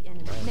engaged the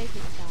enemy. Make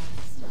it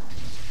fast.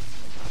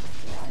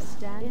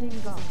 Standing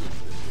guard.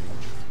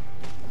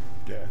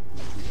 Death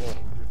to all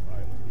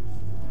defilers.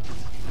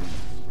 Who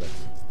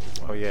threatens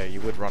the Oh wild? yeah,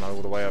 you would run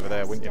all the way over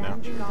there, wouldn't you now?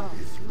 Standing guard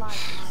is like my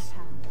path.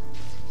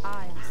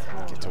 I am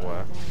sworn Get to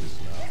work. avenge.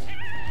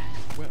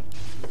 Well,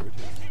 there it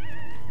is.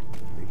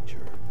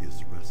 Nature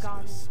is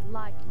God restless. is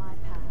like my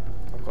path.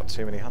 I've got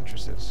too many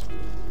huntresses.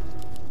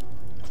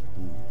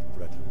 Who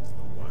threatens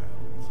the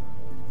wilds?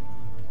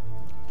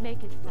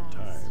 Make it The fast.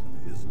 time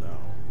is now.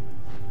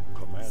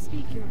 Command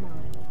Speak me. your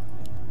mind.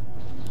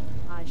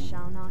 I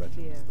shall not Threatens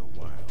fear. the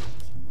wilds.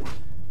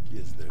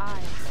 Is there I am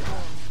danger?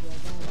 sworn to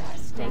avenge.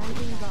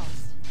 Standing guard.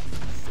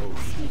 So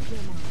Speak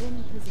your mind. In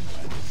by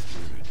position. the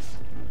spirits.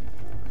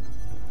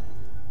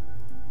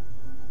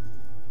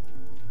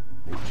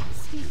 Nature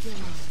Speak your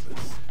mind.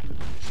 restless.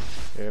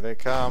 Here they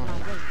come. My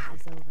wait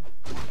is over.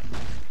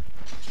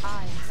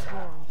 I am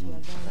sworn to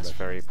avenge. That's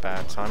very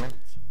bad timing.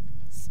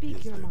 Speak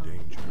Is your there mind.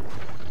 danger?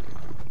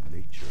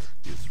 Nature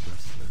is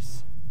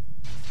restless.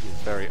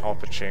 Is Very there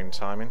opportune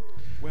timing. danger?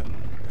 Well,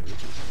 there it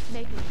is.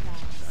 Make it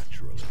fast.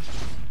 Naturally.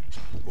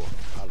 For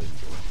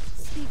Kalindor,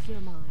 Speak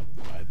your mind.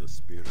 by the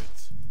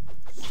spirits.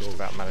 So Just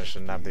about managed to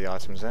nab the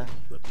items there.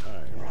 the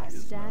time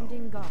is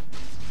Standing now. guard.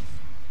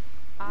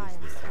 I Is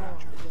am there sworn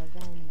danger? to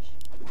avenge.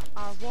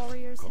 Our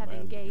warriors have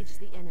Command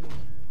engaged me. the enemy.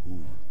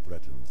 Who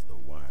threatens the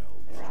wilds?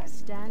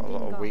 Standing A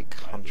lot of guard. weak By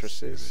the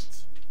huntresses.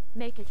 spirits.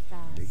 Make it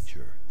fast.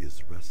 Nature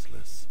is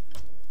restless.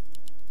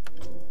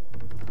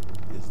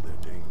 Is there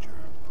danger?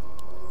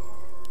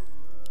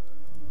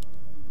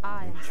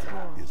 I am Nature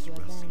sworn is to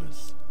avenge.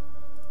 restless.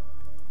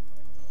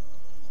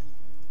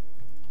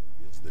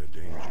 Is there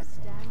danger?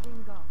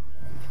 Standing guard.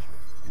 Nature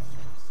is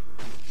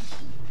restless.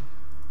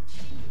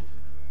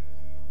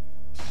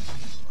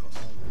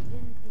 Command.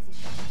 In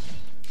position.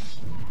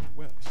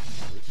 Well,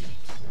 there it is.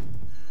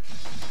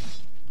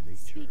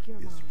 Nature Speak your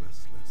is mind.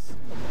 restless.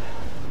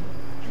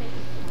 Make it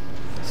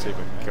fast. See if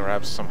we can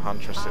grab some I am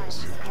huntresses.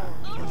 sworn to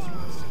Is avenge.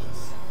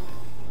 restless.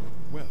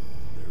 Well,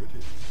 there it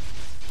is.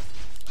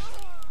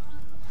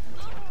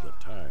 The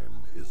time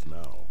is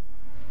now.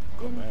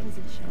 In Command.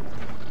 position.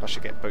 I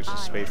should get boots of I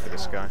speed am for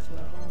this sworn guy. to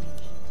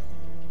avenge.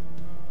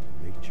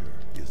 Nature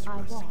is I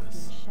walk in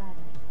restless.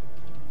 shadow.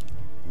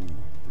 Who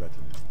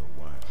threatens the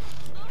wild?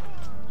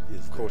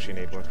 Is Of course you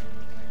need one.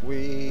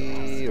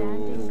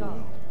 Standing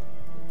guard.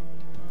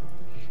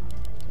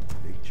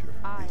 Nature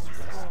I am is sworn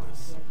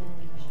restless. to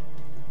avenge.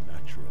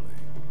 Naturally.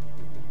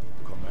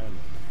 Command me.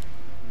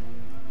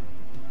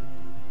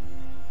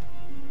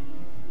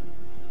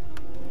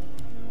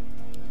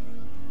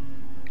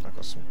 I've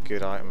got some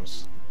good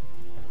items.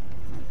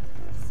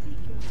 Speak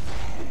your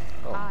mind.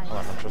 Oh, I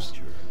hello huntress.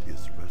 Nature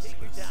is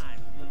restless.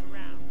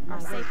 Our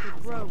sacred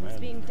grove is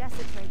being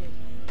desecrated.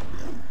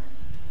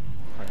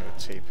 I'm going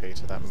to TP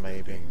to that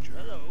maybe. Danger.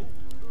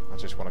 I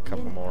just want a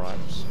couple more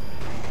items.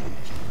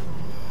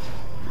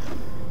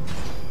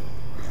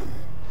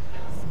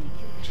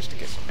 Just to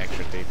get some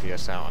extra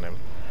DPS out on him.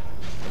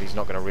 But he's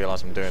not going to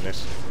realise I'm doing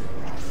this.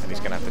 And he's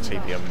going to have to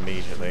TP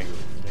immediately.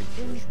 Nature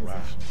In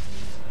position.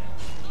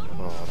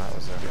 Oh, that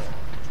was a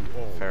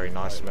very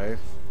nice move.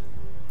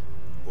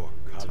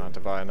 Time to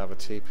buy another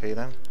TP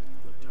then.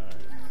 The time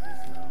is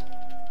now.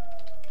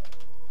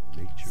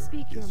 Nature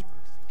Speak your is mind.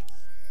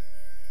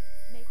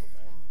 Make it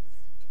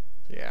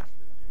fast. Yeah.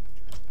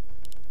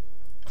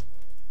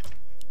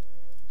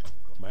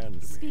 command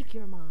me. Speak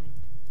your mind.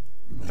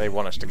 They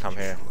want us to come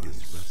here.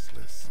 Is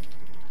restless.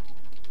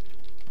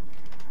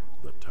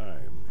 The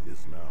time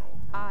is now.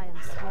 I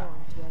am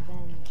sworn to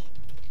avenge.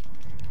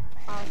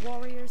 Our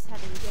warriors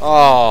have engaged.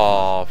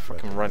 Oh,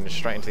 fucking running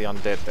straight into the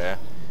undead there.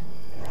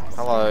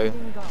 Hello.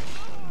 Standing guard.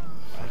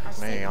 Our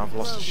Me, I've sacred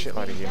lost a grove is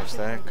shitload of being units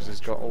there because it's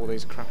got all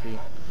these crappy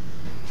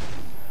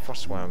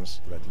frostworms.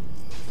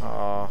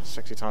 Ah,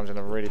 Sexytime's in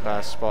a really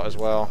bad spot as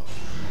well.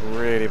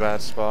 Really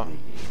bad spot.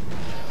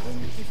 in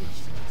position.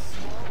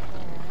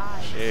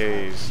 I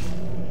Jeez.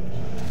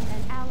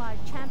 An allied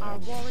champion. Our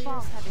warriors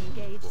have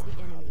engaged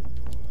the enemy.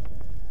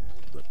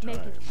 The Make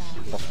time it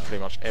fast. Lost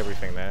pretty much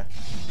everything there.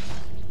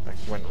 That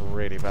went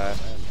really bad.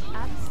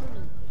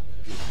 Absolutely.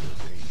 is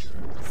the danger.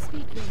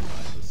 Speak your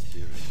mind. The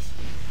spirits.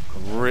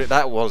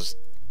 That was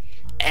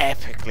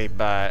epically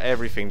bad.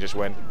 Everything just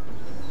went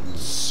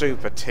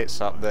super tits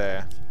up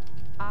there.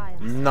 I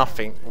am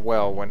Nothing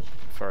well went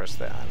for us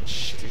there. And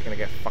shit, he's gonna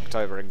get fucked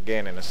over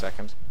again in a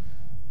second.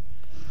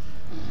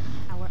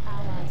 Our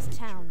allies'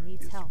 town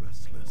needs Is help.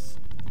 restless.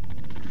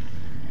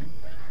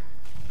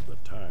 The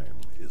time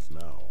is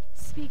now.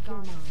 Speak your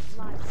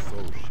mind. So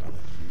shall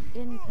it be.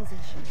 In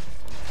position.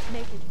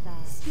 Make it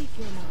fast. Speak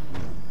your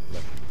mind.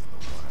 Let the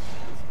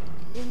wild.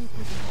 In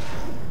position.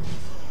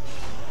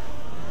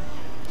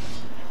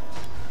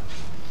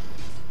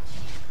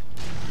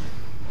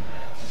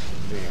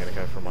 Who are you gonna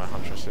go for my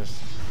huntresses?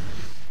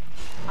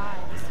 I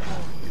am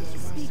sworn to avenge.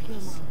 Speak your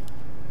mind.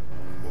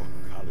 For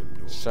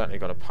Kalimdor. Certainly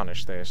gotta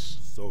punish this.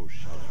 So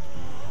shall it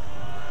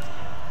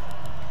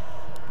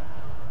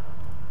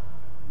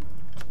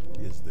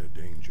be. Is there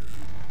danger?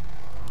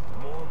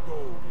 More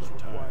gold is The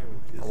time required.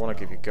 is I wanna now.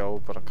 give you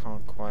gold, but I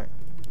can't quite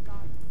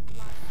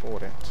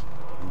afford it.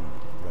 Who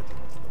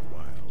threatens the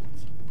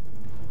wilds?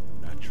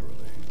 Naturally.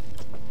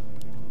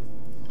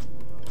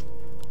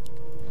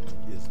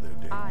 Is there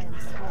danger? I am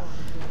sworn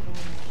to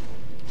avenge.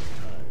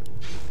 Time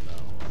is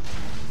now.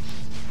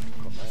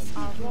 Command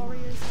Our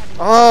warriors have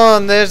Oh,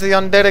 and there's the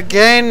undead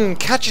again!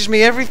 Catches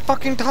me every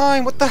fucking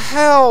time! What the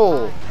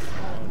hell?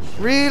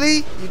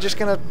 Really? You're just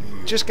gonna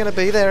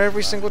be there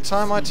every single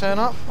time I turn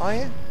up, are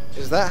you?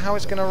 Is that how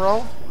it's gonna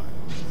roll?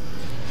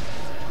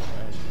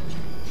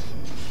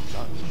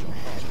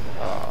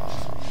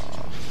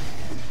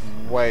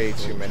 Way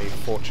too many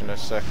fortunate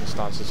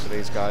circumstances for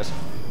these guys.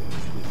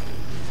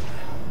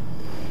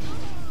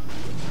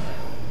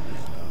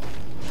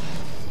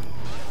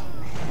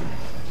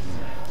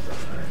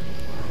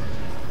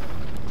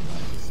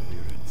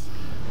 spirits.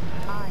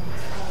 I am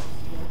sworn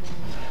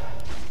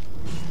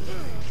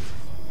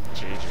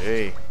to avenge.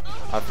 GG.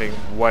 I think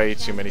way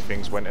too many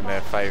things went in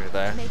their favour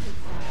there. Make it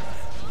fast.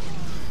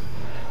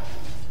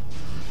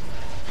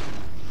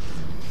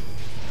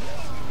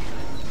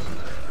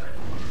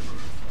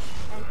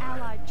 An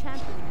allied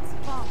champion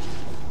has fallen.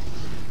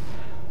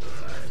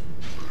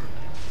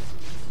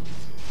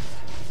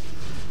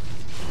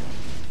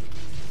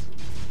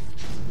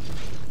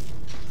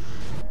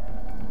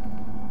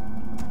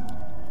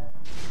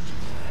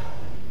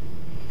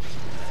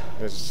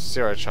 There's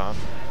zero chance.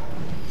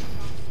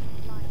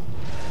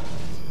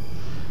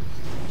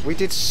 We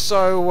did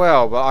so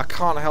well, but I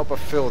can't help but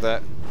feel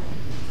that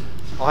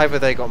either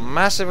they got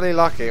massively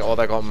lucky or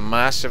they got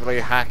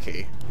massively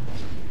hacky.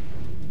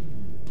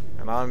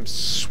 And I'm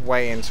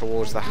swaying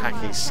towards the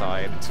hacky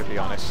side, to be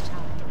honest.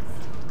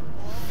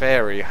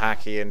 Very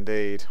hacky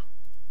indeed.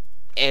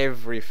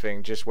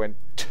 Everything just went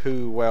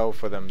too well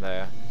for them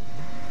there.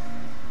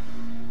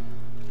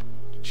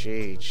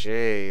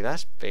 GG,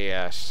 that's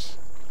BS.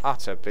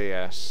 Utter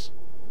BS.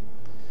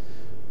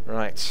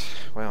 Right,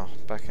 well,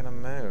 back in a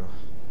moo.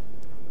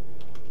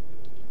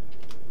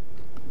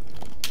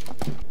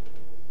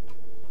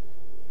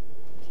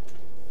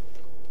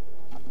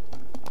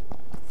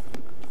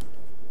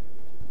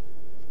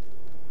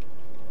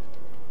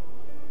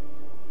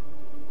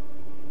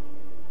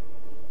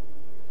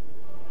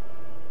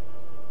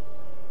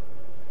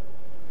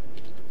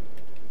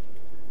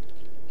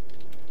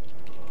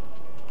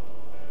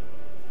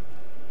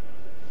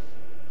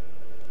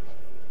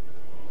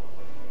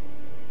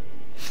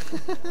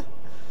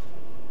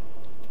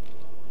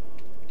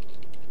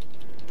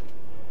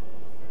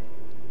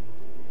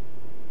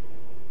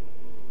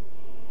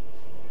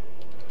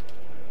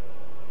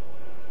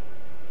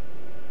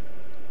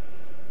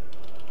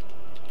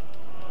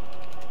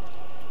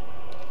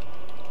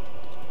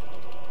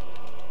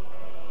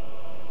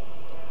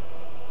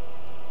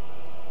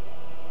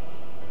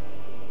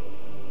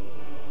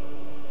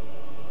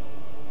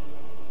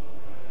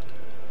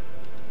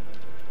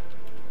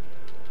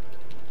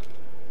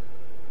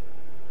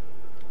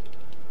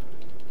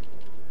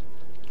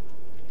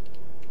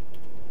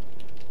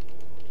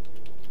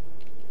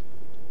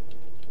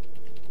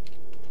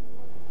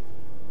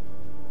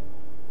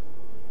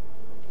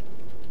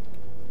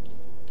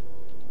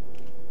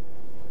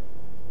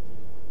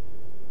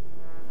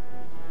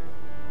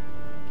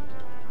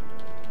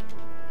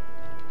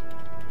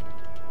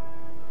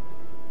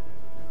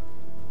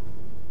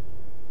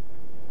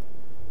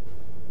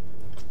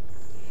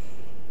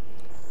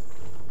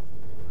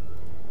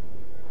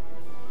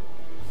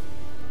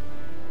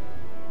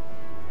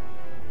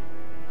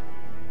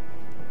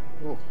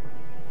 Ooh.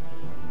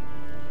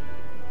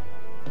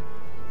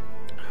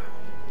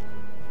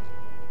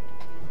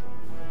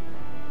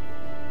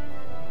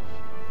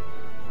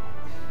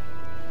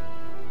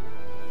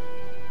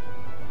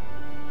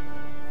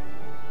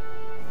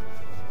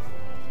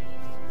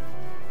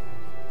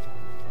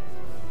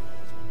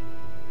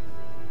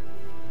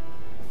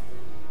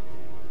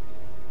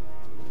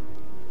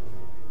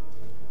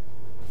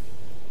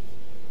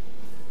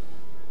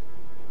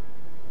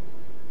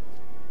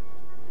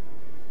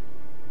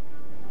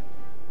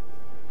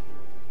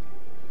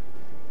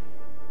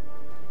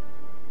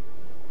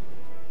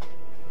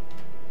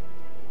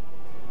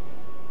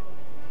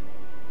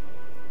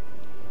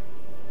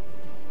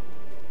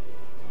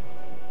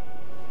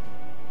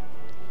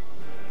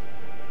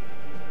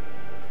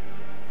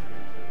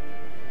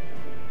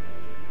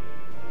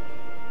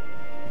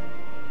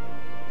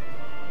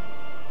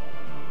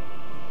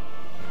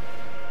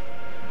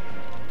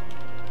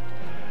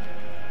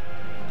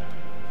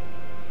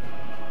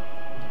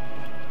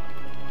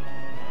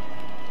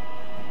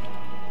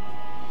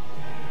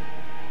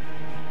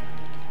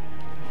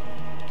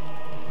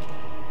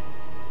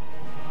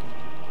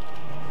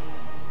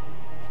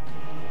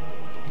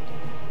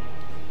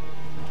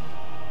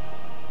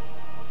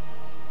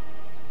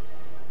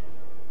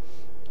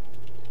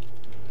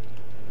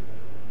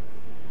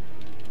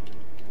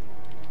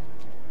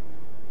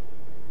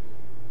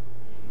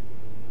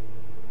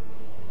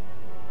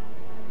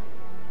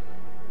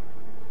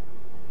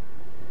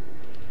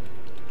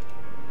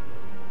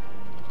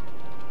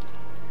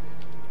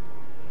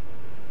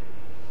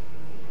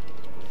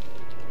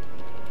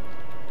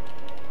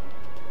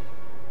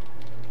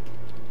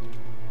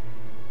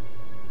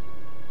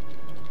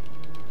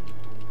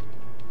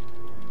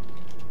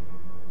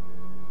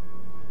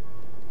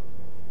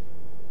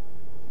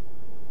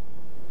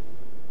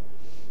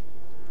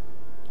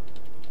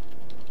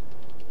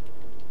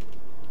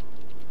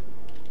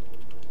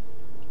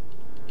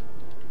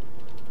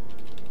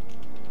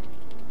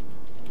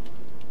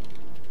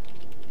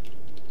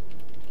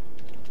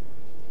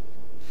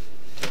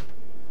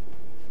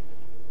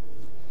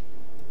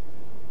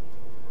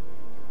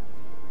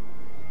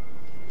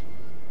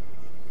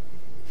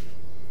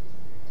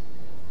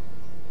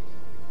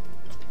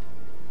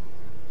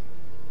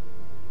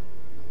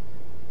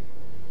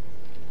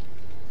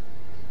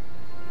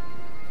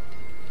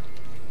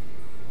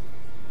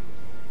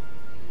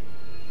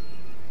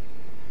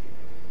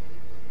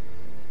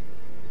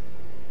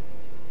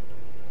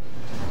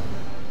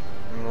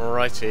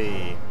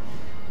 Righty.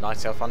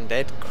 Night Elf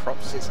Undead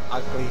crops its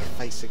ugly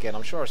face again.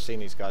 I'm sure I've seen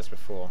these guys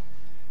before,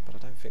 but I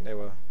don't think they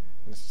were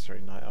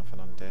necessarily Night Elf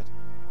and Undead.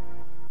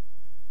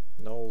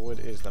 Norwood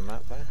is the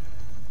map there.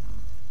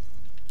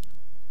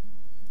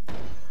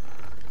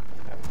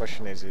 Now the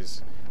question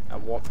is at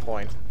what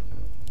point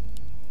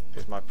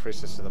is my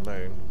Priestess of the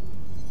Moon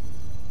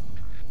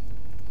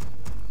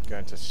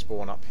going to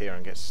spawn up here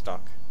and get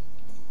stuck?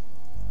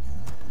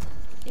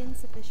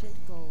 Insufficient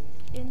gold.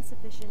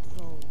 Insufficient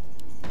gold.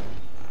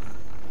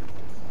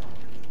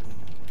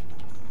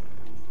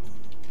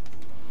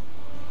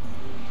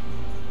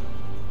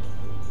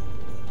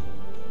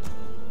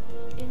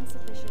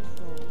 Insufficient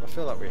gold. I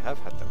feel like we have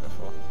had them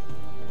before.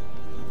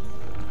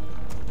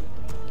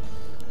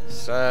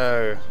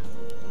 So,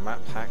 map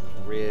pack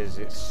rears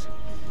its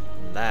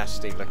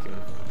nasty looking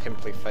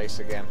pimply face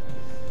again.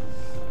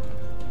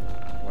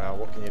 Well,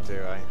 what can you do,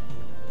 eh?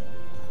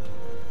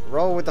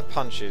 Roll with the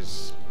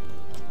punches.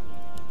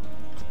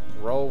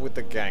 Roll with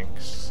the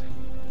ganks.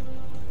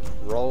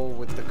 Roll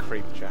with the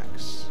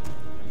creepjacks.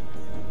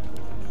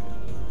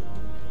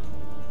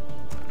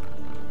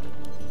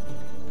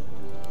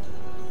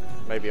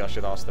 Maybe I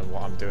should ask them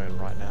what I'm doing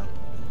right now.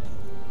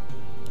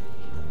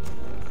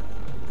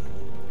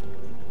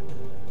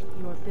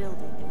 Your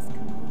building is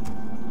complete.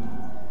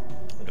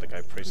 I'm gonna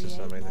go Priestess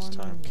of the Moon this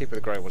time. Keeper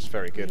of the Grey was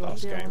very good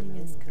last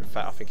game. In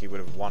fact, I think he would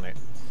have won it.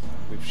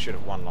 We should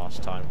have won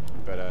last time,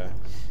 but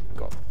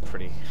got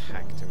pretty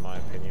hacked in my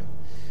opinion.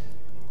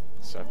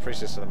 So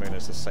Priestess of the Moon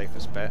is the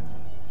safest bet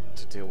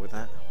to deal with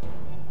that.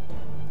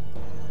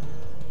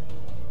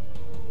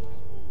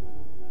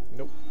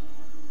 Nope.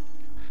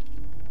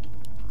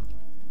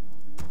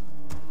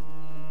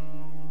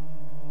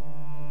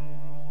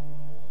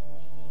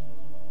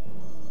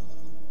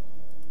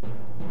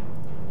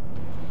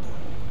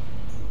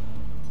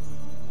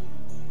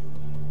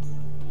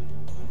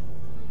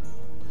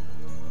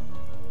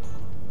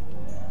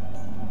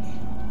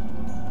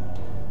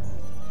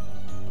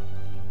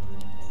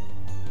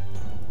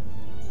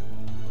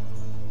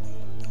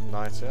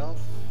 Night Elf,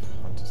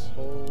 Hunter's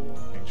Hall,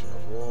 Ancient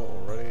of War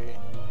already.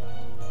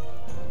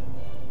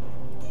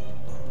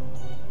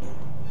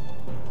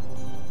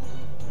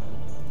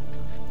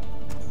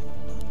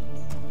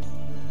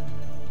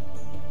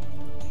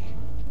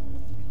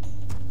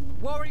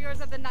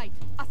 Warriors of the night,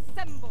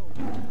 assemble!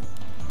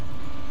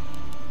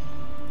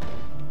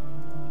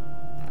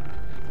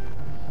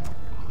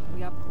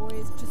 We are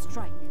poised to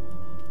strike.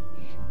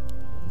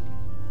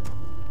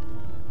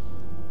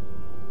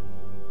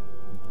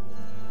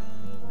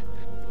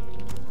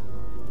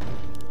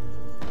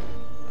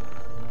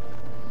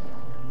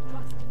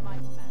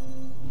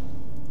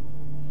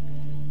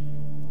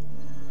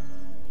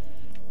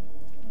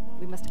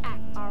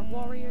 Our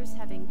warriors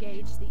have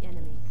engaged the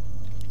enemy.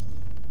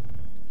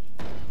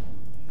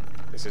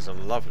 This is a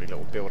lovely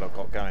little build I've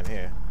got going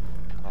here.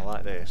 I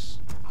like this.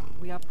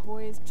 We are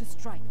poised to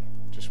strike.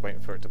 Just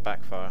waiting for it to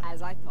backfire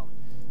As I thought.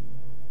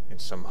 in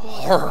some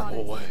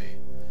horrible way.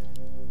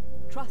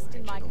 Trust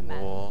in my Raging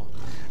command. war.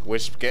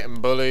 Wisp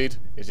getting bullied.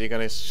 Is he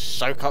going to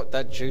soak up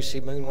that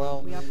juicy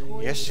moonwell? We are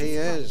poised Yes, to he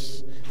strike.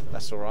 is.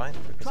 That's alright,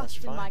 because Trust that's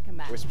in fine. my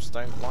command. Wisps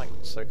don't like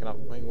soaking up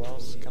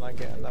moonwells. Can I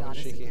get another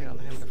Goddess cheeky hit on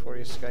him before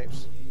he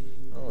escapes?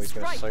 Oh, he's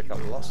going to Strike. soak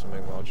up lots of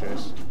moonwell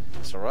juice.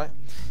 That's alright.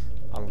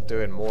 I'm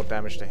doing more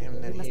damage to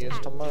him than We he is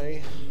must to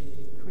me.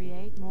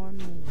 Create more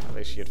means. At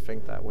least you'd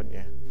think that, wouldn't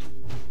you?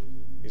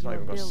 He's not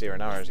Your even got sear and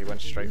building arrows. He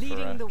went straight for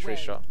leading a the tree way.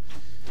 shot.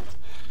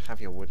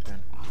 Have your wood then.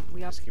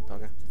 We are Pesky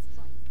bugger. to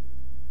strike.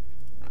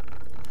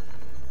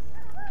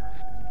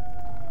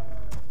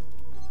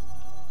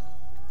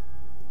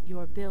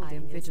 Your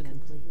building is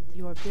vigilant. complete.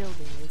 Your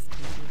building is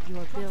complete.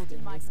 Your Trust in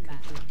building my is command.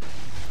 complete.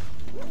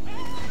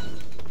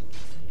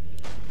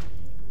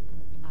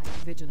 I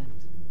am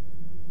vigilant.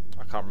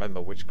 I can't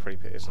remember which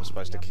creep it is I'm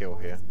supposed to kill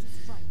here. To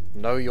strike.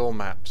 Know your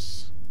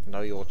maps.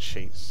 Know your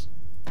cheats.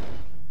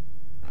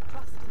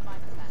 Trust in my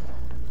command.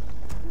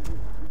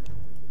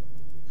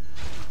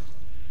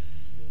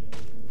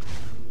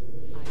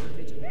 I am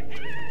vigilant.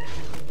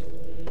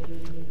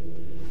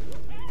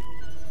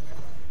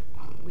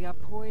 We are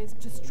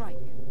poised to strike.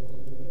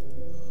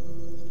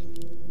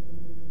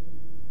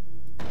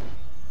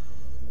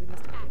 We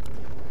must act.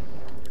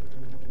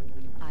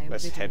 I am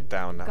Let's vigilant. head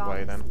down that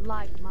way Gods then,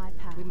 like my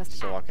path. We must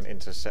so I act. can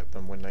intercept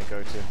them when they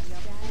go to We are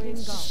Standing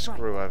poised to guard. strike.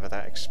 screw over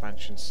that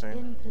expansion soon.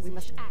 In position. We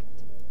must act.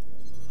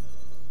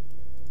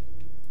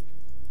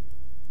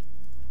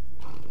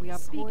 We are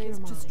Speak your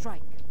poised to mind.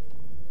 strike.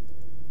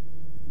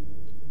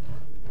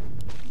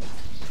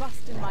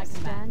 Trust in my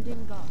command.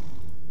 Standing guard.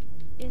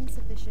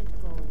 Insufficient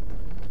gold.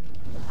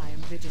 I am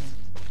vigilant.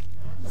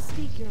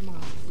 Speak your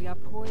mind. We are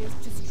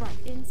poised to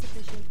strike.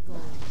 Insufficient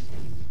gold.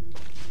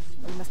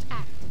 We must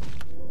act.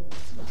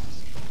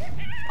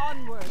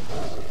 Onward.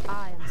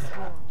 I am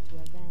sworn to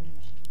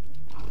avenge.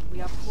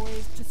 We are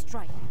poised to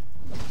strike.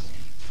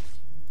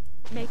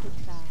 Make it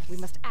fast. We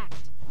must act.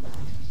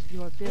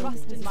 Your building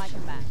Trust in is my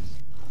command.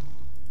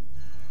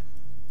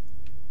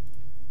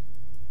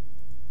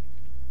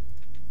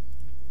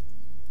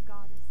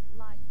 Goddess,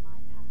 light my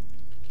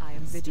path. I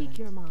am vigilant. Speak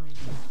your mind.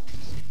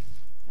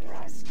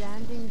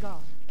 Standing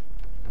guard.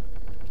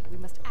 We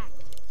must act.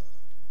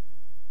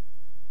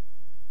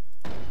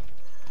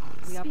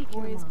 We are Speak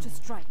your poised to mind.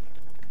 strike.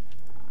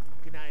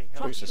 Can I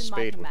help? Boost of in my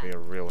speed would be a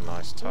command. real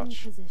nice In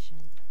touch. position.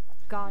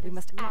 Goddess,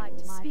 must light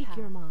act. my Speak path.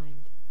 your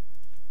mind.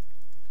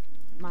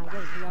 My way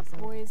We are is open.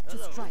 poised to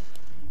Hello. strike.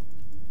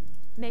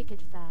 Make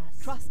it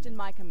fast. Trust in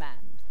my command.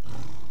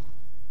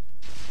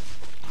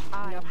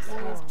 I we are am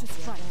sworn poised to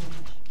strike.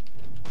 avenge.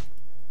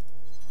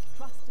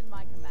 Trust in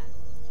my command.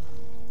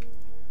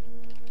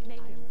 Make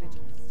I it am fast.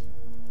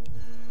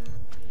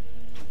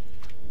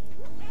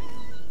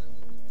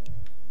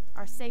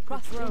 Our sacred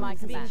Trust in grove my is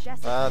being command.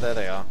 desecrated. Ah, there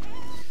they are.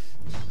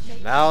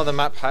 Make Now the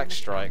map hack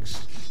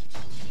strikes.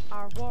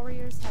 Our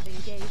warriors have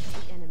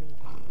engaged the enemy.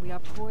 We are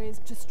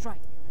poised to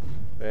strike.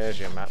 There's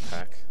your map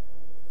hack.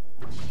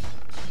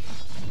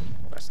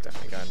 That's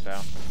definitely going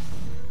down.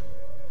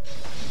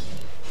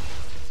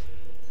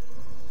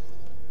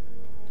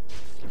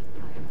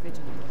 I am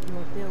vigilant.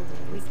 Your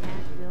building, we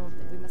can't build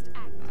We it. must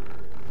act.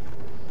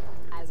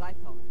 As I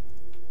thought.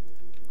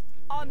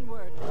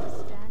 Onward.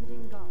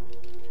 Standing guard.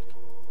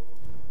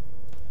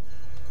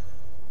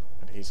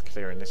 And he's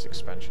clearing this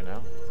expansion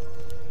out.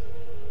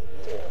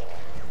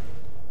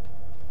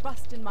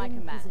 Trust in my In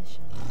command.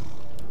 position.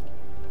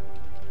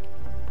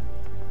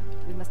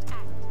 We must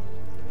act.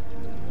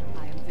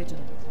 I am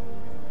vigilant.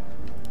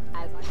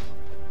 As I thought.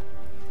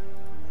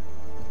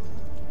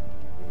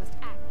 We must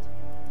act.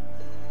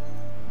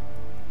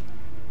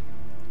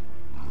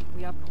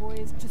 We are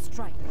poised to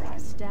strike.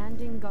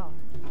 Standing guard.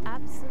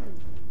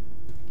 Absolutely.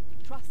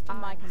 Trust in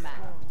my I am command.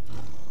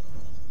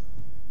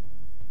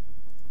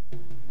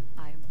 sworn.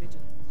 I am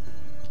vigilant.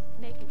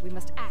 Make it We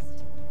must fast.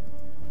 act.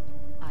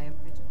 I am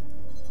vigilant.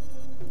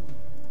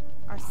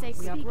 Our We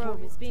sacred are grove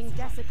poised is being to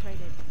strike.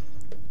 desecrated.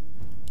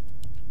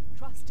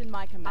 Trust in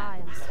my I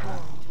command. am sworn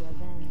to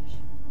avenge.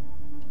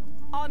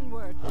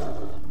 Onward.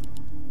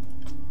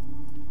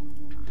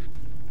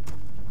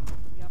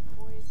 We are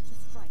poised to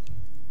strike.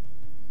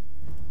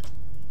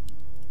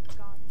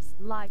 Goddess,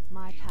 light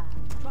my path.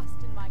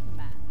 Trust in my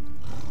command.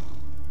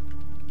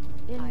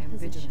 In I am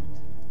position. vigilant.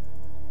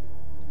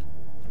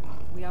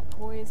 We are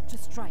poised to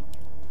strike.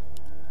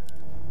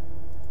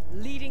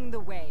 Leading the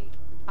way.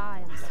 I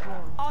am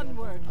sworn to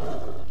Onward.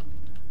 avenge.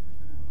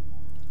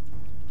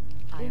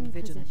 I am In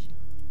vigilant. position.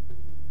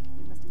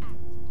 We must act.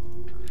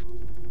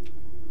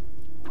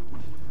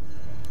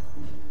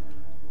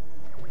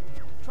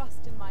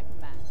 Trust in my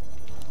command.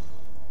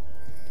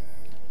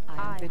 I am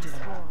I am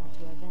vigilant. sworn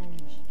to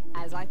avenge.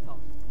 As I thought.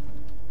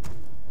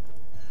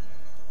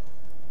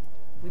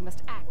 We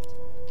must act.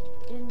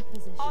 In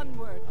position.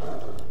 Onward.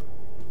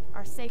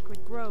 Our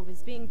sacred grove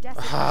is being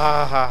desecrated.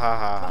 Ha ha ha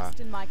ha. Trust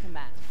in my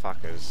command.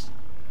 Fuckers.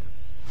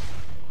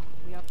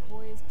 We are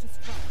poised to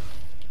strike.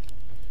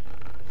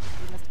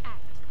 We must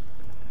act.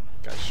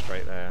 Go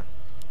straight there.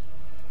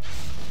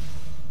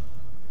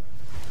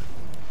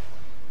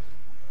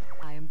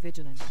 I am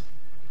vigilant.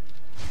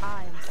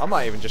 I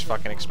might even just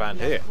fucking expand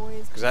here,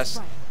 because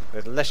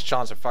there's less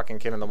chance of fucking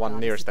killing the one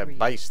nearest their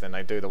base than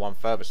they do the one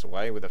furthest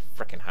away with the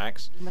frickin'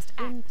 hacks. We must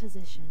act. In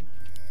position.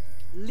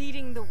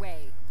 Leading the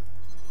way.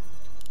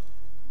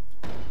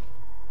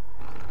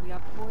 We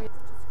are poised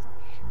to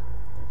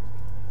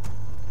strike.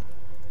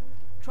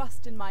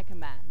 Trust in my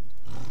command.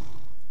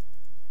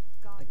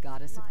 The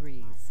goddess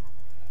agrees.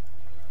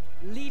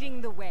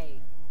 Leading the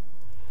way.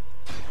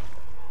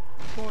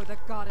 For the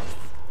goddess.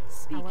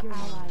 Speak Our your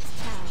allies' mind.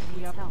 town.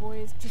 We are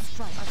poised to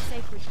strike. Our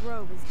sacred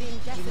grove is being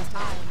desecrated.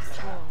 I am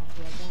sworn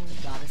to avenge.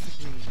 The goddess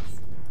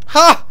agrees.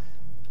 Ha!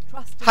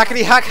 Trust in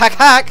Hackety my hack hack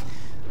command. hack!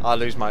 I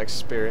lose my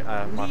experience,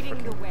 my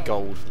Leading the way. frickin'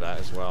 gold for that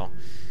as well.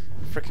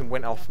 Frickin'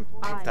 went off and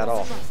picked that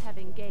off. Have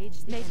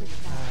engaged the enemy.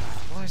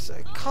 Why is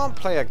it? Can't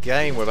play a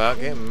game without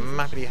getting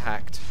mappity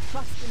hacked.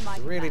 Trust in my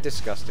Really command.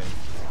 disgusting.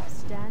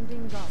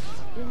 Standing guard.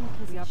 In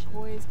We are position.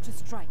 poised to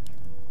strike.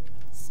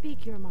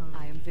 Speak your mind.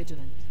 I am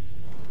vigilant.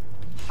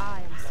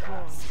 I am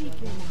sworn.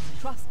 Speak your mind.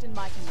 Trust in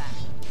my command.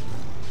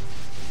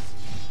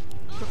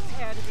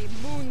 Prepare to be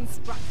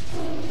moonstruck.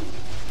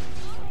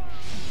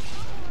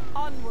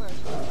 Onward.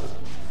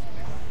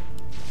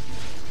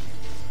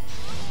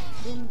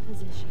 In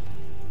position.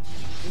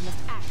 We must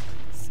act.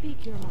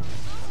 Speak your mind.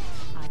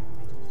 I am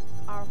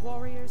vigilant. Our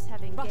warriors have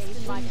Trust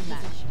engaged in my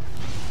command. position.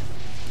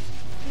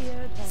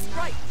 Fear the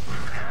Strike.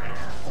 night.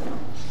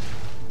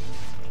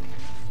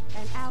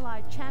 An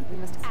allied champion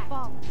We must has act.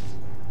 fallen.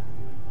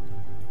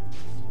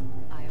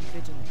 I am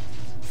vigilant.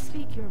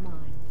 Speak your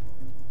mind.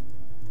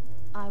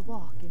 I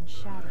walk in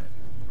shadow.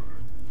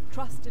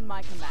 Trust in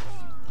my command.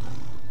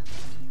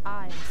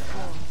 I am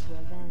sworn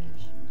to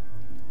avenge.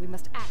 We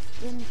must act.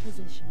 In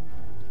position.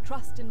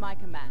 Trust in my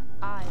command.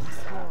 I am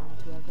sworn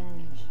to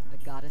avenge. The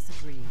goddess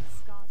agrees.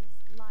 Goddess,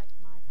 light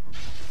my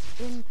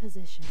path. In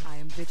position. I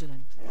am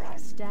vigilant.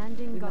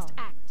 Standing We guard. must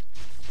act.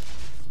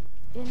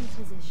 In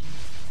position.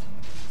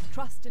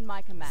 Trust in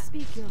my command.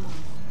 Speak your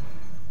mind.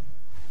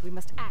 We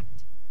must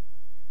act.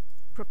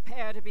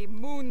 Prepare to be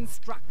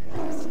moonstruck.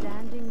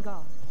 Standing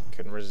guard.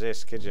 Couldn't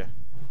resist, could you?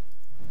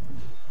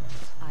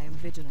 I am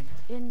vigilant.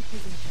 In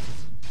position.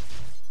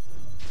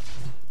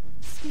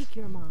 Speak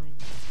your mind.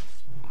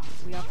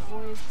 We are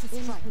poised to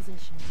In strike.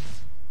 position.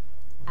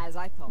 As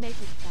I thought. Make it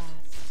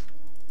fast.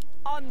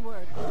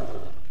 Onward.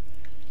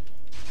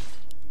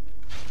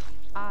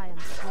 I am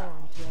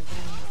sworn to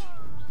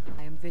avenge.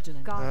 I am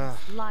vigilant. Goddess,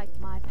 light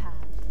my path.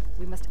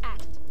 We must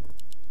act.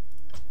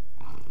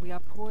 We are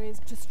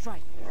poised to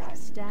strike.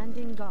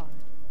 Standing guard.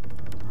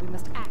 We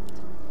must act.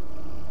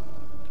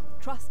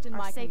 Trust in Our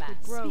my sacred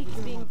command. grove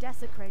is being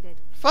desecrated.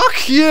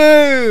 Fuck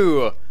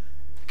you!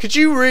 Could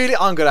you really?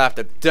 I'm gonna have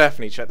to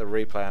definitely check the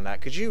replay on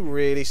that. Could you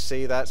really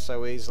see that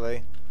so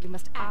easily? We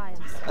must I act.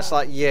 am That's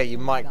sworn. like, yeah, you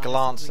might Goddess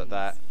glance at agrees.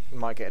 that. You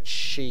might get a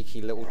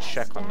cheeky little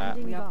check on that.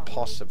 Standing guard.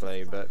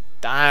 Possibly, but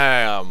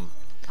damn!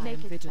 I am Make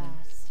it vigilant.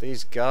 fast.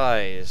 These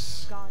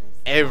guys. Goddess,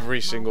 Every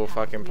light my single path.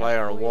 fucking We are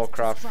player on poised to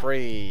Warcraft strike.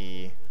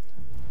 3.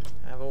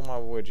 Have all my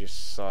wood, you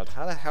sod.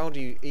 How the hell do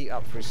you eat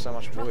up through so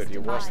much wood?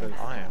 You're worse than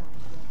I am.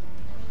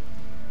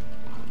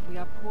 We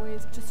are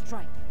poised to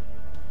strike.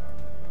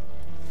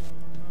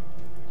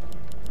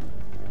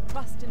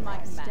 Trust in my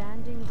command.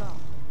 Standing guard.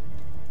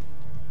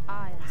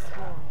 I am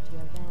sworn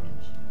to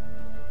avenge.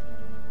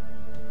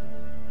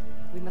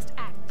 We must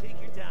act. Take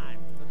your time.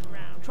 Look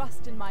around.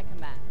 Trust in my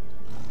command.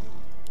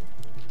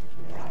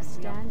 We are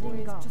Standing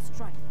poised guard. to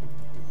strike.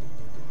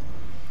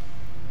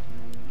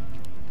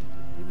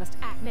 We must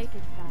act. Make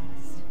it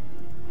fast.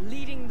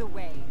 Leading the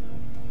way.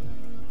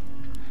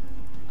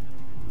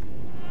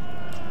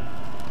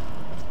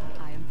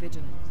 I am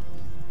vigilant.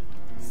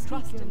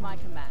 Trust your in my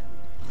mind. command.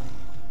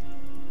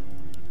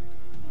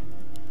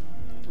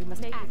 We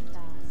must Make act. it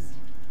fast.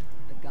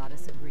 The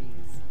goddess agrees.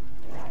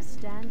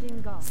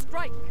 Standing guard.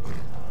 Strike!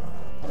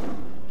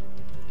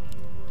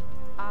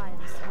 I am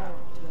sworn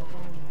to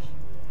avenge.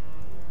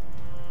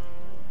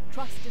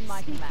 Trust in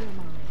my Speak your command.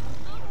 mind.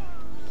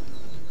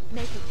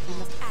 Make it We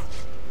must fast.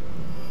 act.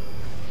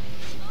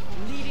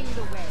 Leading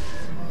the way.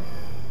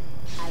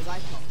 As I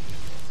thought.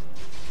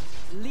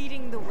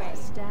 Leading the way.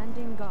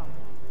 Standing guard.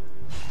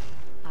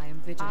 I am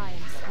vigilant. I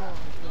am sworn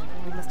to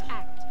avenge. We must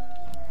act.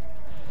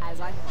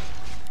 As I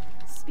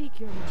thought. Speak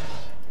your mind.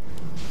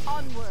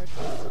 Onward.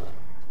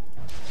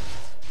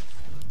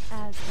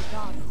 As the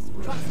goddess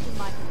will. Trust in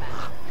my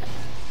command.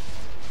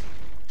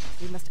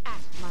 We must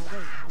act. My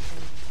weight is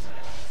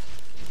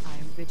over. I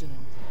am vigilant.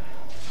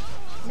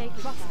 Make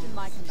it Trust in fast.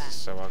 my command.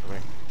 So ugly.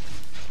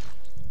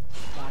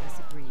 Goddess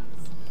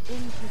agrees.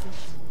 In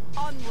position.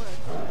 Onward.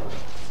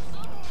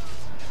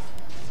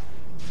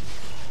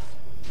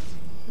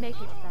 Make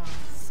it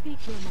fast. Speak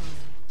your mind.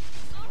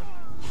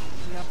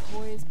 We are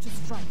poised to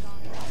strike.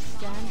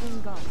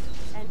 Standing guard.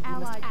 An We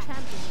must allied act.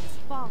 champion has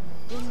fallen.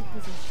 In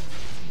position.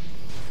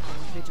 I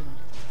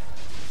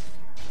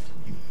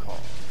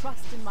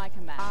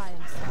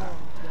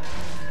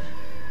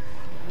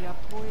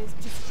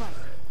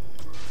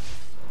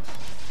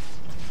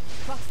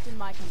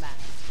my command.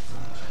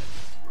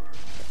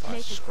 Buy a Make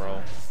it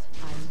scroll. fast.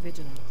 I am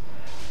vigilant.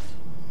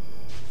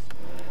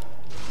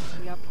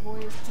 We are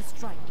poised to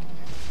strike.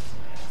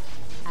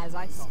 As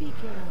I speak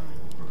your mind,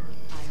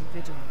 I am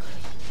vigilant.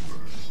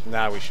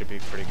 Now we should be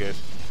pretty good.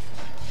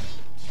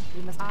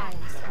 We must act.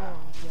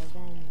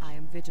 I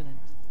am vigilant.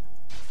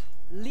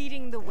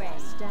 Leading the way.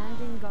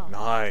 Standing guard.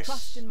 Nice.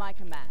 Trust in my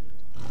command.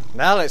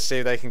 Now let's see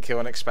if they can kill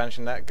an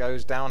expansion that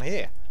goes down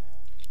here.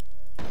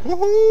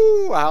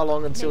 Woohoo! How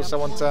long until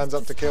someone turns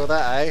up to kill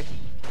that, eh?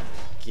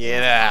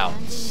 Get out!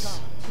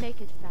 Make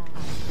it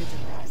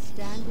fast.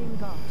 Standing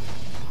guard.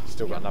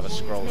 Still got another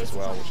scroll as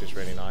well, which is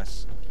really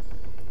nice.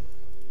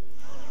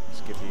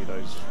 Let's give you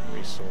those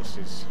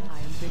resources. I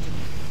am vigilant.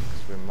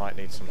 We might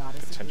need some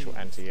potential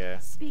anti-air.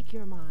 Speak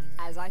your mind.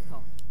 As I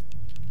thought.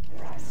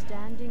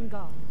 Standing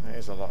guard. There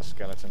is a lot of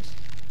skeletons.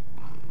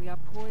 We are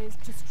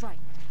poised to strike.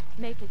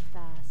 Make it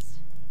fast.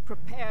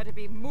 Prepare to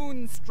be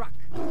moonstruck.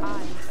 I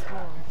am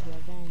sworn to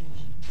avenge.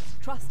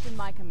 Trust in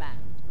my command.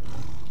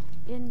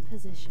 In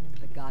position.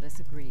 The goddess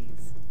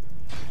agrees.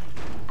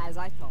 As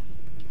I thought.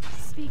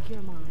 Speak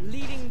your mind.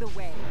 Leading the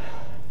way.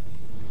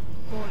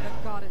 For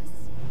the goddess.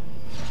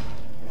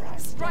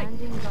 Strike!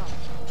 Standing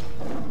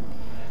guard.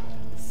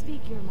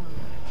 Speak your mind.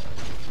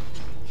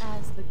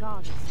 As the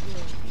goddess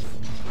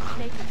wills.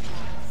 Make it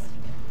fast.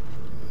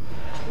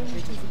 In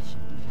position.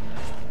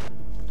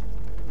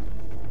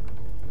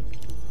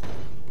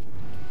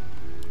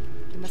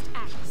 You must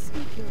act.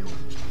 Speak your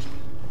mind.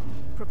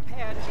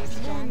 Prepare to be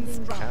Standing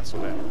moonstruck. guard.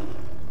 Cancel it.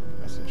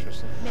 That's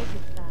interesting. Make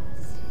it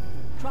fast.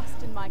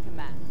 Trust in my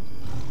command.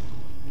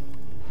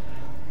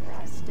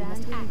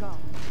 Standing act. guard.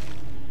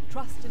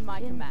 Trust in my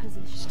In command.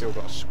 position. Still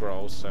got a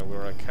scroll, so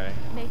we're okay.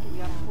 Make it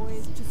We are fast.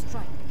 poised to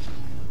strike.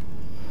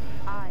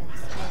 I am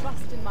sworn.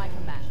 Trust in my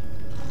command.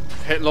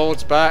 Pit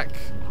Lord's back.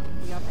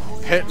 We are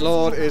poised. Pit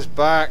Lord is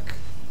back.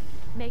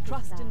 Make it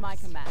Trust in my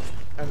fast. command.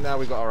 And now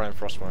we've got our own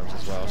frostworms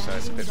as well, so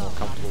it's a bit more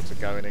comfortable to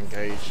go and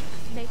engage.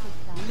 Make it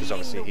fast. Because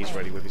obviously he's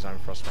ready with his own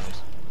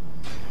frostworms.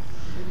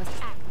 We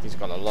must act. He's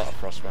got a lot of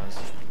frostworms.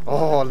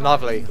 Oh,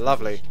 lovely,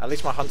 lovely. At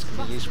least my hunts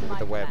can be useful with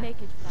the web.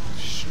 Make it fast.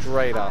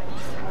 Straight up.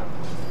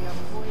 We are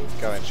poised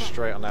to Going strike.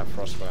 straight on that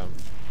frostworm.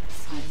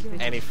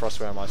 Any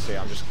frostworm I see,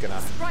 I'm just going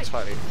to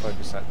tightly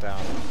focus that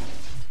down.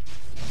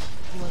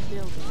 You are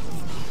building.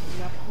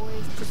 We are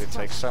poised to Because it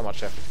strike. takes so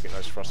much effort to get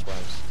those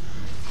frostworms.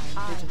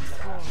 I am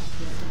vigilant.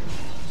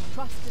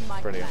 Trust in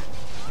my Brilliant. command.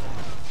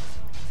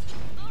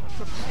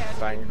 Prepare to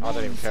Bang. be I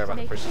don't even care about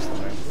the Princess of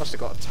the Moon. Must have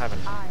got a tavern.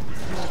 I am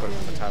Just got it sworn.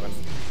 from the tavern.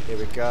 Here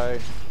we go.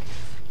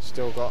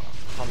 Still got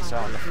hunts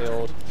out in the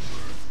field.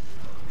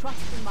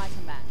 Trust in my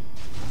command.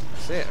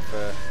 That's it.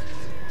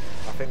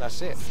 I think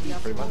that's it, We are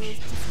pretty much.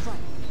 poised to strike.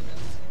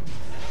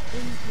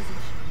 In position.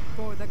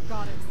 For the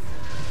goddess.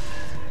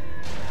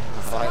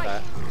 I like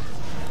that.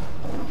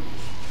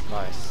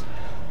 Nice.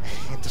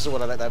 Doesn't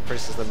want to let that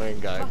Princess of the Moon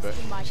go, but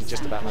she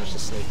just about managed to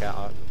sneak out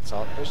on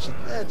top. But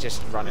they're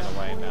just running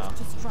away now.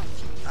 To strike.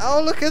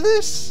 Oh, look at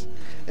this!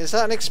 Is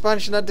that an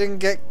expansion that didn't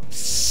get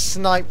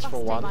sniped for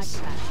Trust in my once?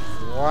 command.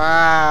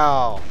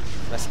 Wow!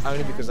 That's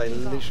only because they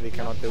literally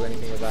cannot do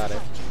anything about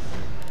it.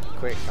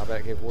 Quick, I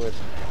better give wood.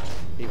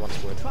 He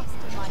wants wood. Trust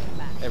in my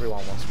command.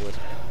 Everyone wants wood.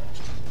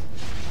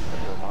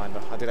 A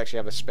reminder. I did actually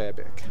have a spare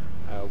bit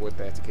of wood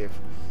there to give.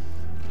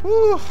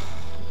 Whew.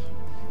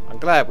 I'm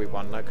glad we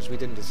won though, because we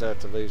didn't deserve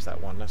to lose that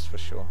one, that's for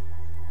sure.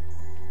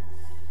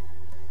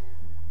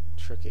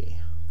 Tricky.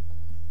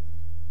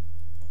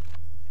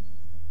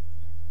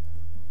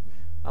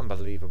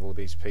 Unbelievable,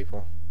 these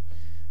people.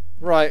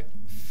 Right.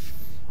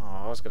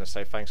 Oh, I was going to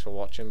say thanks for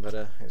watching, but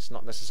it's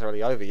not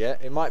necessarily over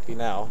yet. It might be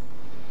now.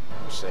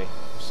 We'll see.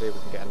 We'll see if we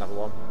can get another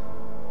one.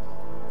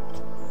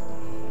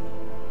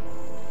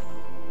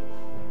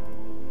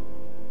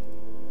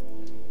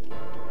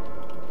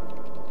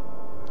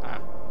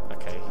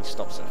 Okay, he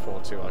stops at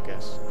 4-2, I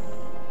guess.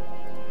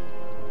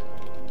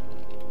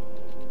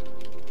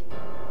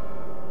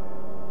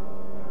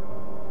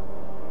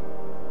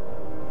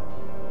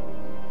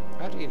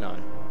 How do you know?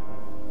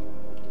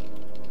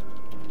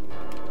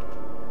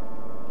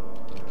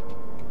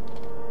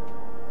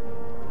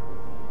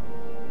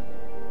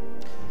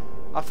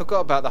 I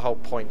forgot about the whole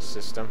point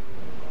system.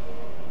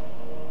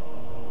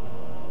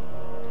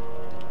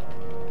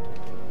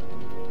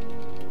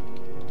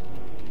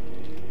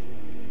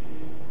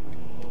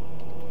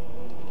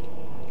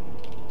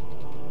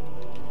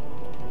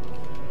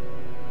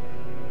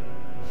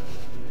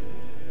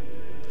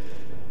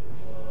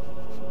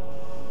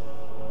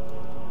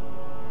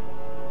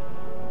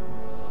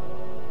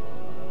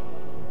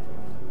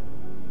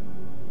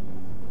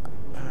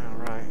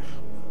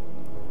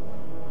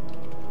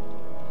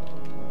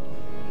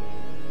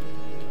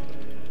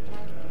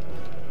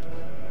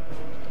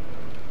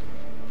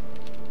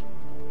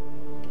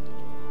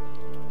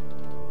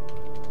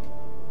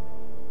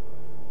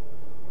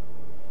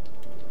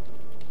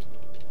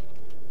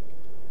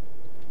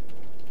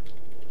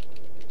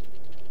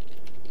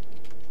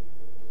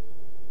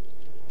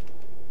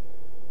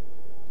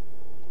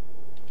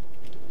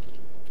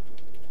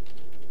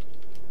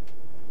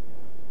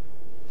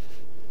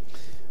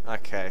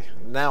 Okay,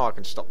 now I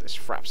can stop this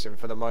frapsing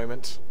for the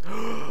moment.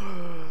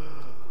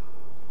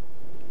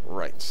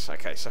 Right,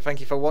 okay, so thank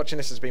you for watching.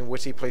 This has been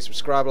WTii. Please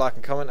subscribe, like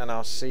and comment, and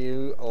I'll see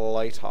you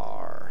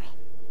later.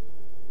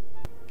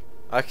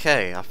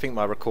 Okay, I think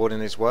my recording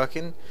is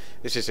working.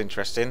 This is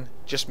interesting.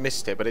 Just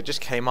missed it, but it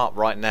just came up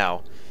right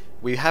now.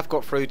 We have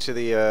got through to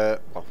the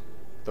well,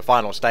 the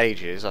final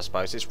stages, I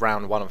suppose. It's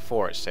round 1 and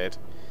 4, it said.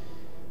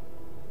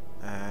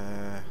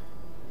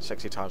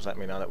 Sexytime's let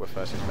me know that we're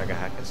versus Mega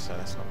Hackers, so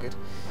that's not good.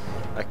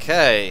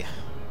 Okay,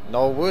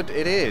 Knollwood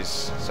it is.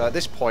 So at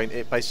this point,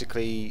 it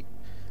basically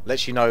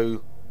lets you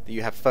know that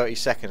you have 30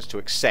 seconds to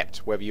accept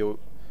whether you're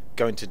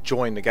going to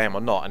join the game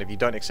or not, and if you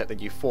don't accept, then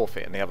you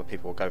forfeit and the other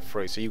people will go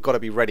through. So you've got to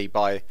be ready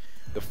by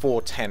the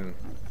 4:10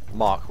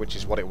 mark, which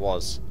is what it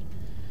was.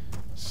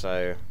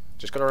 So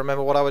just got to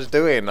remember what I was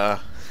doing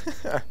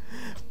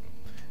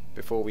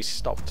before we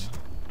stopped.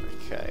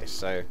 Okay,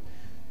 so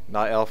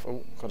Night Elf.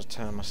 Oh, got to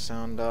turn my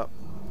sound up.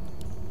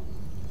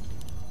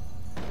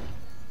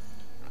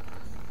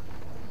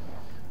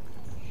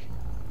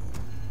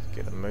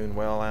 Get the moon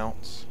well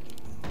out.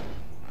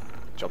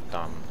 Job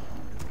done.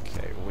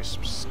 Okay,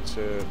 wisps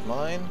to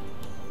mine.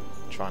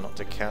 Try not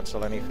to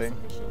cancel anything.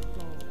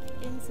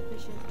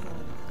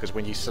 Because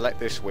when you select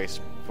this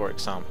wisp, for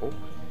example,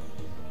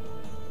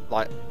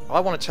 like, I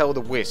want to tell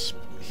the wisp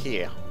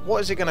here,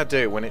 what is it going to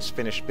do when it's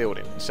finished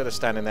building? Instead of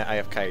standing there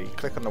AFK, you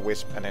click on the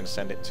wisp and then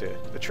send it to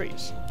the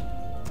trees.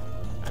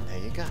 And there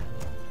you go.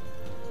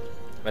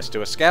 Let's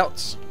do a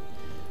scouts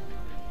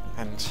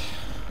and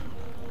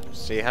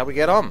see how we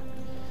get on.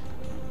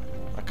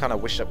 I kind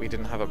of wish that we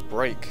didn't have a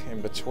break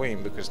in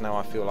between, because now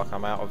I feel like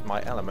I'm out of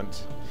my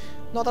element.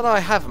 Not that I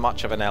have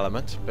much of an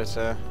element, but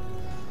there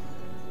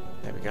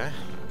we go.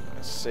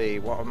 Let's see,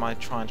 what am I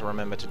trying to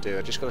remember to do?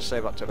 I just got to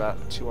save up to about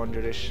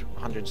 200-ish,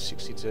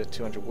 160 to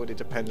 200 wood. It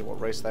depends on what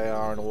race they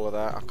are and all of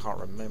that. I can't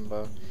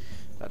remember.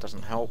 That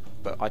doesn't help,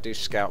 but I do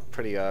scout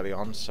pretty early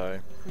on, so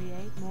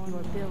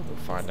we'll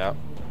find out.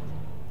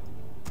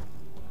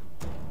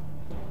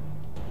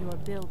 Your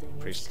building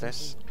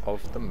Priestess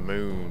of the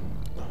Moon.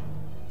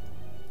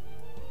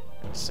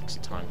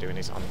 Sexytime doing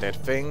his undead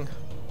thing.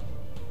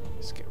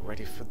 Let's get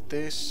ready for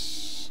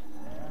this.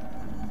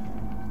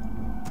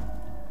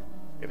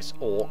 If it's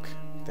Orc,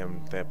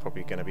 then they're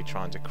probably going to be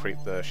trying to creep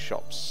the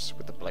shops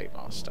with the Blade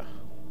Master.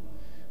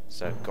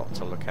 So got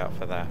to look out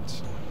for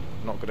that.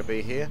 Not going to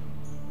be here.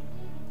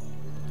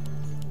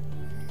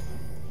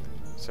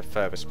 It's the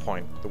furthest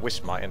point. The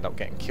Wisp might end up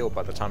getting killed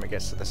by the time it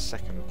gets to the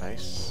second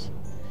base.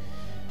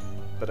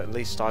 But at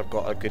least I've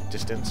got a good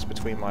distance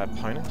between my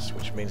opponents,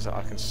 which means that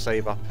I can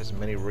save up as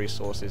many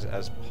resources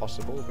as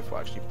possible before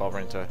actually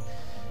bothering to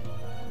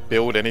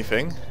build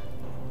anything.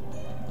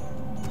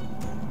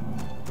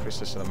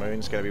 Priestess of the Moon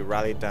is going to be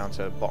rallied down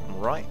to bottom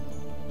right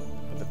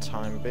for the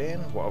time being.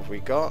 What have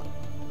we got?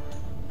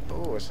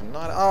 Oh, it's a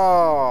night.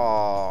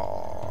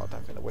 Oh, I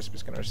don't think the Wisp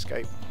is going to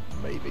escape.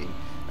 Maybe.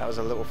 That was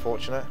a little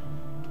fortunate.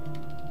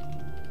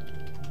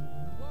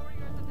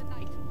 Warriors of the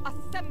night,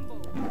 assemble!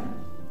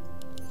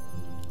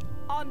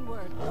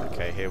 Onward.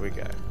 Okay, here we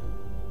go.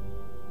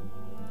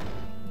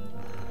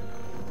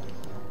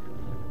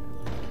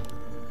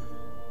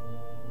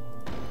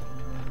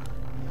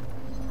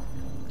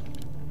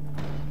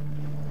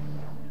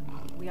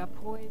 We are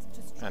poised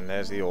to strike. And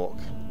there's the Orc.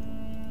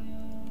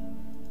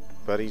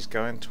 But he's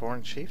going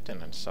Tauren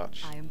Chieftain and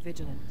such. I am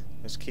vigilant.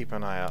 Let's keep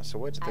an eye out. So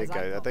where did they As go?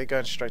 I Are they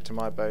going straight to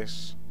my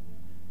base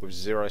with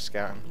 0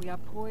 scouting? We are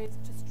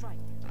poised to strike.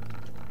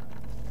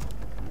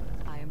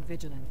 I am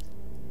vigilant.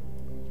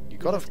 You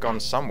gotta have gone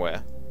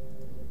somewhere,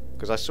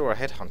 because I saw a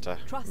headhunter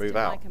Trust move in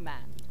my out.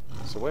 command.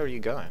 So where are you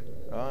going?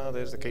 Oh,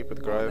 there's the Keep of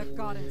the Grove. The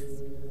goddess.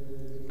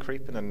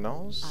 Creeping the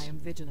Knolls? I am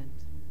vigilant.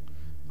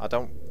 I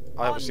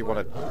obviously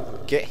want to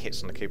get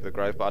hits on the Keep of the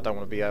Grove, but I don't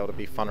want to be able to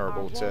be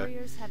vulnerable to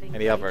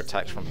any other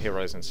attacks from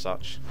heroes and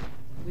such.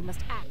 We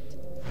must act.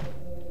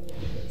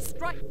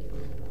 Strike.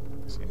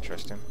 It's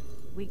interesting.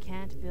 We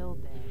can't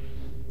build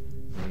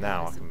there.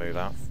 Now I can move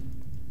out.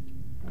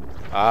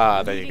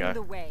 Ah, there you Leading the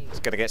go. way. It's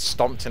going to get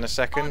stomped in a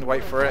second.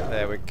 Wait for it.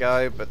 There we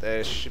go. But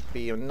there should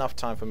be enough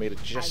time for me to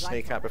just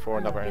sneak out before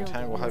another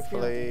entangle,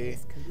 hopefully.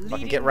 If I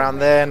can get round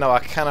there. No, I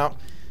cannot.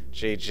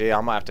 GG. I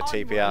might have to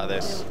TP out of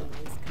this.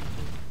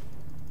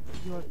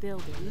 Your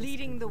building.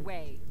 Leading the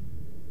way.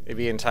 If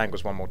he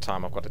entangles one more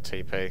time, I've got to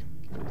TP.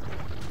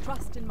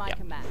 Trust in my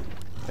command.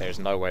 There's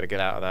no way to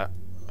get out of that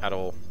at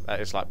all. That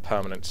is like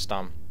permanent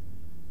stun.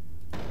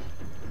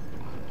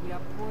 We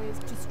are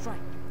poised to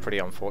strike. Pretty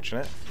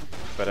unfortunate.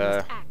 But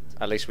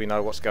at least we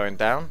know what's going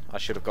down. I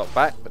should have got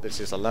back, but this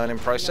is a learning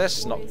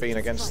process. Not been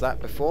against that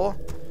before.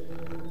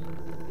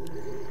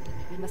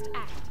 We must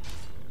act.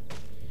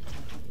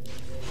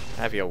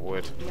 Have your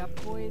wood. We are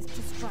poised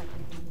to strike.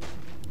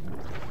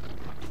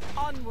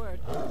 Onward.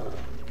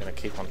 Gonna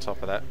keep on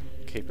top of that.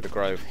 Keep of the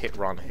Grove. Hit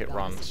run,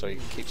 so he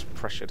keeps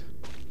pressured.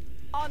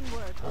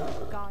 Onward.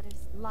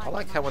 Goddess, I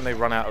like how when they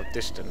run out of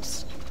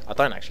distance, I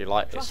don't actually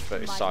like this,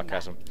 but it's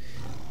sarcasm.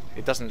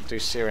 It doesn't do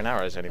searing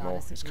arrows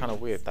anymore. It's kind of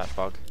weird, that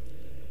bug.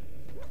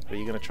 Are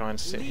you going to try and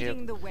sit here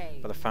Leading the way.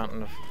 by the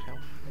fountain of health?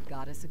 The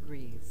goddess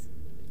agrees.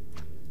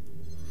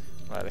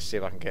 Right, let's see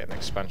if I can get an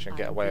expansion and I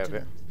get am away with it.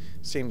 vigilant.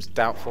 Seems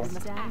doubtful,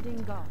 Standing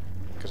guard.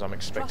 because I'm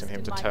expecting Trust him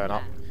in to my turn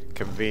up command.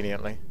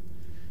 conveniently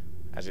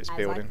as it's As I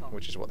building, call.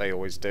 which is what they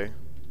always do.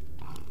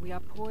 We are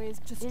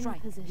poised to In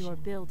strike. position. Your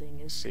building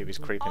is See if he's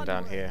complete. creeping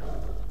down Onward. here,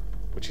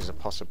 which is a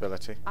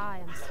possibility. I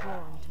am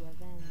sworn to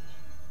avenge.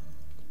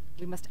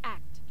 We must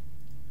act.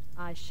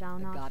 I shall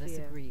The not goddess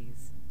fear.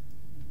 agrees.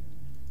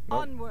 Nope.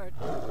 Onward.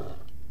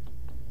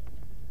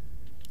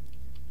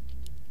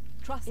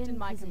 Trust in,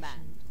 my position.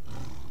 command.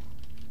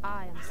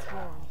 I am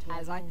sworn to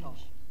As I avenge. thought.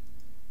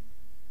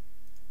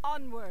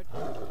 Onward.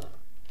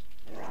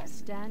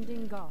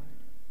 Standing guard.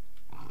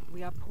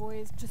 We are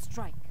poised to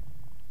strike.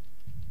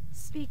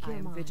 Speak I your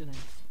am mind. vigilant.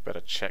 Better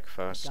check The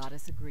first.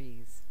 goddess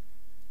agrees.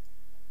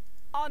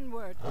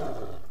 Onward.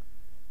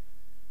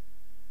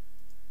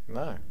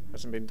 No,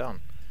 hasn't been done.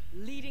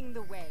 Leading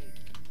the way.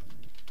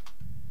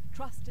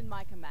 Trust in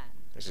my command.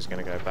 This is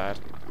going to go bad.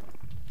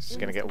 This is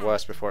going to get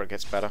worse before it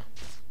gets better.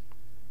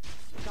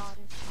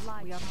 Goddess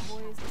light. We are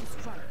poised to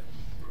strike.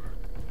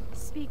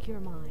 Speak your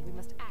mind. We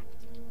must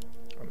act.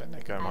 And then they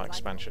go my As I-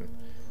 expansion.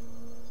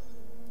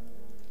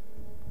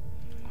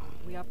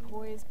 We are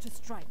poised to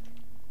strike.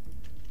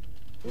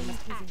 We In must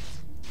position. act.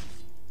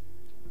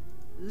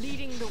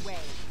 Leading the way.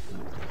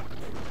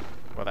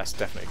 Well, that's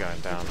definitely going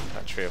down,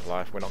 that Tree of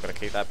Life. We're not going to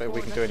keep that, but if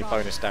we can do any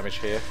bonus damage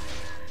here,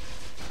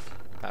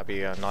 that'd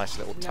be a nice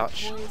little We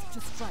touch. are poised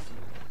to strike.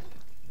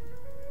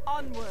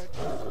 Onward.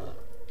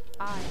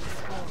 I am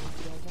sworn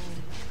to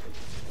avenge.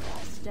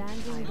 I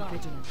Standing am guard.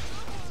 vigilant.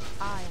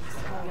 I am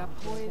sworn We are to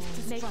poised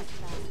avenge. to Make strike. it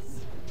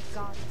fast.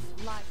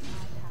 Goddess light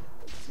my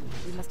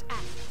path. We must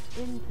act.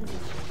 In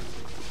position.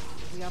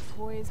 We are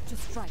poised to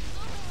strike.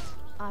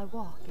 I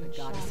walk in goddess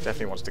shadow.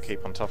 Definitely wants to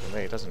keep on top of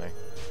me, doesn't he?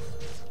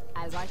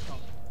 As I thought.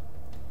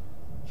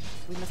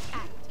 We must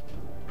act.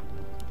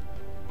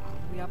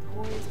 We are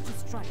poised to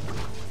strike.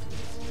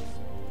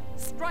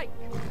 Strike!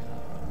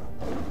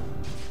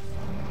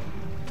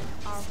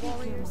 Our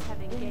warriors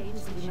have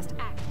engaged. We must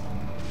act.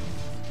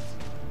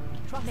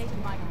 Trust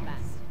in my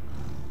command.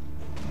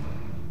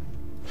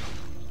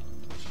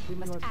 We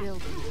must Your act.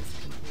 building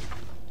is complete.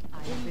 I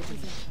am In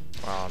vigilant. position.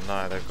 Oh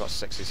no, they've got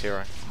Sexy's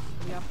hero.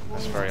 We are That's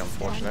poised very to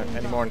unfortunate. strike.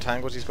 Any more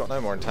entangles? He's got no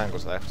more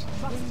entangles left.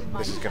 Trust in my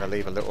This is going to command.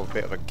 leave a little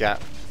bit of a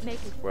gap Make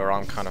it where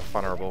I'm kind of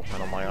vulnerable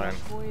and on We my are own.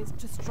 poised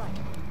to strike.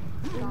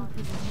 in position. No more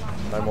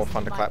Trust in my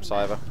thunderclaps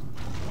command. either.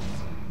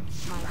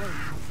 My way.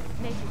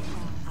 Make it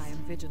fast. I am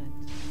vigilant.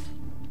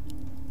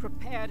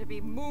 Prepare to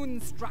be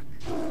moonstruck.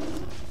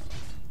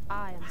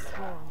 I am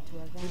sworn to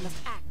We avenge. must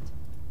act.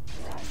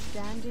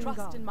 Standing Trust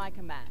guard. in my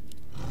command.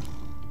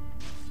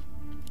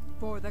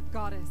 For the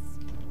goddess.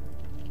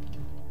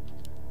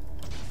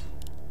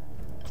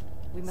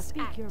 We must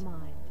Speak act. your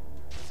mind.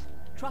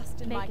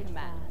 Trust in my Make it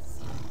command.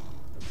 fast.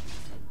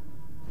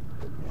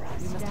 We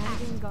must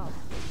Standing act. guard.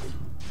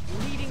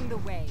 Leading the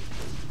way.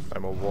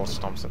 No more war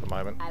stomps at the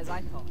moment. As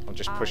I thought. I'm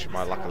just pushing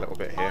my luck a little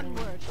bit here.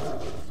 Onward.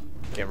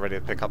 Getting ready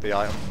to pick up the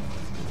item.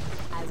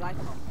 As I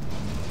thought.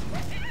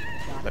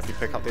 Let me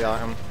pick up the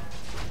item.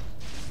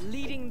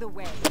 Leading the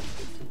way.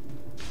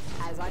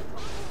 As I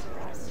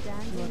thought.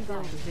 Standing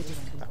guard.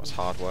 Vigilant. That was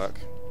hard work,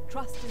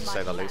 Trust in to my say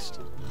the command. least.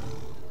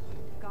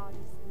 God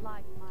is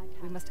light my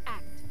path. We must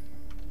act.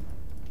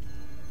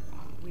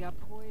 We are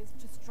poised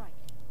to strike.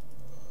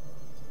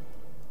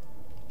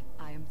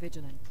 I am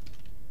vigilant.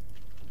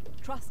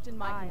 Trust in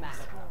my I am command.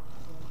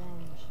 sworn to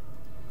avenge.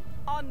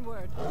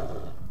 Onward.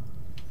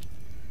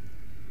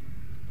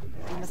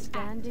 We must act.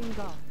 Standing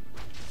guard.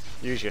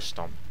 Use your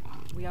stomp.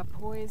 We are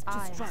poised to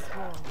I am strike.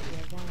 sworn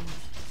to avenge.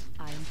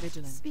 I am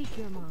vigilant. Speak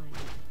your mind.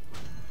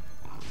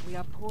 We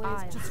are I poised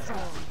am to sworn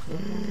strike. to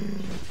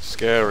avenge.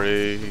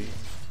 Scary.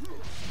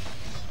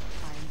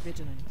 I am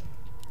vigilant.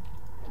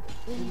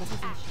 In must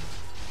position. act.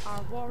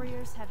 Our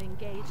warriors have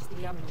engaged the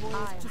We are enemy. poised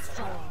I am to strike.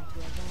 sworn to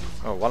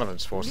avenge. Oh, one of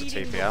them's forced to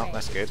Leading TP the out. way.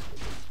 That's good.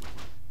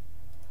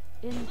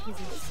 In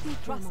position. Speak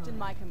your Trust in mind.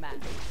 my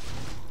command.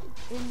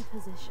 In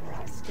position.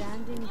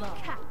 Standing guard.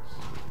 Catch.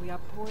 We are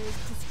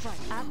poised to strike.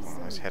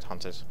 Absolute. Nice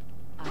headhunters.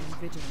 I am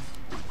vigilant.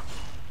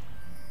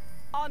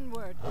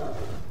 Onward.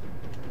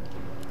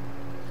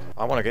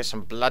 I want to get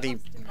some bloody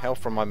health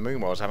from my moon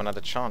worlds. I haven't had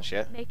a chance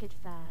yet. Make it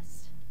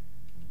fast.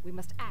 We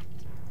must act.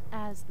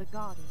 As the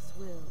goddess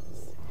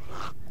wills.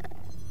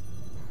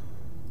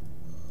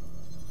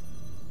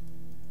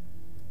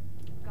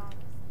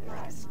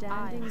 Goddess.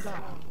 Standing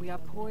guard. We are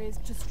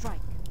poised to strike.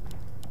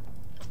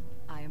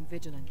 I am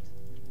vigilant.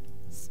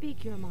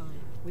 Speak your mind.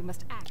 We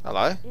must act.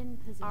 Hello. In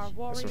position. Our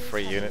warriors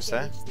free have units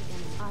there. engaged the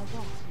enemy. I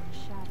walk in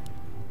shadow.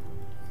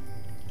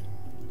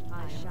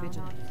 I am shall vigilant.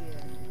 not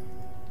fear.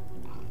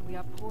 We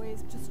are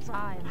poised to strike.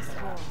 I am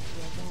sworn to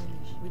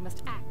avenge. We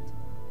must act.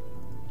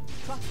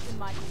 Trust in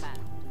my command.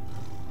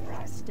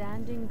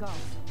 Standing guard.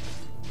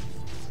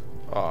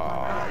 Oh,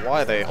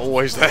 why are they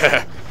always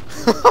there?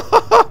 Trust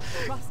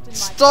in my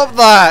Stop command.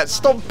 that!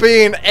 Stop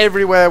being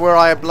everywhere where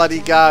I bloody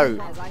go!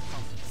 As I come.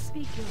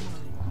 Speak your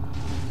mind.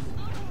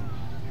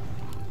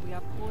 We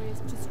are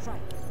poised to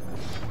strike.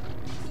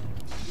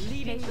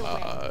 Leading the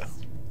way.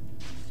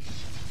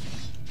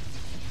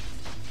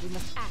 We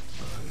must act.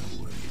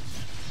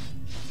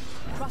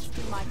 Trust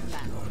in my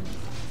command.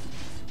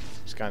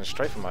 It's going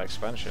straight for my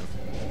expansion.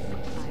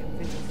 I am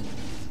vigilant.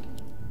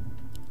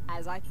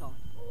 As I thought.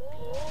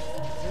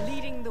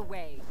 Leading the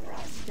way.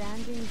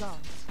 Standing guard.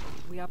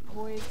 We are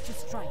poised to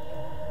strike.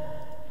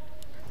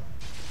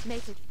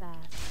 Make it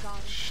fast.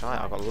 God Shite,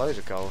 I've got loads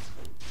of gold.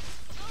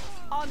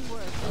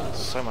 onward.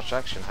 So much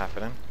action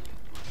happening.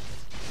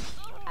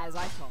 As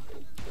I thought.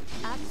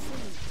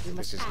 Absolutely.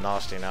 This is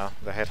nasty now.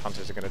 The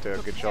headhunters are going to do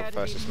a good job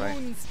versus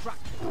me.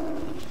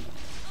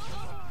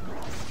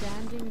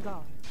 Standing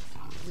guard.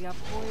 We are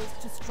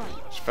poised to strike.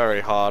 It's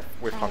very hard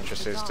with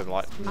huntresses to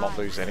like not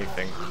lose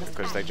anything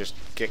because they just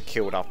get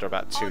killed after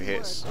about 2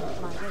 hits. My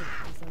wait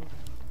is over.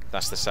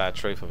 That's the sad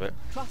truth of it.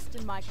 Trust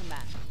in my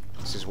command.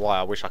 This is why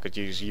I wish I could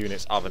use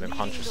units other than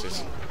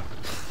huntresses.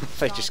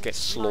 They just get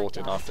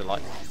slaughtered after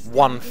like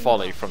 1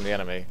 volley from the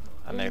enemy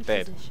and they're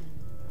dead.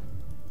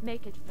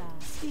 Make it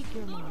fast. Speak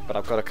your mind. But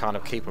I've got to kind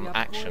of keep them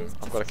action.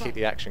 I've got to keep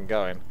the action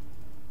going.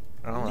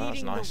 Oh, that's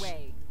Leading nice. the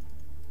way.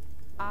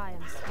 I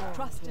am sworn.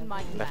 Trust in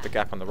my command. Left a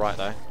gap on the right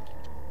though.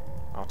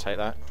 I'll take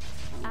that.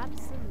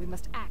 Absolutely. We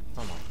must act.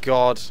 Oh my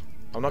god.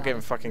 I'm not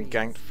getting fucking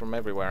ganked from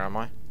everywhere, am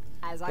I?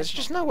 As I There's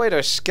just thought. no way to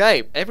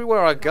escape.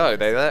 Everywhere I go,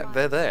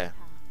 they're there.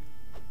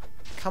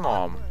 Come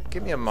on,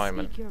 give me a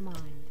moment. Speak your mind.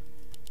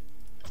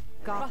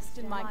 Trust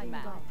in my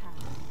command.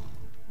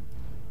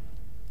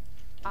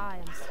 I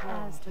am sworn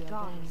as the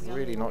gods.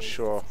 Really not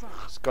sure.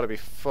 It's got to be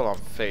full on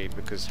feed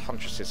because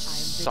huntresses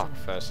suck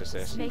versus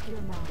this. Make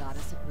your mind.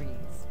 Goddess agrees.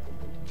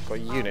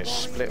 Got units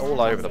split all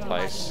over the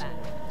place.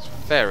 It's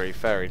very,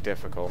 very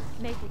difficult.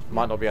 Make it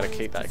Might not be able to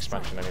keep that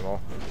expansion anymore.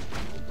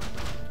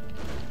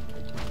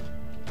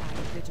 I am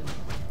vigilant.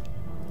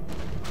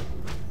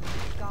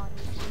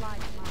 Goddess light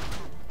my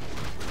path.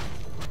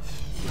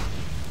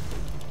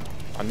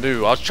 I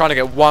knew. I was trying to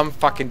get one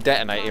fucking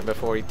detonating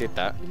before he did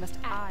that. We must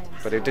act.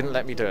 But it didn't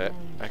let me do it.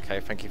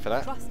 Okay, thank you for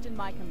that. Trust in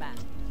my command.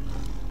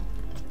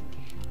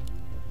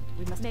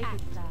 We must make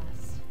it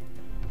fast.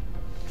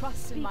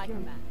 Trust in my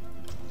command.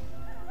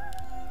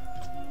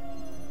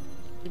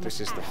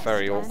 This is the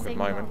very awkward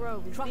moment.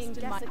 Trust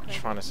in my command.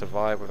 Trying to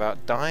survive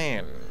without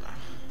dying.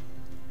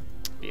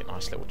 Be a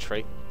nice little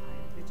treat.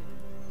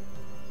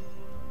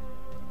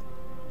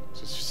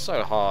 This is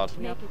so hard.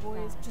 We are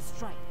poised to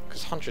strike.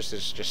 Because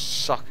huntresses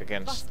just suck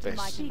against this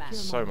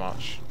so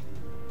much.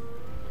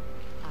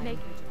 Make it.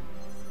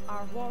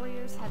 Our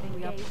warriors have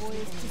engaged. We are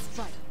poised to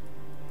strike.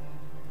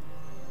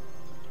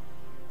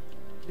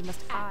 We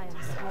must act. I am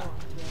sworn to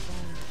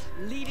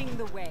avenge. Leading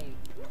the way.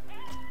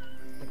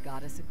 The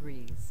goddess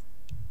agrees.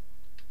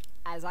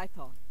 As I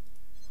thought.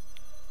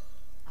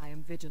 I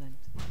am vigilant.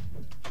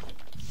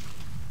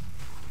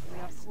 We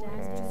are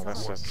poised Oh, to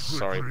that's strike. a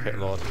sorry, Pit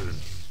Lord.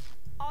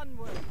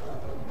 Onward.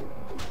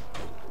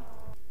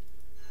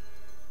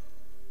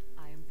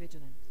 I am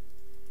vigilant.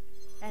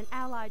 An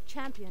allied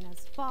champion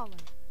has fallen.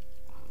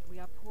 We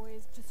are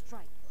poised to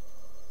strike.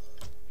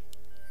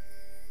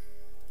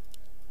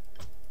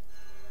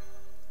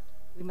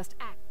 We must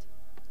act.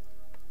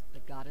 The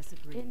goddess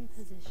agrees. In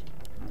position.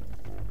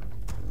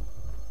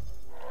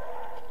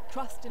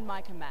 Trust in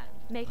my command.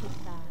 Make it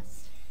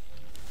fast.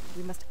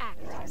 We must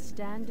act.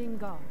 Standing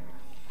guard.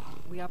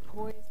 We are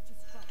poised to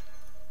strike.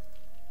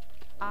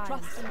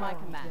 Trust in my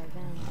command.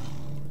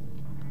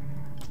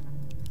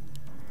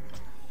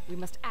 We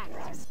must act.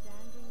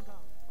 Standing guard.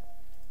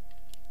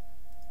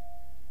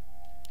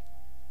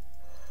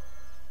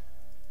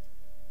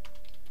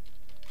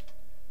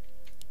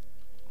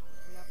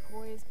 We are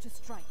poised to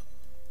strike.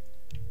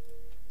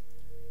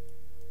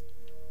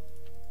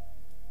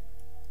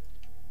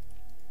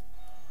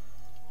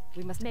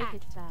 We must make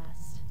it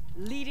fast.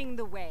 Leading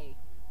the way.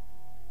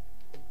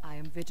 I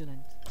am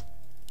vigilant.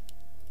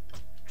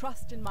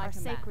 Trust in my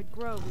command. Our sacred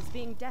grove is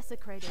being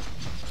desecrated.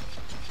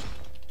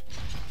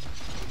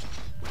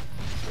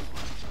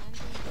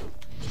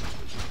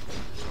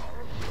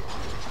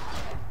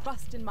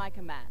 Trust in my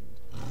command.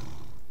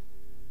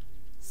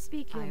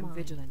 Speak your mind. I am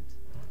vigilant.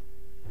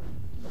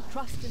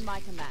 Trust in my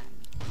command.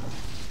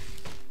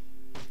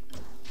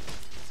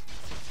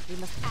 We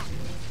must act.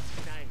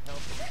 Can I help?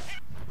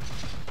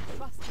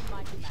 Trust in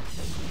my command.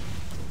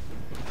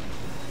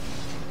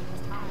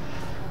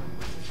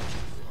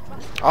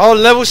 Oh,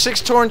 level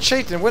 6 Tauren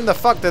cheating. When the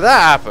fuck did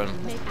that happen?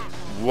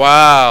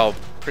 Wow.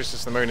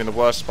 Princess of the Moon in the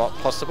worst spot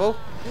possible.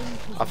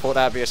 I thought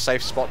that would be a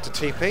safe spot to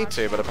TP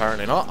to, but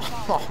apparently not.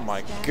 Oh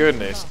my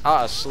goodness.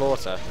 Utter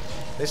slaughter.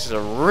 This is a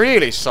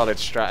really solid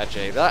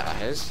strategy.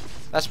 That is.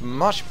 That's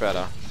much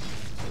better.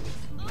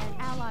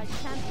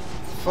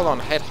 Full on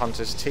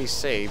headhunters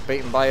TC,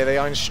 beaten by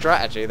their own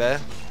strategy there.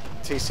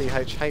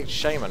 TCHH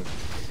Shaman.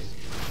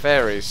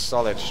 Very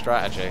solid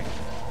strategy.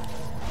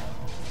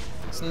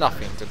 It's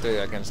nothing to do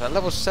against that.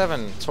 Level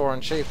 7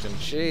 Tauren Chieftain.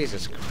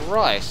 Jesus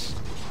Christ.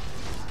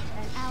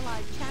 An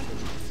allied champion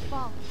has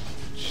fallen.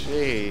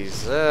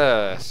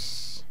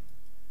 Jesus.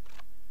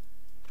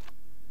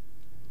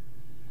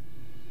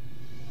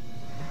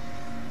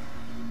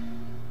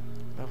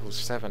 Level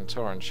Level 7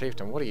 Tauran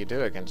Chieftain. What do you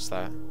do against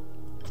that?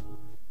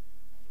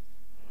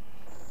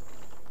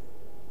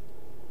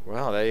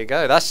 Well, there you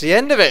go. That's the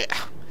end of it.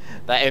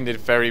 That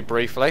ended very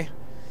briefly.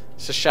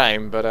 It's a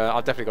shame, but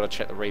I've definitely got to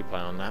check the replay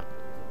on that.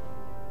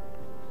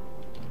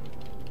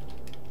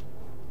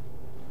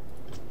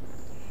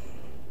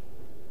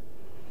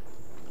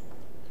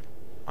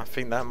 I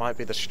think that might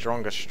be the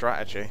strongest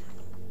strategy.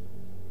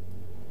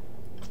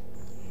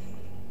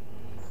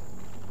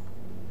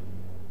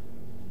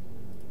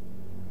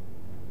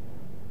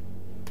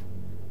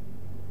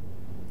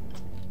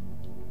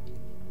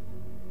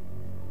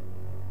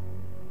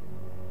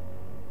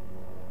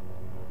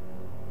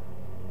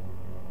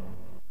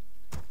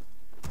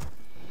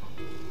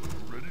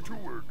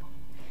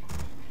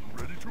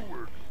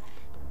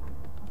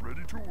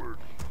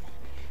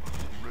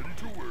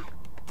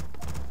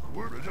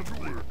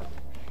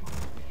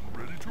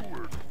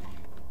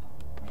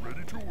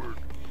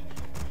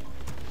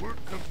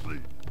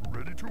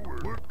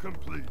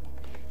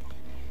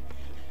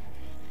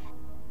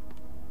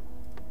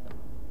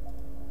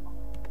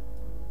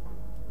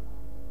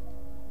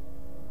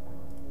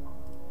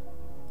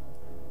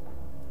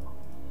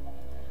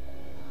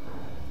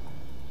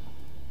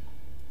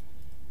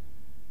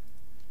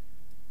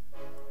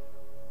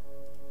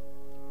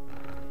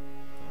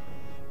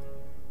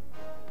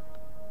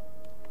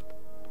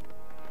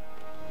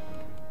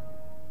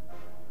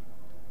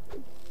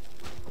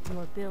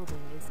 Your building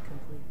is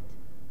complete.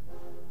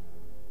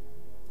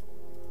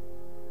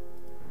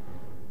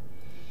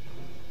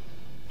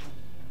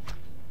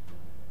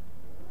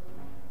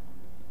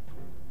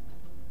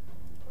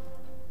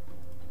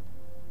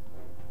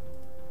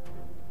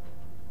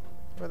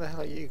 Where the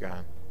hell are you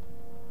going?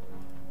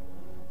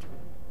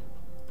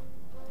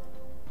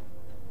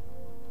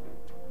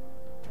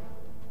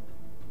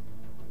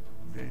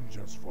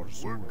 Vengeance for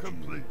work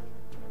complete.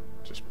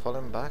 Just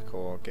pulling back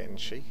or getting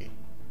cheeky?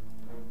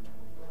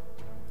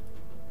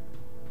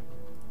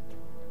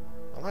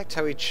 I liked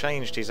how he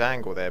changed his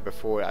angle there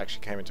before it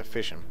actually came into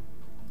fission.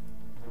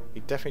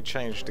 He definitely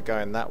changed to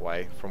going that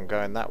way, from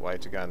going that way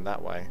to going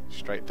that way,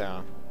 straight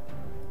down.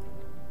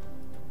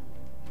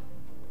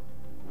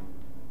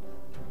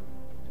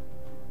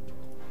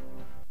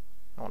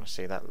 I want to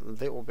see that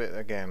little bit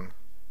again.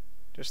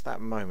 Just that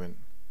moment.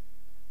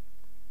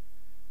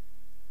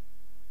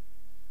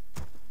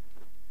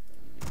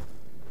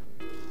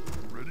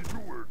 Ready to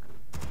work.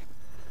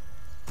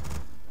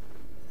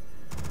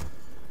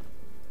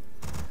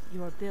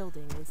 Your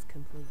building is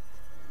complete.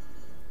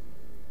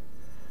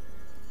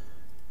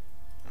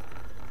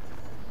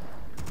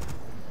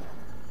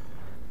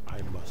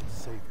 I must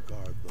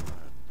safeguard the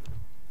land.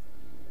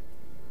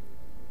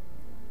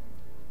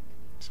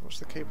 So what's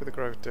the Keep of the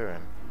Grove doing?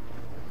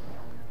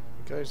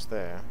 He goes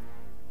there,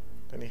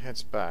 then he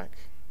heads back.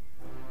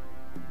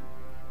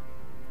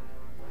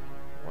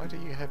 Why do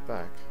you head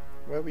back?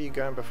 Where were you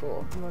going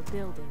before? Your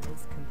building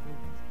is complete.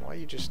 Why are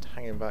you just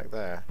hanging back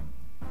there?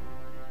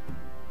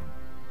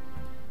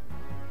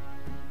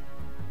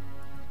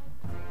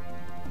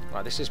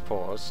 Right, this is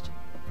paused.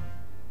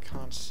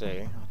 Can't see.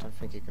 I don't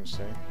think you can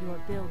see. Your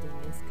building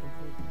is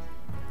complete.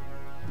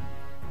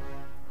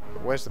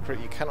 But where's the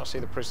you cannot see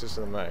the Princess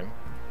of the Moon.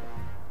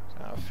 It's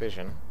out of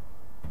vision.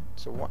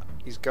 So what?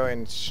 He's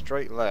going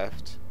straight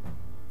left.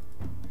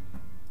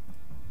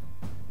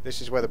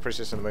 This is where the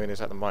Princess of the Moon is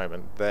at the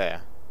moment.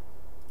 There.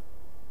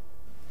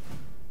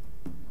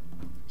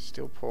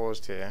 Still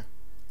paused here.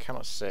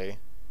 Cannot see.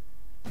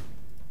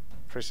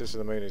 Princess of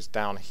the Moon is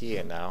down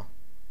here now.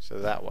 So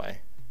that way.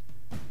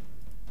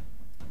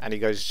 And he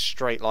goes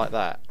straight like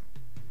that.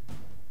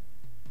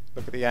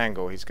 Look at the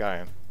angle he's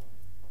going.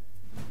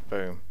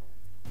 Boom.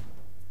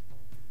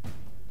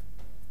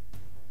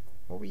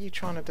 What were you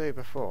trying to do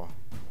before?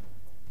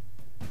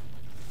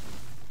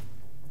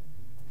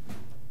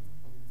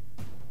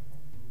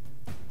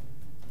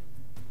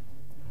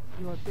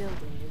 Your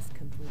building is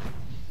complete.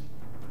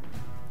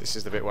 This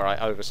is the bit where I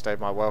overstayed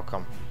my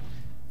welcome.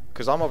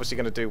 Because I'm obviously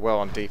going to do well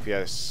on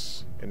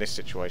DPS in this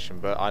situation,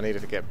 but I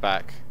needed to get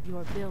back.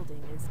 Your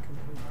building is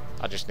complete.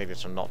 I just needed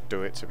to not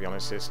do it, to be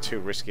honest. It's too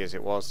risky as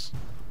it was.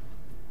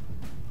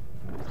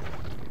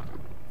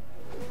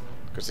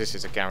 Because this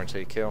is a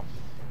guaranteed kill.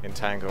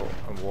 Entangle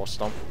and War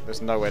Stomp.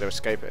 There's no way to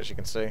escape it, as you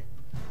can see.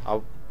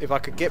 If I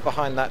could get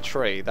behind that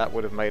tree, that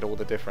would have made all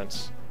the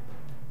difference.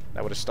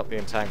 That would have stopped the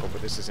Entangle,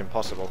 but this is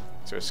impossible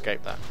to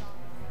escape that.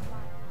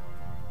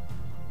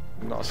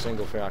 Not a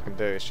single thing I can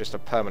do, it's just a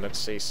permanent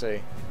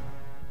CC.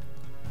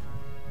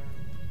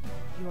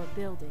 Your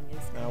building is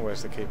complete. Now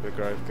where's the Keep of the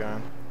Grove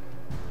going?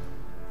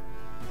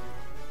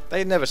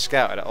 They never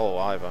scouted at all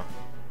either.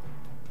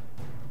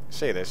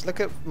 See this? Look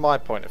at my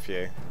point of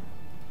view.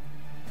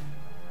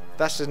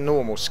 That's a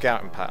normal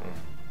scouting pattern.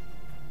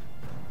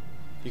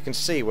 You can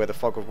see where the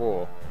Fog of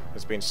War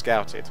has been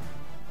scouted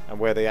and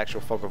where the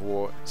actual Fog of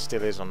War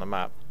still is on the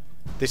map.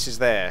 This is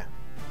there.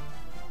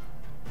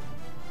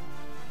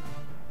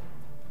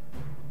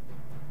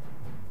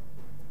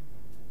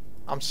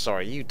 I'm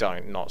sorry, you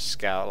don't not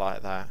scout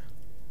like that.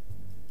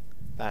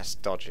 That's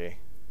dodgy.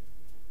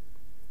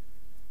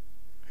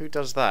 Who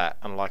does that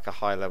unlike a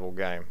high level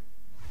game?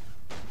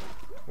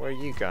 Where are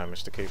you going,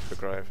 Mr. Keeper of the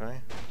Grove, eh?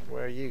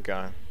 Where are you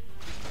going?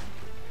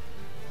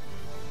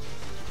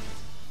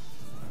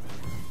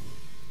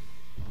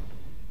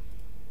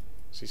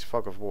 He's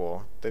Fog of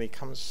War. Then he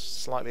comes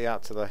slightly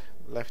out to the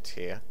left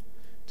here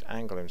to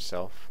angle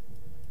himself.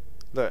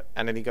 Look,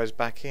 and then he goes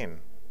back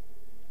in.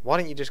 Why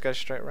don't you just go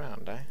straight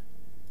round, eh?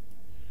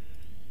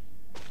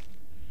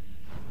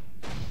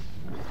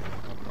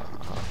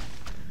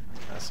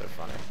 That's so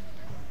funny.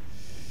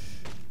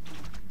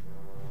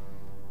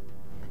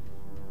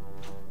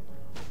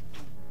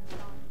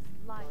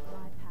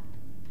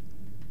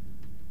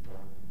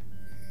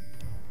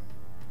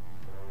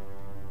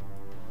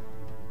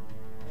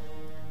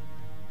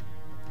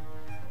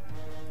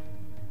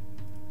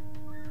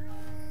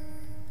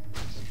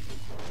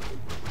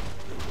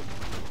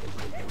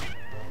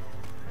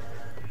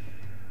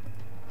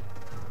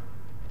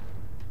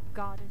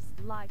 Goddess,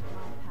 light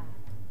my path.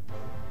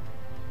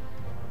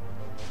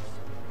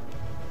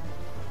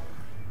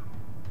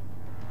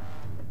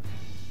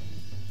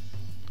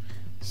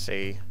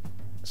 See,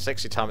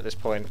 Sexytime at this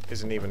point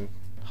isn't even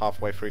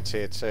halfway through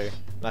tier 2. And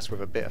that's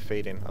with a bit of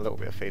feeding, a little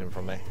bit of feeding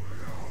from me.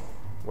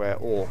 Where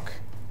Orc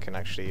can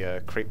actually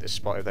creep this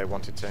spot if they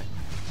wanted to.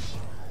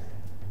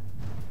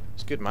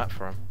 It's a good map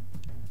for him.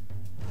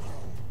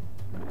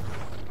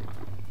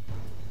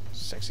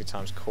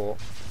 Sexytime's caught,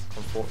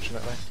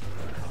 unfortunately.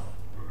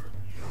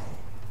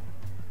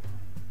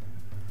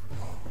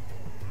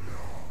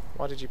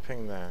 Why did you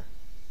ping there?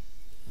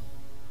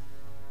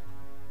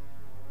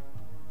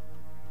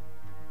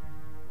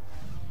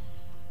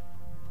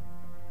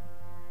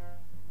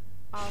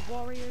 Our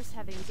warriors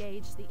have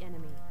engaged the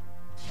enemy.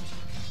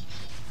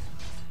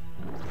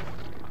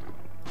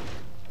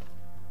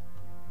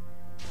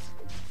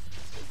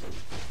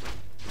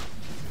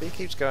 If he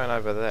keeps going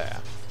over there,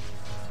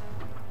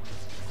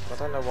 I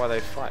don't know why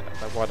they fight.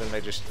 Why didn't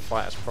they just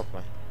fight us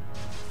properly?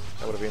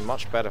 That would have been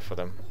much better for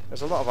them.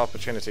 There's a lot of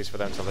opportunities for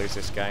them to lose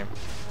this game.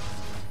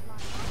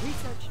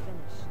 Research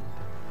finished.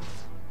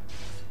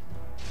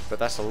 But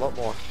that's a lot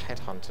more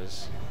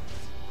headhunters.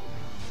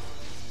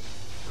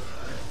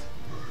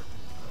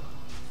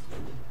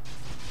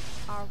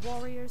 Our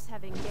warriors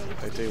have engaged.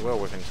 They do well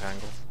with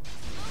Entangle.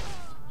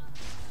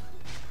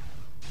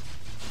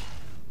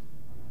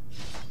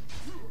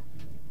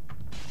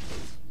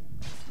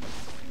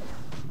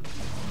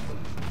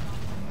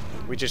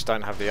 We just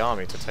don't have the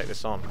army to take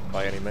this on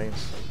by any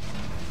means.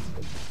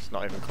 It's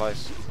not even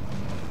close.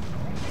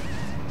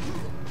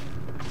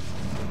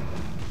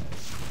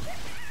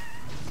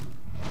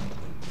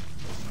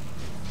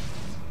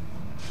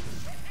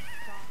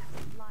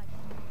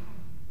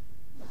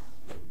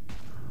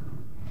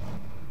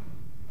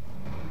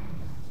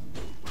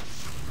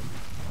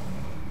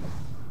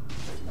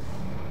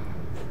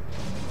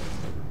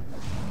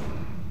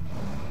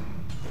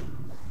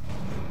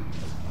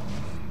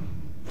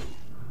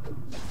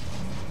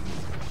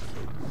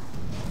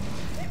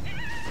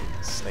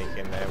 Sneak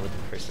in there with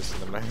the Priestess of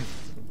the Moon.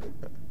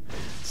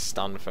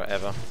 Stun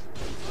forever.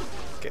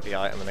 Get the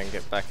item and then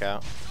get back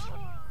out.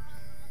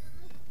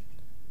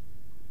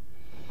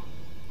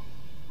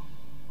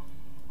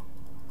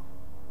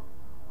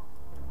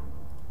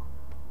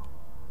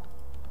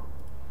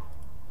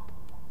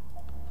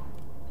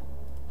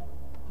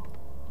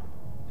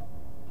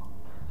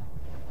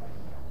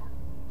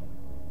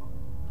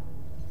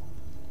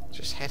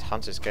 Just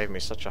Headhunters gave me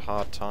such a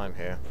hard time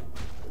here.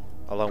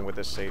 Along with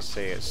the CC,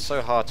 it's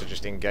so hard to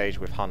just engage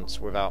with hunts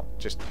without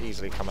just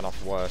easily coming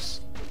off worse.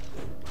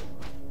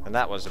 And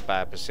that was a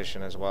bad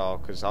position as well,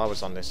 because I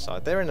was on this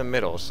side. They're in the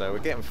middle, so we're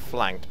getting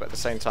flanked, but at the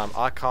same time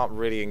I can't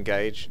really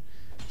engage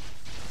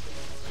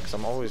because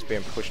I'm always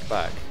being pushed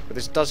back. But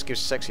this does give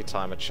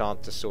Sexytime a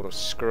chance to sort of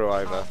screw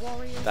over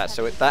that,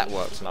 so that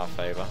works in our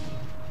favour.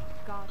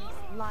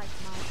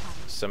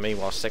 So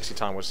meanwhile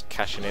Sexytime was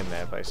cashing in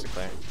there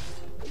basically.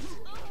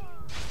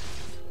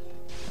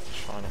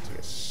 Try not to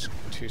get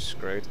too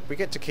screwed. We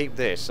get to keep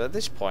this. At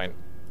this point,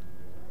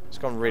 it's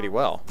gone really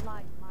well.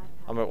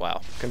 I mean,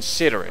 well,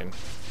 considering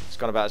it's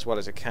gone about as well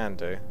as it can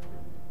do.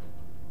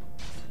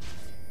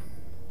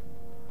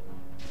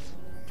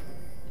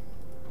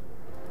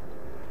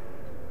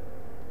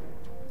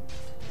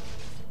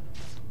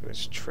 But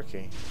it's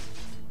tricky.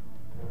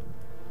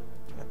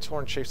 That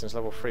Tauren Chieftain's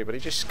level 3, but he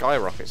just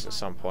skyrockets at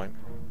some point.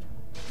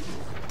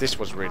 This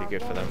was really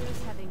good for them.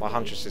 My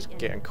Huntress is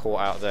getting caught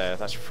out there.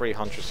 That's 3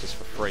 Huntresses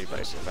for free,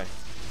 basically.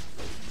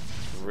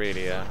 It's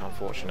really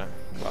unfortunate.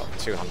 Well,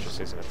 2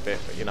 Huntresses in a bit,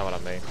 but you know what I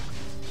mean.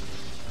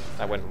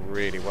 That went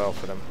really well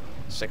for them.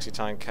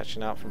 Sexytime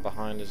catching out from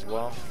behind as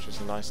well, which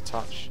is a nice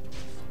touch.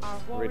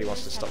 Really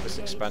wants to stop this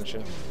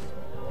expansion.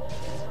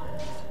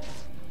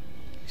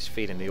 He's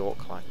feeding the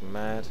Orc like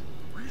mad.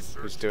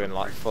 He's doing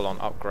like full-on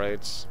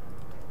upgrades.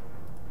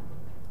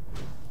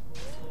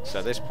 So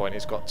at this point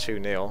he's got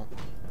 2-0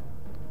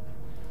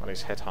 on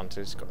his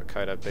Headhunters. Got the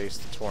Kodo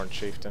Beast, the Tauren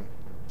Chieftain.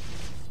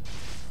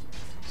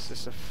 Is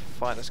this a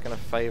fight that's going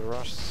to favour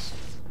us?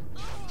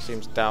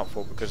 Seems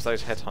doubtful because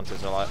those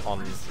Headhunters are like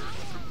on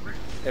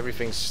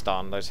everything's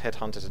stunned. Those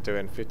headhunters are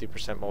doing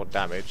 50% more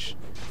damage.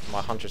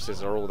 My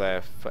huntresses are all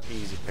there for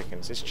easy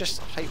pickings. It's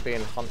just, I hate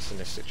being hunts in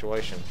this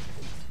situation.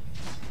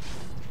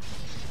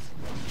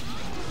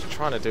 Just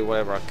trying to do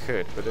whatever I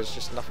could, but there's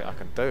just nothing I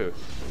can do.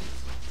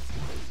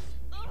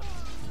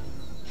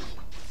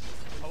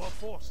 Our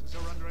forces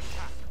are under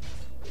attack.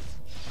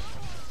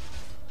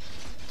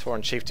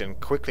 Tauren Chieftain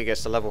quickly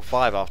gets to level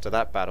 5 after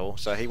that battle,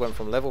 so he went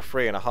from level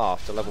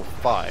 3.5 to level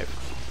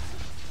 5.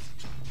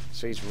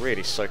 So he's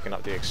really soaking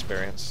up the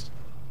experience.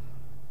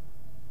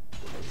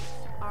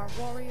 Our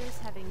warriors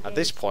have engaged. At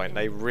this point,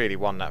 they really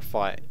won that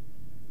fight.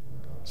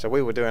 So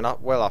we were doing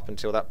well up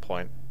until that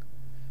point,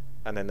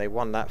 and then they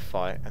won that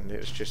fight, and it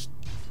was just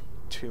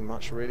too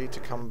much really to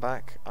come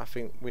back. I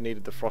think we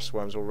needed the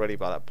Frostworms already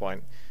by that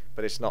point,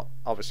 but it's not.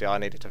 Obviously, I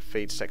needed to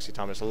feed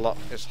Sexytime.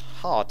 It's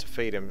hard to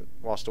feed him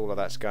whilst all of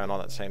that's going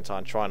on at the same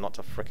time, trying not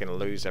to freaking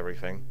lose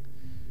everything.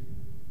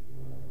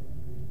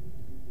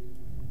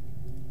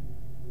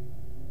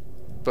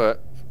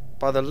 But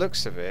by the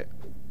looks of it,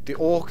 the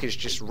Orc is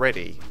just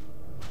ready.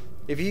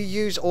 If you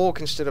use Orc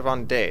instead of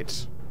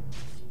Undead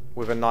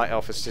with a Night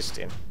Elf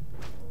assisting,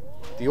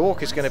 the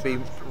Orc is going to be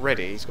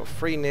ready. He's got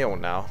 3-0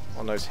 now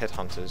on those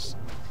headhunters.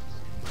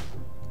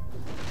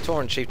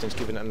 Tauren Chieftain's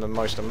given him the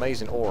most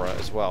amazing aura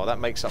as well. That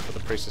makes up for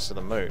the Priestess of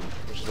the Moon,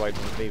 which is why he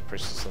doesn't need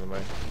Priestess of the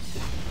Moon.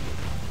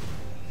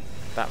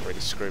 That really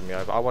screwed me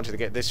over. I wanted to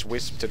get this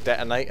Wisp to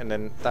detonate, and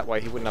then that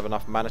way he wouldn't have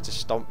enough mana to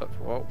stomp, but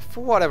well,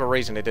 for whatever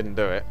reason it didn't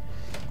do it.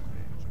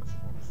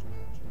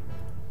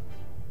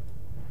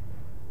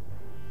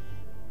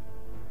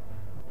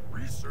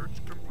 Research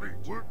complete.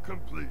 Work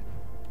complete.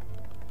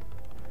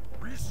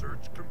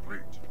 Research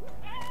complete.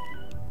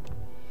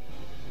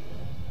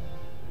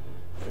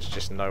 There's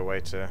just no way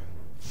to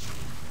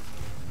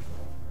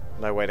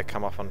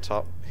come off on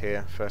top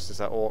here. First is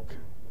that Orc.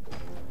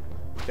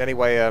 The only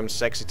way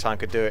Sexytime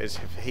could do it is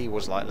if he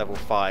was like level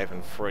 5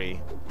 and 3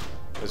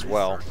 as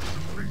well,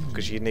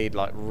 because you need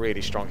like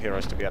really strong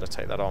heroes to be able to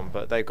take that on.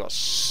 But they've got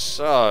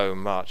so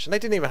much, and they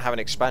didn't even have an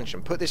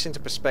expansion. Put this into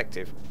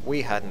perspective,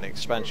 we had an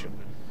expansion.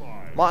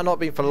 Might have not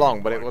been for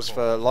long, but it was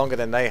for longer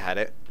than they had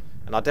it,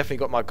 and I definitely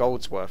got my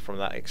gold's worth from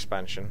that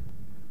expansion.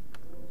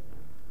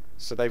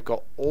 So they've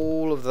got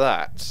all of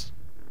that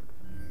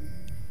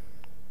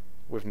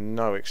with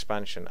no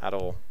expansion at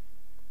all.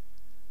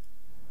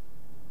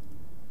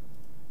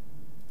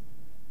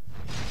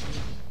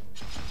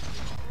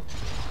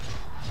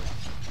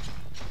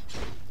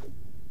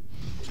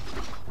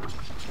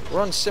 We're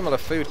on similar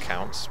food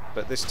counts,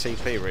 but this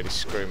TP really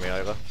screwed me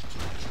over.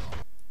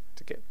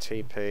 To get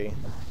TP.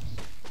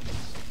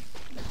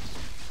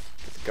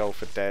 Get the goal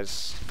for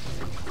Dez.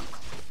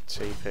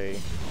 TP.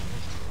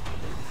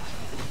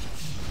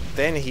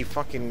 Then he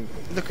fucking...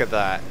 Look at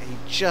that. He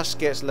just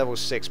gets level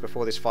 6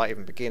 before this fight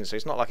even begins, so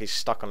it's not like he's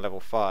stuck on level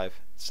 5.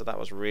 So that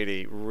was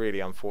really, really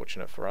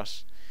unfortunate for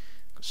us.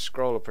 Got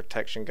Scroll of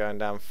Protection going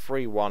down.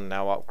 3-1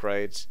 now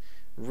upgrades.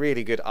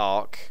 Really good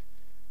arc.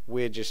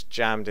 We're just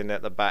jammed in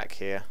at the back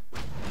here.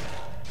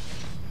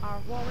 Our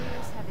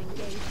warriors have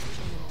engaged.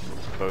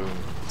 Boom.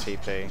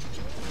 TP.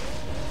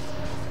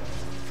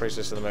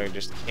 Priestess of the Moon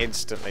just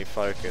instantly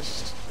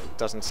focused.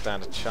 Doesn't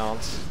stand a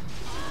chance.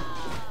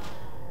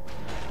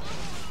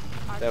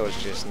 There was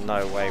just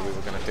no way we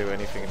were going to do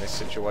anything in this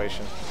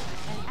situation.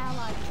 An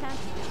allied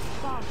champion is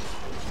fallen.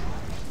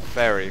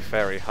 Very,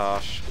 very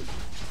harsh.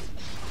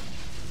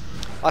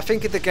 I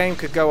think if the game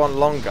could go on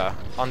longer,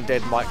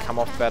 Undead might come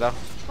off better.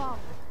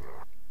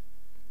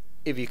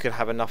 If you could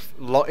have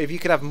if you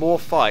could have more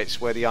fights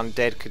where the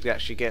Undead could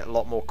actually get a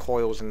lot more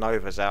coils and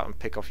novas out and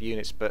pick off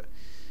units, but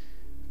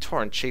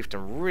Tauren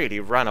Chieftain really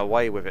ran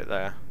away with it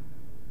there.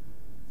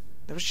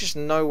 There was just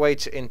no way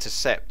to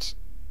intercept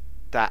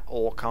that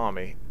Orc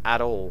army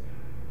at all,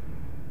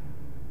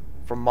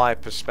 from my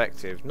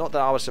perspective. Not that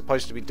I was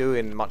supposed to be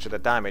doing much of the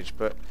damage,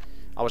 but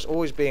I was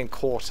always being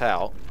caught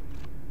out,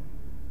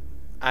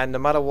 and no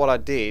matter what I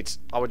did,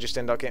 I would just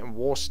end up getting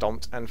war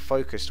stomped and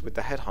focused with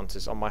the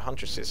headhunters on my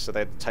huntresses, so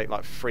they'd take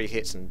like 3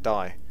 hits and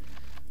die.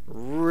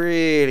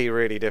 Really,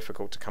 really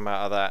difficult to come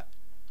out of that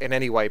in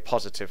any way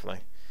positively.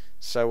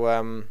 So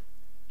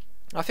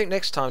I think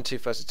next time 2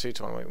 vs 2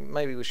 tournament,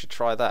 maybe we should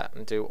try that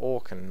and do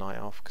Orc and Night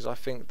Elf, because I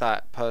think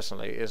that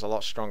personally is a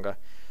lot stronger.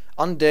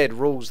 Undead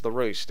rules the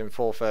roost in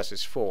 4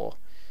 vs 4,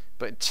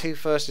 but in 2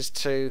 vs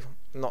 2,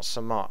 not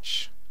so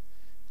much.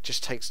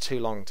 Just takes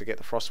too long to get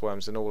the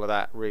Frostworms and all of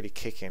that really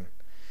kicking.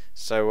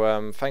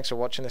 So thanks for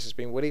watching. This has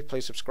been Woody.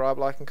 Please subscribe,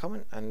 like and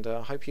comment, and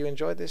I hope you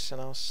enjoyed this, and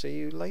I'll see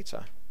you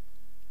later.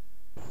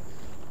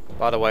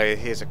 By the way,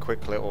 here's a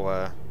quick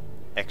little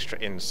extra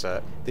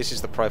insert. This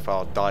is the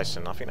profile of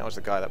Dyson. I think that was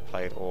the guy that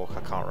played Orc.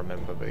 I can't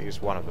remember, but he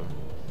was one of them.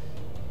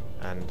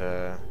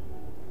 And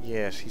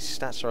yes, his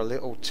stats are a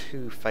little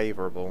too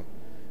favourable.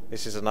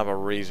 This is another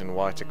reason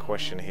why to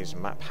question his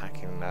map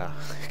hacking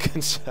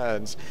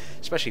concerns,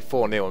 especially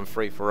 4-0 and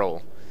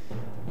free-for-all.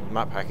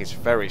 Map hack is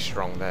very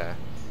strong there.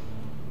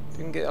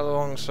 Didn't get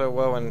along so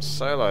well in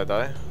solo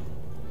though,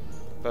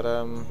 but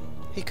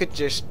he could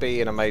just be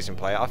an amazing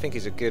player. I think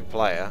he's a good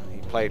player.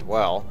 He played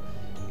well.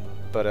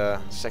 but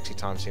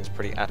Sexytime seems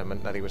pretty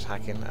adamant that he was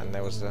hacking, and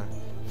there was a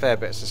fair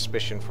bit of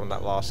suspicion from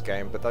that last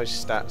game. But those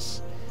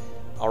stats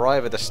are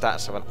either the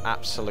stats of an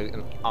absolute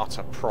and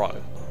utter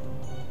pro,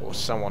 or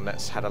someone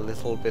that's had a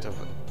little bit of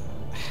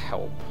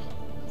help.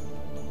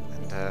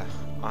 And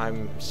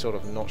I'm sort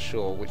of not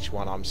sure which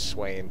one I'm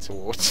swaying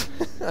towards.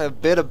 A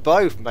bit of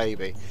both,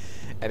 maybe.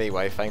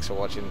 Anyway, thanks for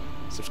watching.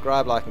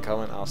 Subscribe, like and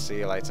comment. I'll see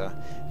you later.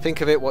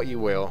 Think of it what you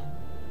will.